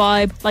like the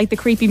vibe, like the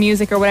creepy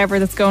music or whatever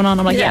that's going on.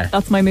 I'm like, yeah,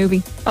 that's my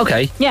movie.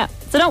 Okay. Yeah.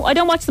 So no, I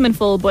don't watch them in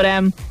full, but so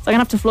I'm going to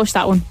have to flush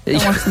that one.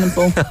 Don't watch them in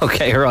full.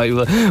 Okay, right.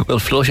 We'll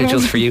flush it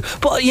just for you.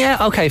 But yeah,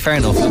 okay, fair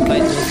enough. We'll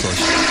flush.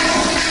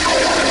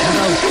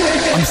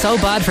 I'm so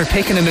bad for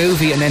picking a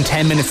movie and then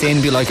 10 minutes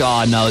in be like,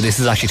 oh no, this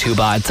is actually too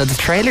bad. So the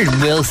trailer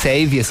will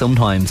save you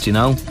sometimes, do you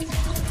know?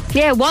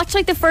 Yeah, watch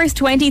like the first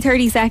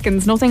 20-30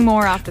 seconds, nothing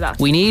more after that.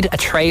 We need a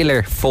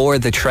trailer for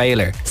the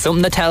trailer.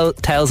 Something that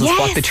tells us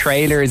what the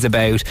trailer is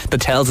about, that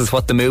tells us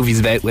what the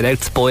movie's about without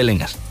spoiling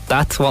it.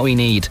 That's what we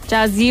need.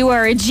 Jazz, you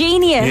are a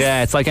genius.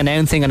 Yeah, it's like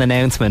announcing an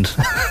announcement.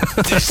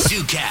 The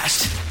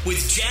ZooCast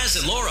with Jazz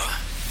and Laura.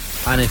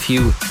 And if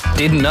you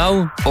didn't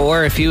know,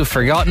 or if you've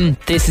forgotten,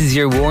 this is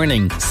your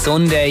warning.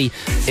 Sunday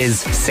is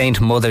St.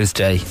 Mother's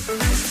Day.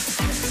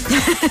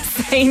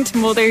 Saint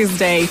Mother's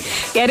Day.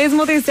 Yeah, it is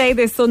Mother's Day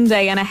this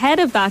Sunday, and ahead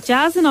of that,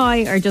 Jazz and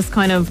I are just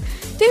kind of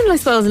doing, I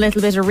suppose, a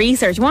little bit of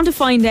research. We want to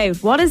find out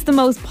what is the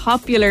most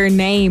popular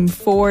name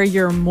for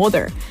your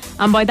mother.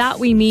 And by that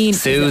we mean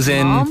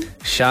Susan,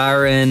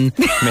 Sharon,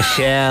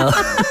 Michelle.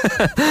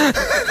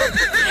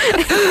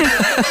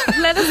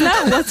 Let us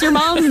know, what's your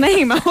mom's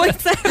name?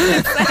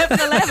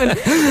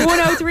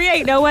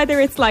 087-711-1038. Now, whether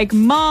it's like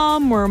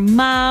mom or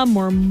mam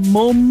or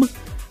mum.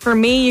 For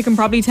me, you can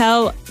probably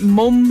tell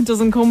mum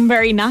doesn't come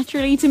very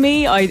naturally to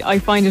me. I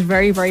find it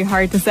very, very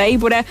hard to say.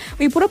 But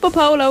we put up a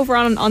poll over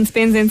on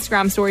Spin's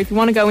Instagram story if you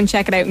want to go and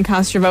check it out and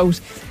cast your vote.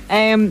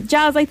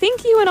 Jazz, I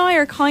think you and I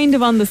are kind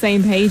of on the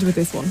same page with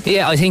this one.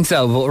 Yeah, I think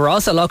so. But we're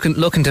also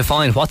looking to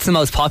find what's the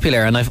most popular.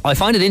 And I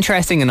find it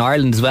interesting in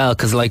Ireland as well,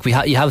 because like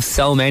you have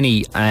so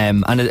many,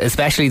 and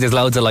especially there's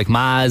loads of like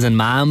mas and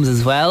mams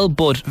as well.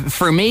 But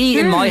for me,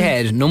 in my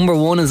head, number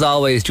one is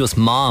always just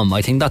mom.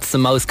 I think that's the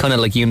most kind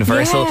of like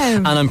universal. Yeah.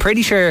 And I'm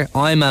pretty sure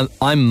I'm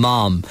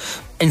mom.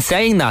 In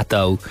saying that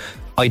though,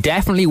 I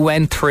definitely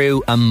went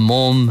through a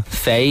mum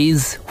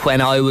phase when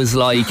I was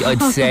like,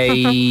 I'd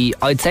say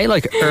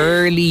like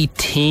early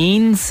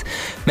teens,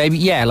 maybe,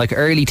 yeah, like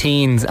early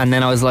teens. And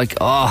then I was like,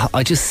 oh,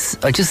 I just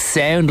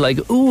sound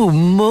like, ooh,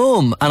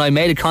 mum. And I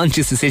made a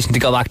conscious decision to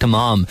go back to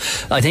mom.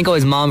 I think I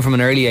was mom from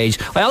an early age.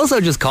 I also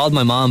just called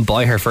my mom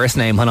by her first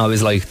name when I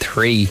was like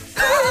 3.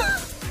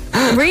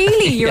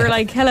 Really? You were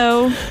like,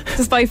 hello,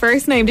 just by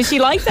first name. Did she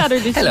like that, or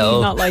did she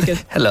not like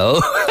it? Hello.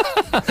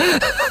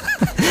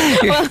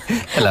 Well,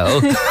 hello.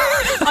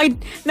 I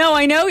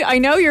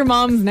know your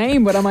mom's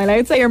name, but am I allowed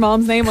to say your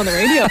mom's name on the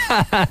radio?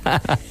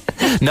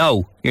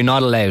 No, you're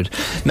not allowed.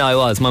 No, I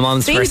was. My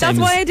mom's first name. That's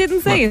why I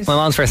didn't say it. My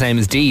mom's first name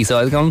is Dee, so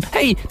I was going,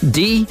 hey,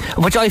 Dee,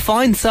 which I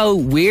find so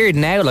weird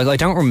now. Like, I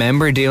don't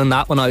remember doing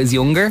that when I was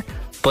younger.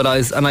 But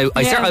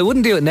I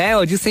wouldn't do it now.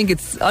 I just think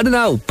it's, I don't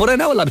know. But I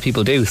know a lot of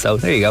people do, so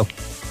there you go.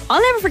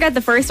 I'll never forget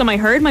the first time I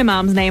heard my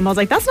mom's name. I was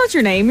like, that's not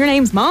your name. Your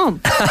name's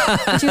Mom.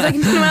 And she was like,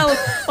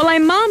 well,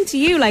 I'm Mom to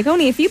you. Like,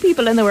 only a few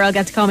people in the world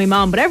get to call me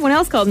Mom, but everyone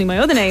else called me my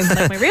other name,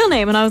 like my real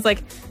name. And I was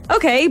like,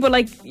 okay, but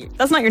like,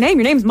 that's not your name.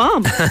 Your name's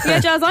Mom. Yeah,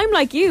 Jazz, I'm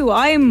like you.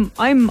 I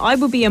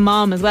would be a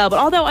mom as well. But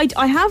although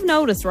I have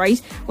noticed, right,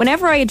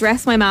 whenever I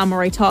address my mom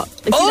or I talk,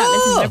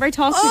 listen, whenever I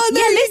talk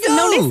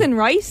listen,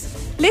 right?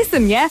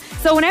 Listen, yeah.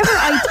 So whenever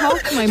I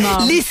talk to my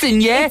mom,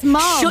 listen, yeah. It's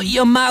Mom. Shut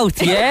your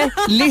mouth, yeah.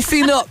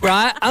 Listen up,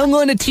 right? I'm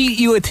going to teach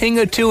you a thing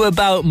or two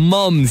about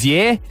mums,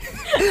 yeah.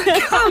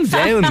 Calm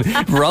down,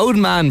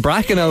 Roadman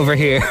Bracken over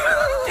here.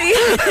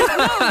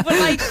 No, but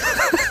like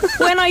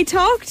when I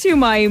talk to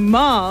my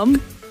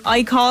mom,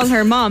 I call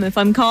her Mom. If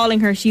I'm calling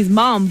her, she's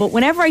Mom. But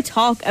whenever I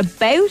talk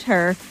about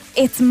her,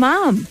 it's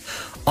Mom.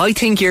 I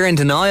think you're in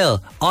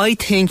denial.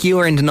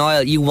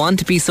 You want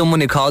to be someone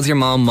who calls your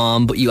mom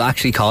Mom, but you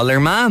actually call her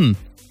Mam.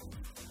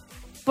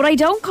 But I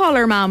don't call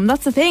her Mom.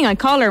 That's the thing. I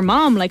call her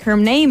Mom. Like, her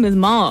name is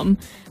Mom.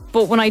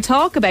 But when I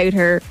talk about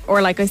her,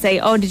 or like I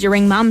say, oh, did you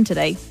ring Mom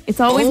today? It's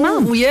always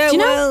Mom. Yeah, do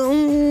you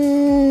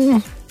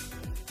know?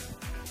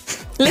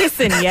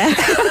 Listen, yeah.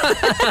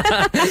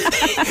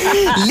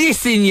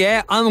 Listen,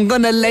 yeah. I'm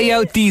going to lay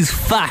out these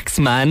facts,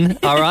 man.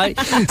 All right?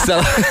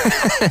 So,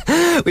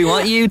 we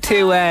want you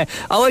to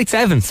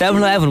 087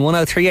 711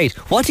 1038.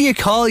 What do you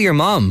call your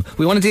mom?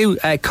 We want to do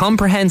a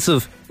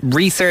comprehensive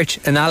research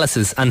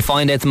analysis and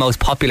find out the most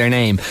popular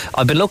name.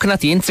 I've been looking at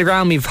the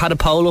Instagram. We've had a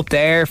poll up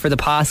there for the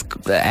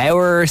past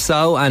hour or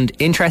so, and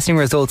interesting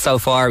results so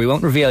far. We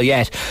won't reveal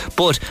yet,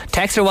 but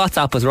text or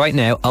WhatsApp us right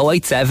now,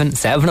 087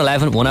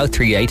 711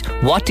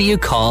 1038. What do you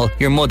call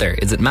your mother?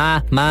 Is it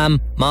ma,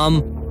 mam,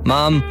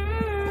 mom,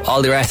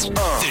 all the rest?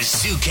 The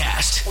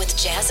ZooCast with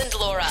Jazz and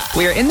Laura.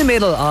 We are in the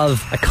middle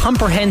of a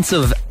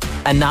comprehensive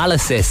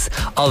analysis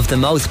of the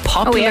most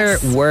popular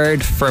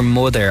word for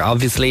mother.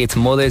 Obviously, it's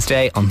Mother's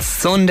Day on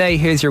Sunday.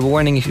 Here's your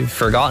warning if you've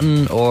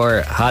forgotten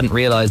or hadn't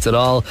realised at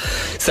all.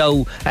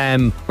 So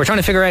we're trying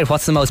to figure out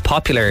what's the most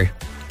popular,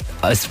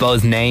 I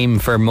suppose, name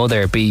for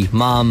mother. Be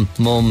mom,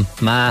 mum,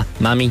 ma,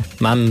 mammy,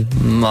 mam,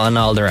 and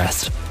all the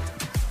rest.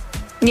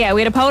 Yeah,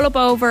 we had a poll up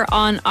over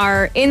on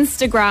our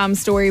Instagram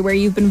story where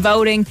you've been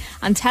voting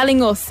and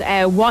telling us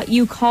what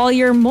you call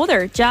your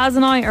mother. Jazz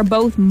and I are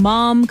both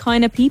mom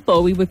kind of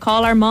people. We would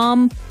call our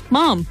mom.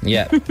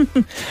 Yeah.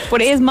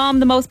 But is Mom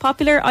the most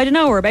popular? I don't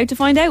know. We're about to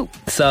find out.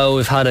 So So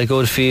we've had a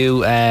good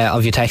few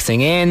of you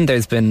texting in.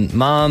 There's been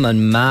Mom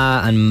and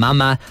Ma and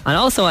Mama, and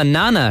also a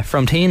Nana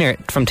from Tina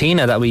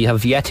that we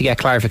have yet to get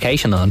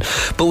clarification on.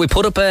 But we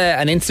put up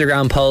an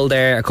Instagram poll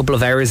there a couple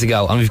of hours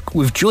ago, and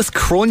we've just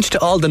crunched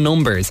all the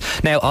numbers.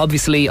 Now,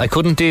 obviously, I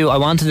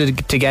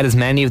wanted to get as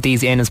many of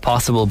these in as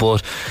possible,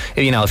 but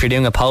if you're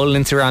doing a poll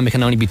on Instagram, it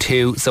can only be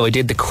 2. So I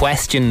did the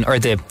question or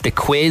the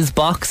quiz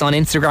box on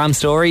Instagram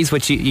stories,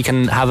 which you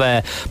can have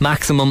a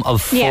maximum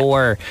of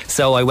 4. Yeah.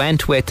 So I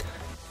went with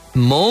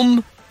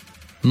Mum,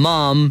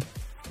 Mom,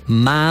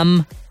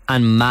 Mam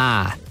and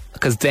Ma,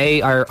 because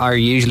they are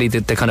usually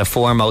the kind of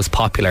 4 most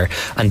popular,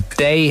 and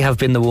they have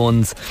been the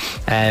ones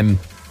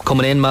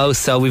coming in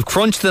most. So we've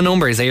crunched the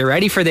numbers. Are you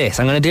ready for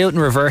this? I'm going to do it in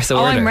reverse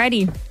order. Oh, I'm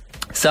ready.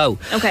 So,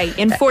 okay,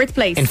 in 4th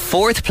place. In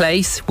 4th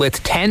place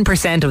with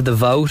 10% of the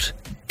vote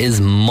is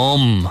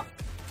Mum.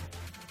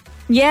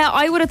 Yeah,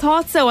 I would have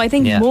thought so. I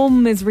think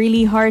Mum is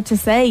really hard to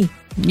say.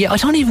 Yeah, I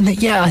don't even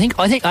think. Yeah, I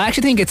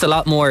actually think it's a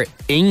lot more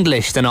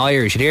English than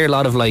Irish. You hear a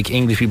lot of like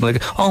English people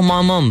like, "Oh,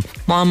 my mum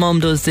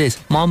does this.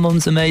 My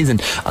mum's amazing,"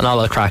 and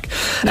all that crack.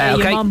 Yeah,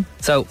 okay, your mum.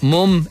 So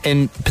Mum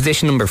in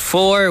position number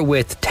 4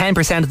 with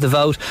 10% of the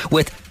vote.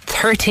 With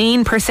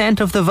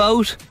 13% of the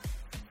vote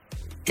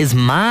is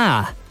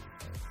Ma.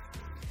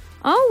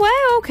 Oh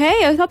wow,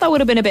 okay. I thought that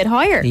would have been a bit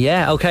higher.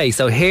 Yeah, okay.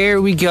 So here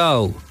we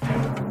go.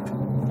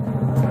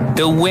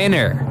 The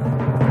winner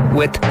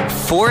with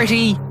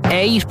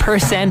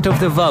 48% of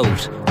the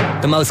vote,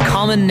 the most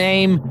common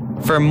name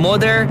for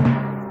mother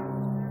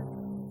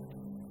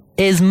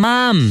is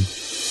Mam.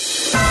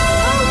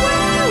 Oh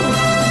wow!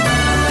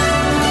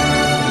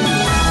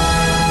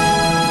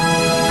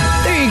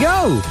 There you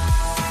go.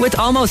 With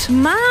almost...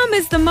 Mam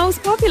is the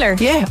most popular.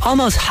 Yeah,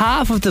 almost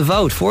half of the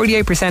vote,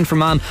 48% for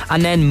Mom,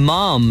 and then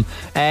Mom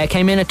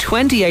came in at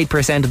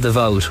 28% of the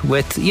vote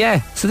with,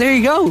 so there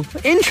you go.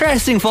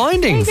 Interesting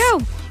findings. There you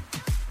go.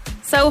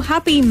 So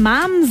happy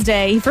Mam's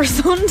Day for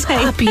Sunday.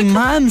 Happy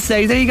Mam's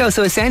Day. There you go.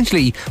 So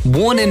essentially,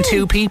 1 in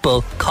 2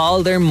 people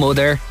call their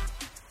mother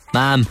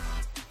Mam.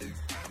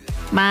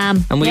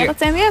 Mam. And that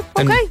sounds,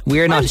 okay.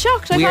 I'm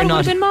shocked. I thought it would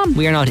have been Mom.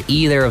 We are not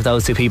either of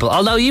those 2 people.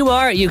 Although you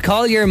are. You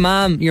call your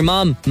mom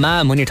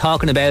Mam when you're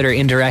talking about her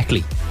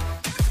indirectly.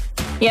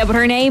 Yeah, but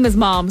her name is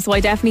Mom, so I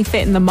definitely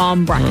fit in the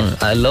Mom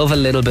bracket. I love a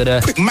little bit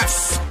of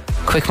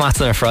quick maths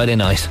on a Friday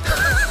night.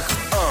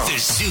 The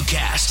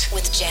ZooCast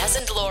with Jazz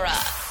and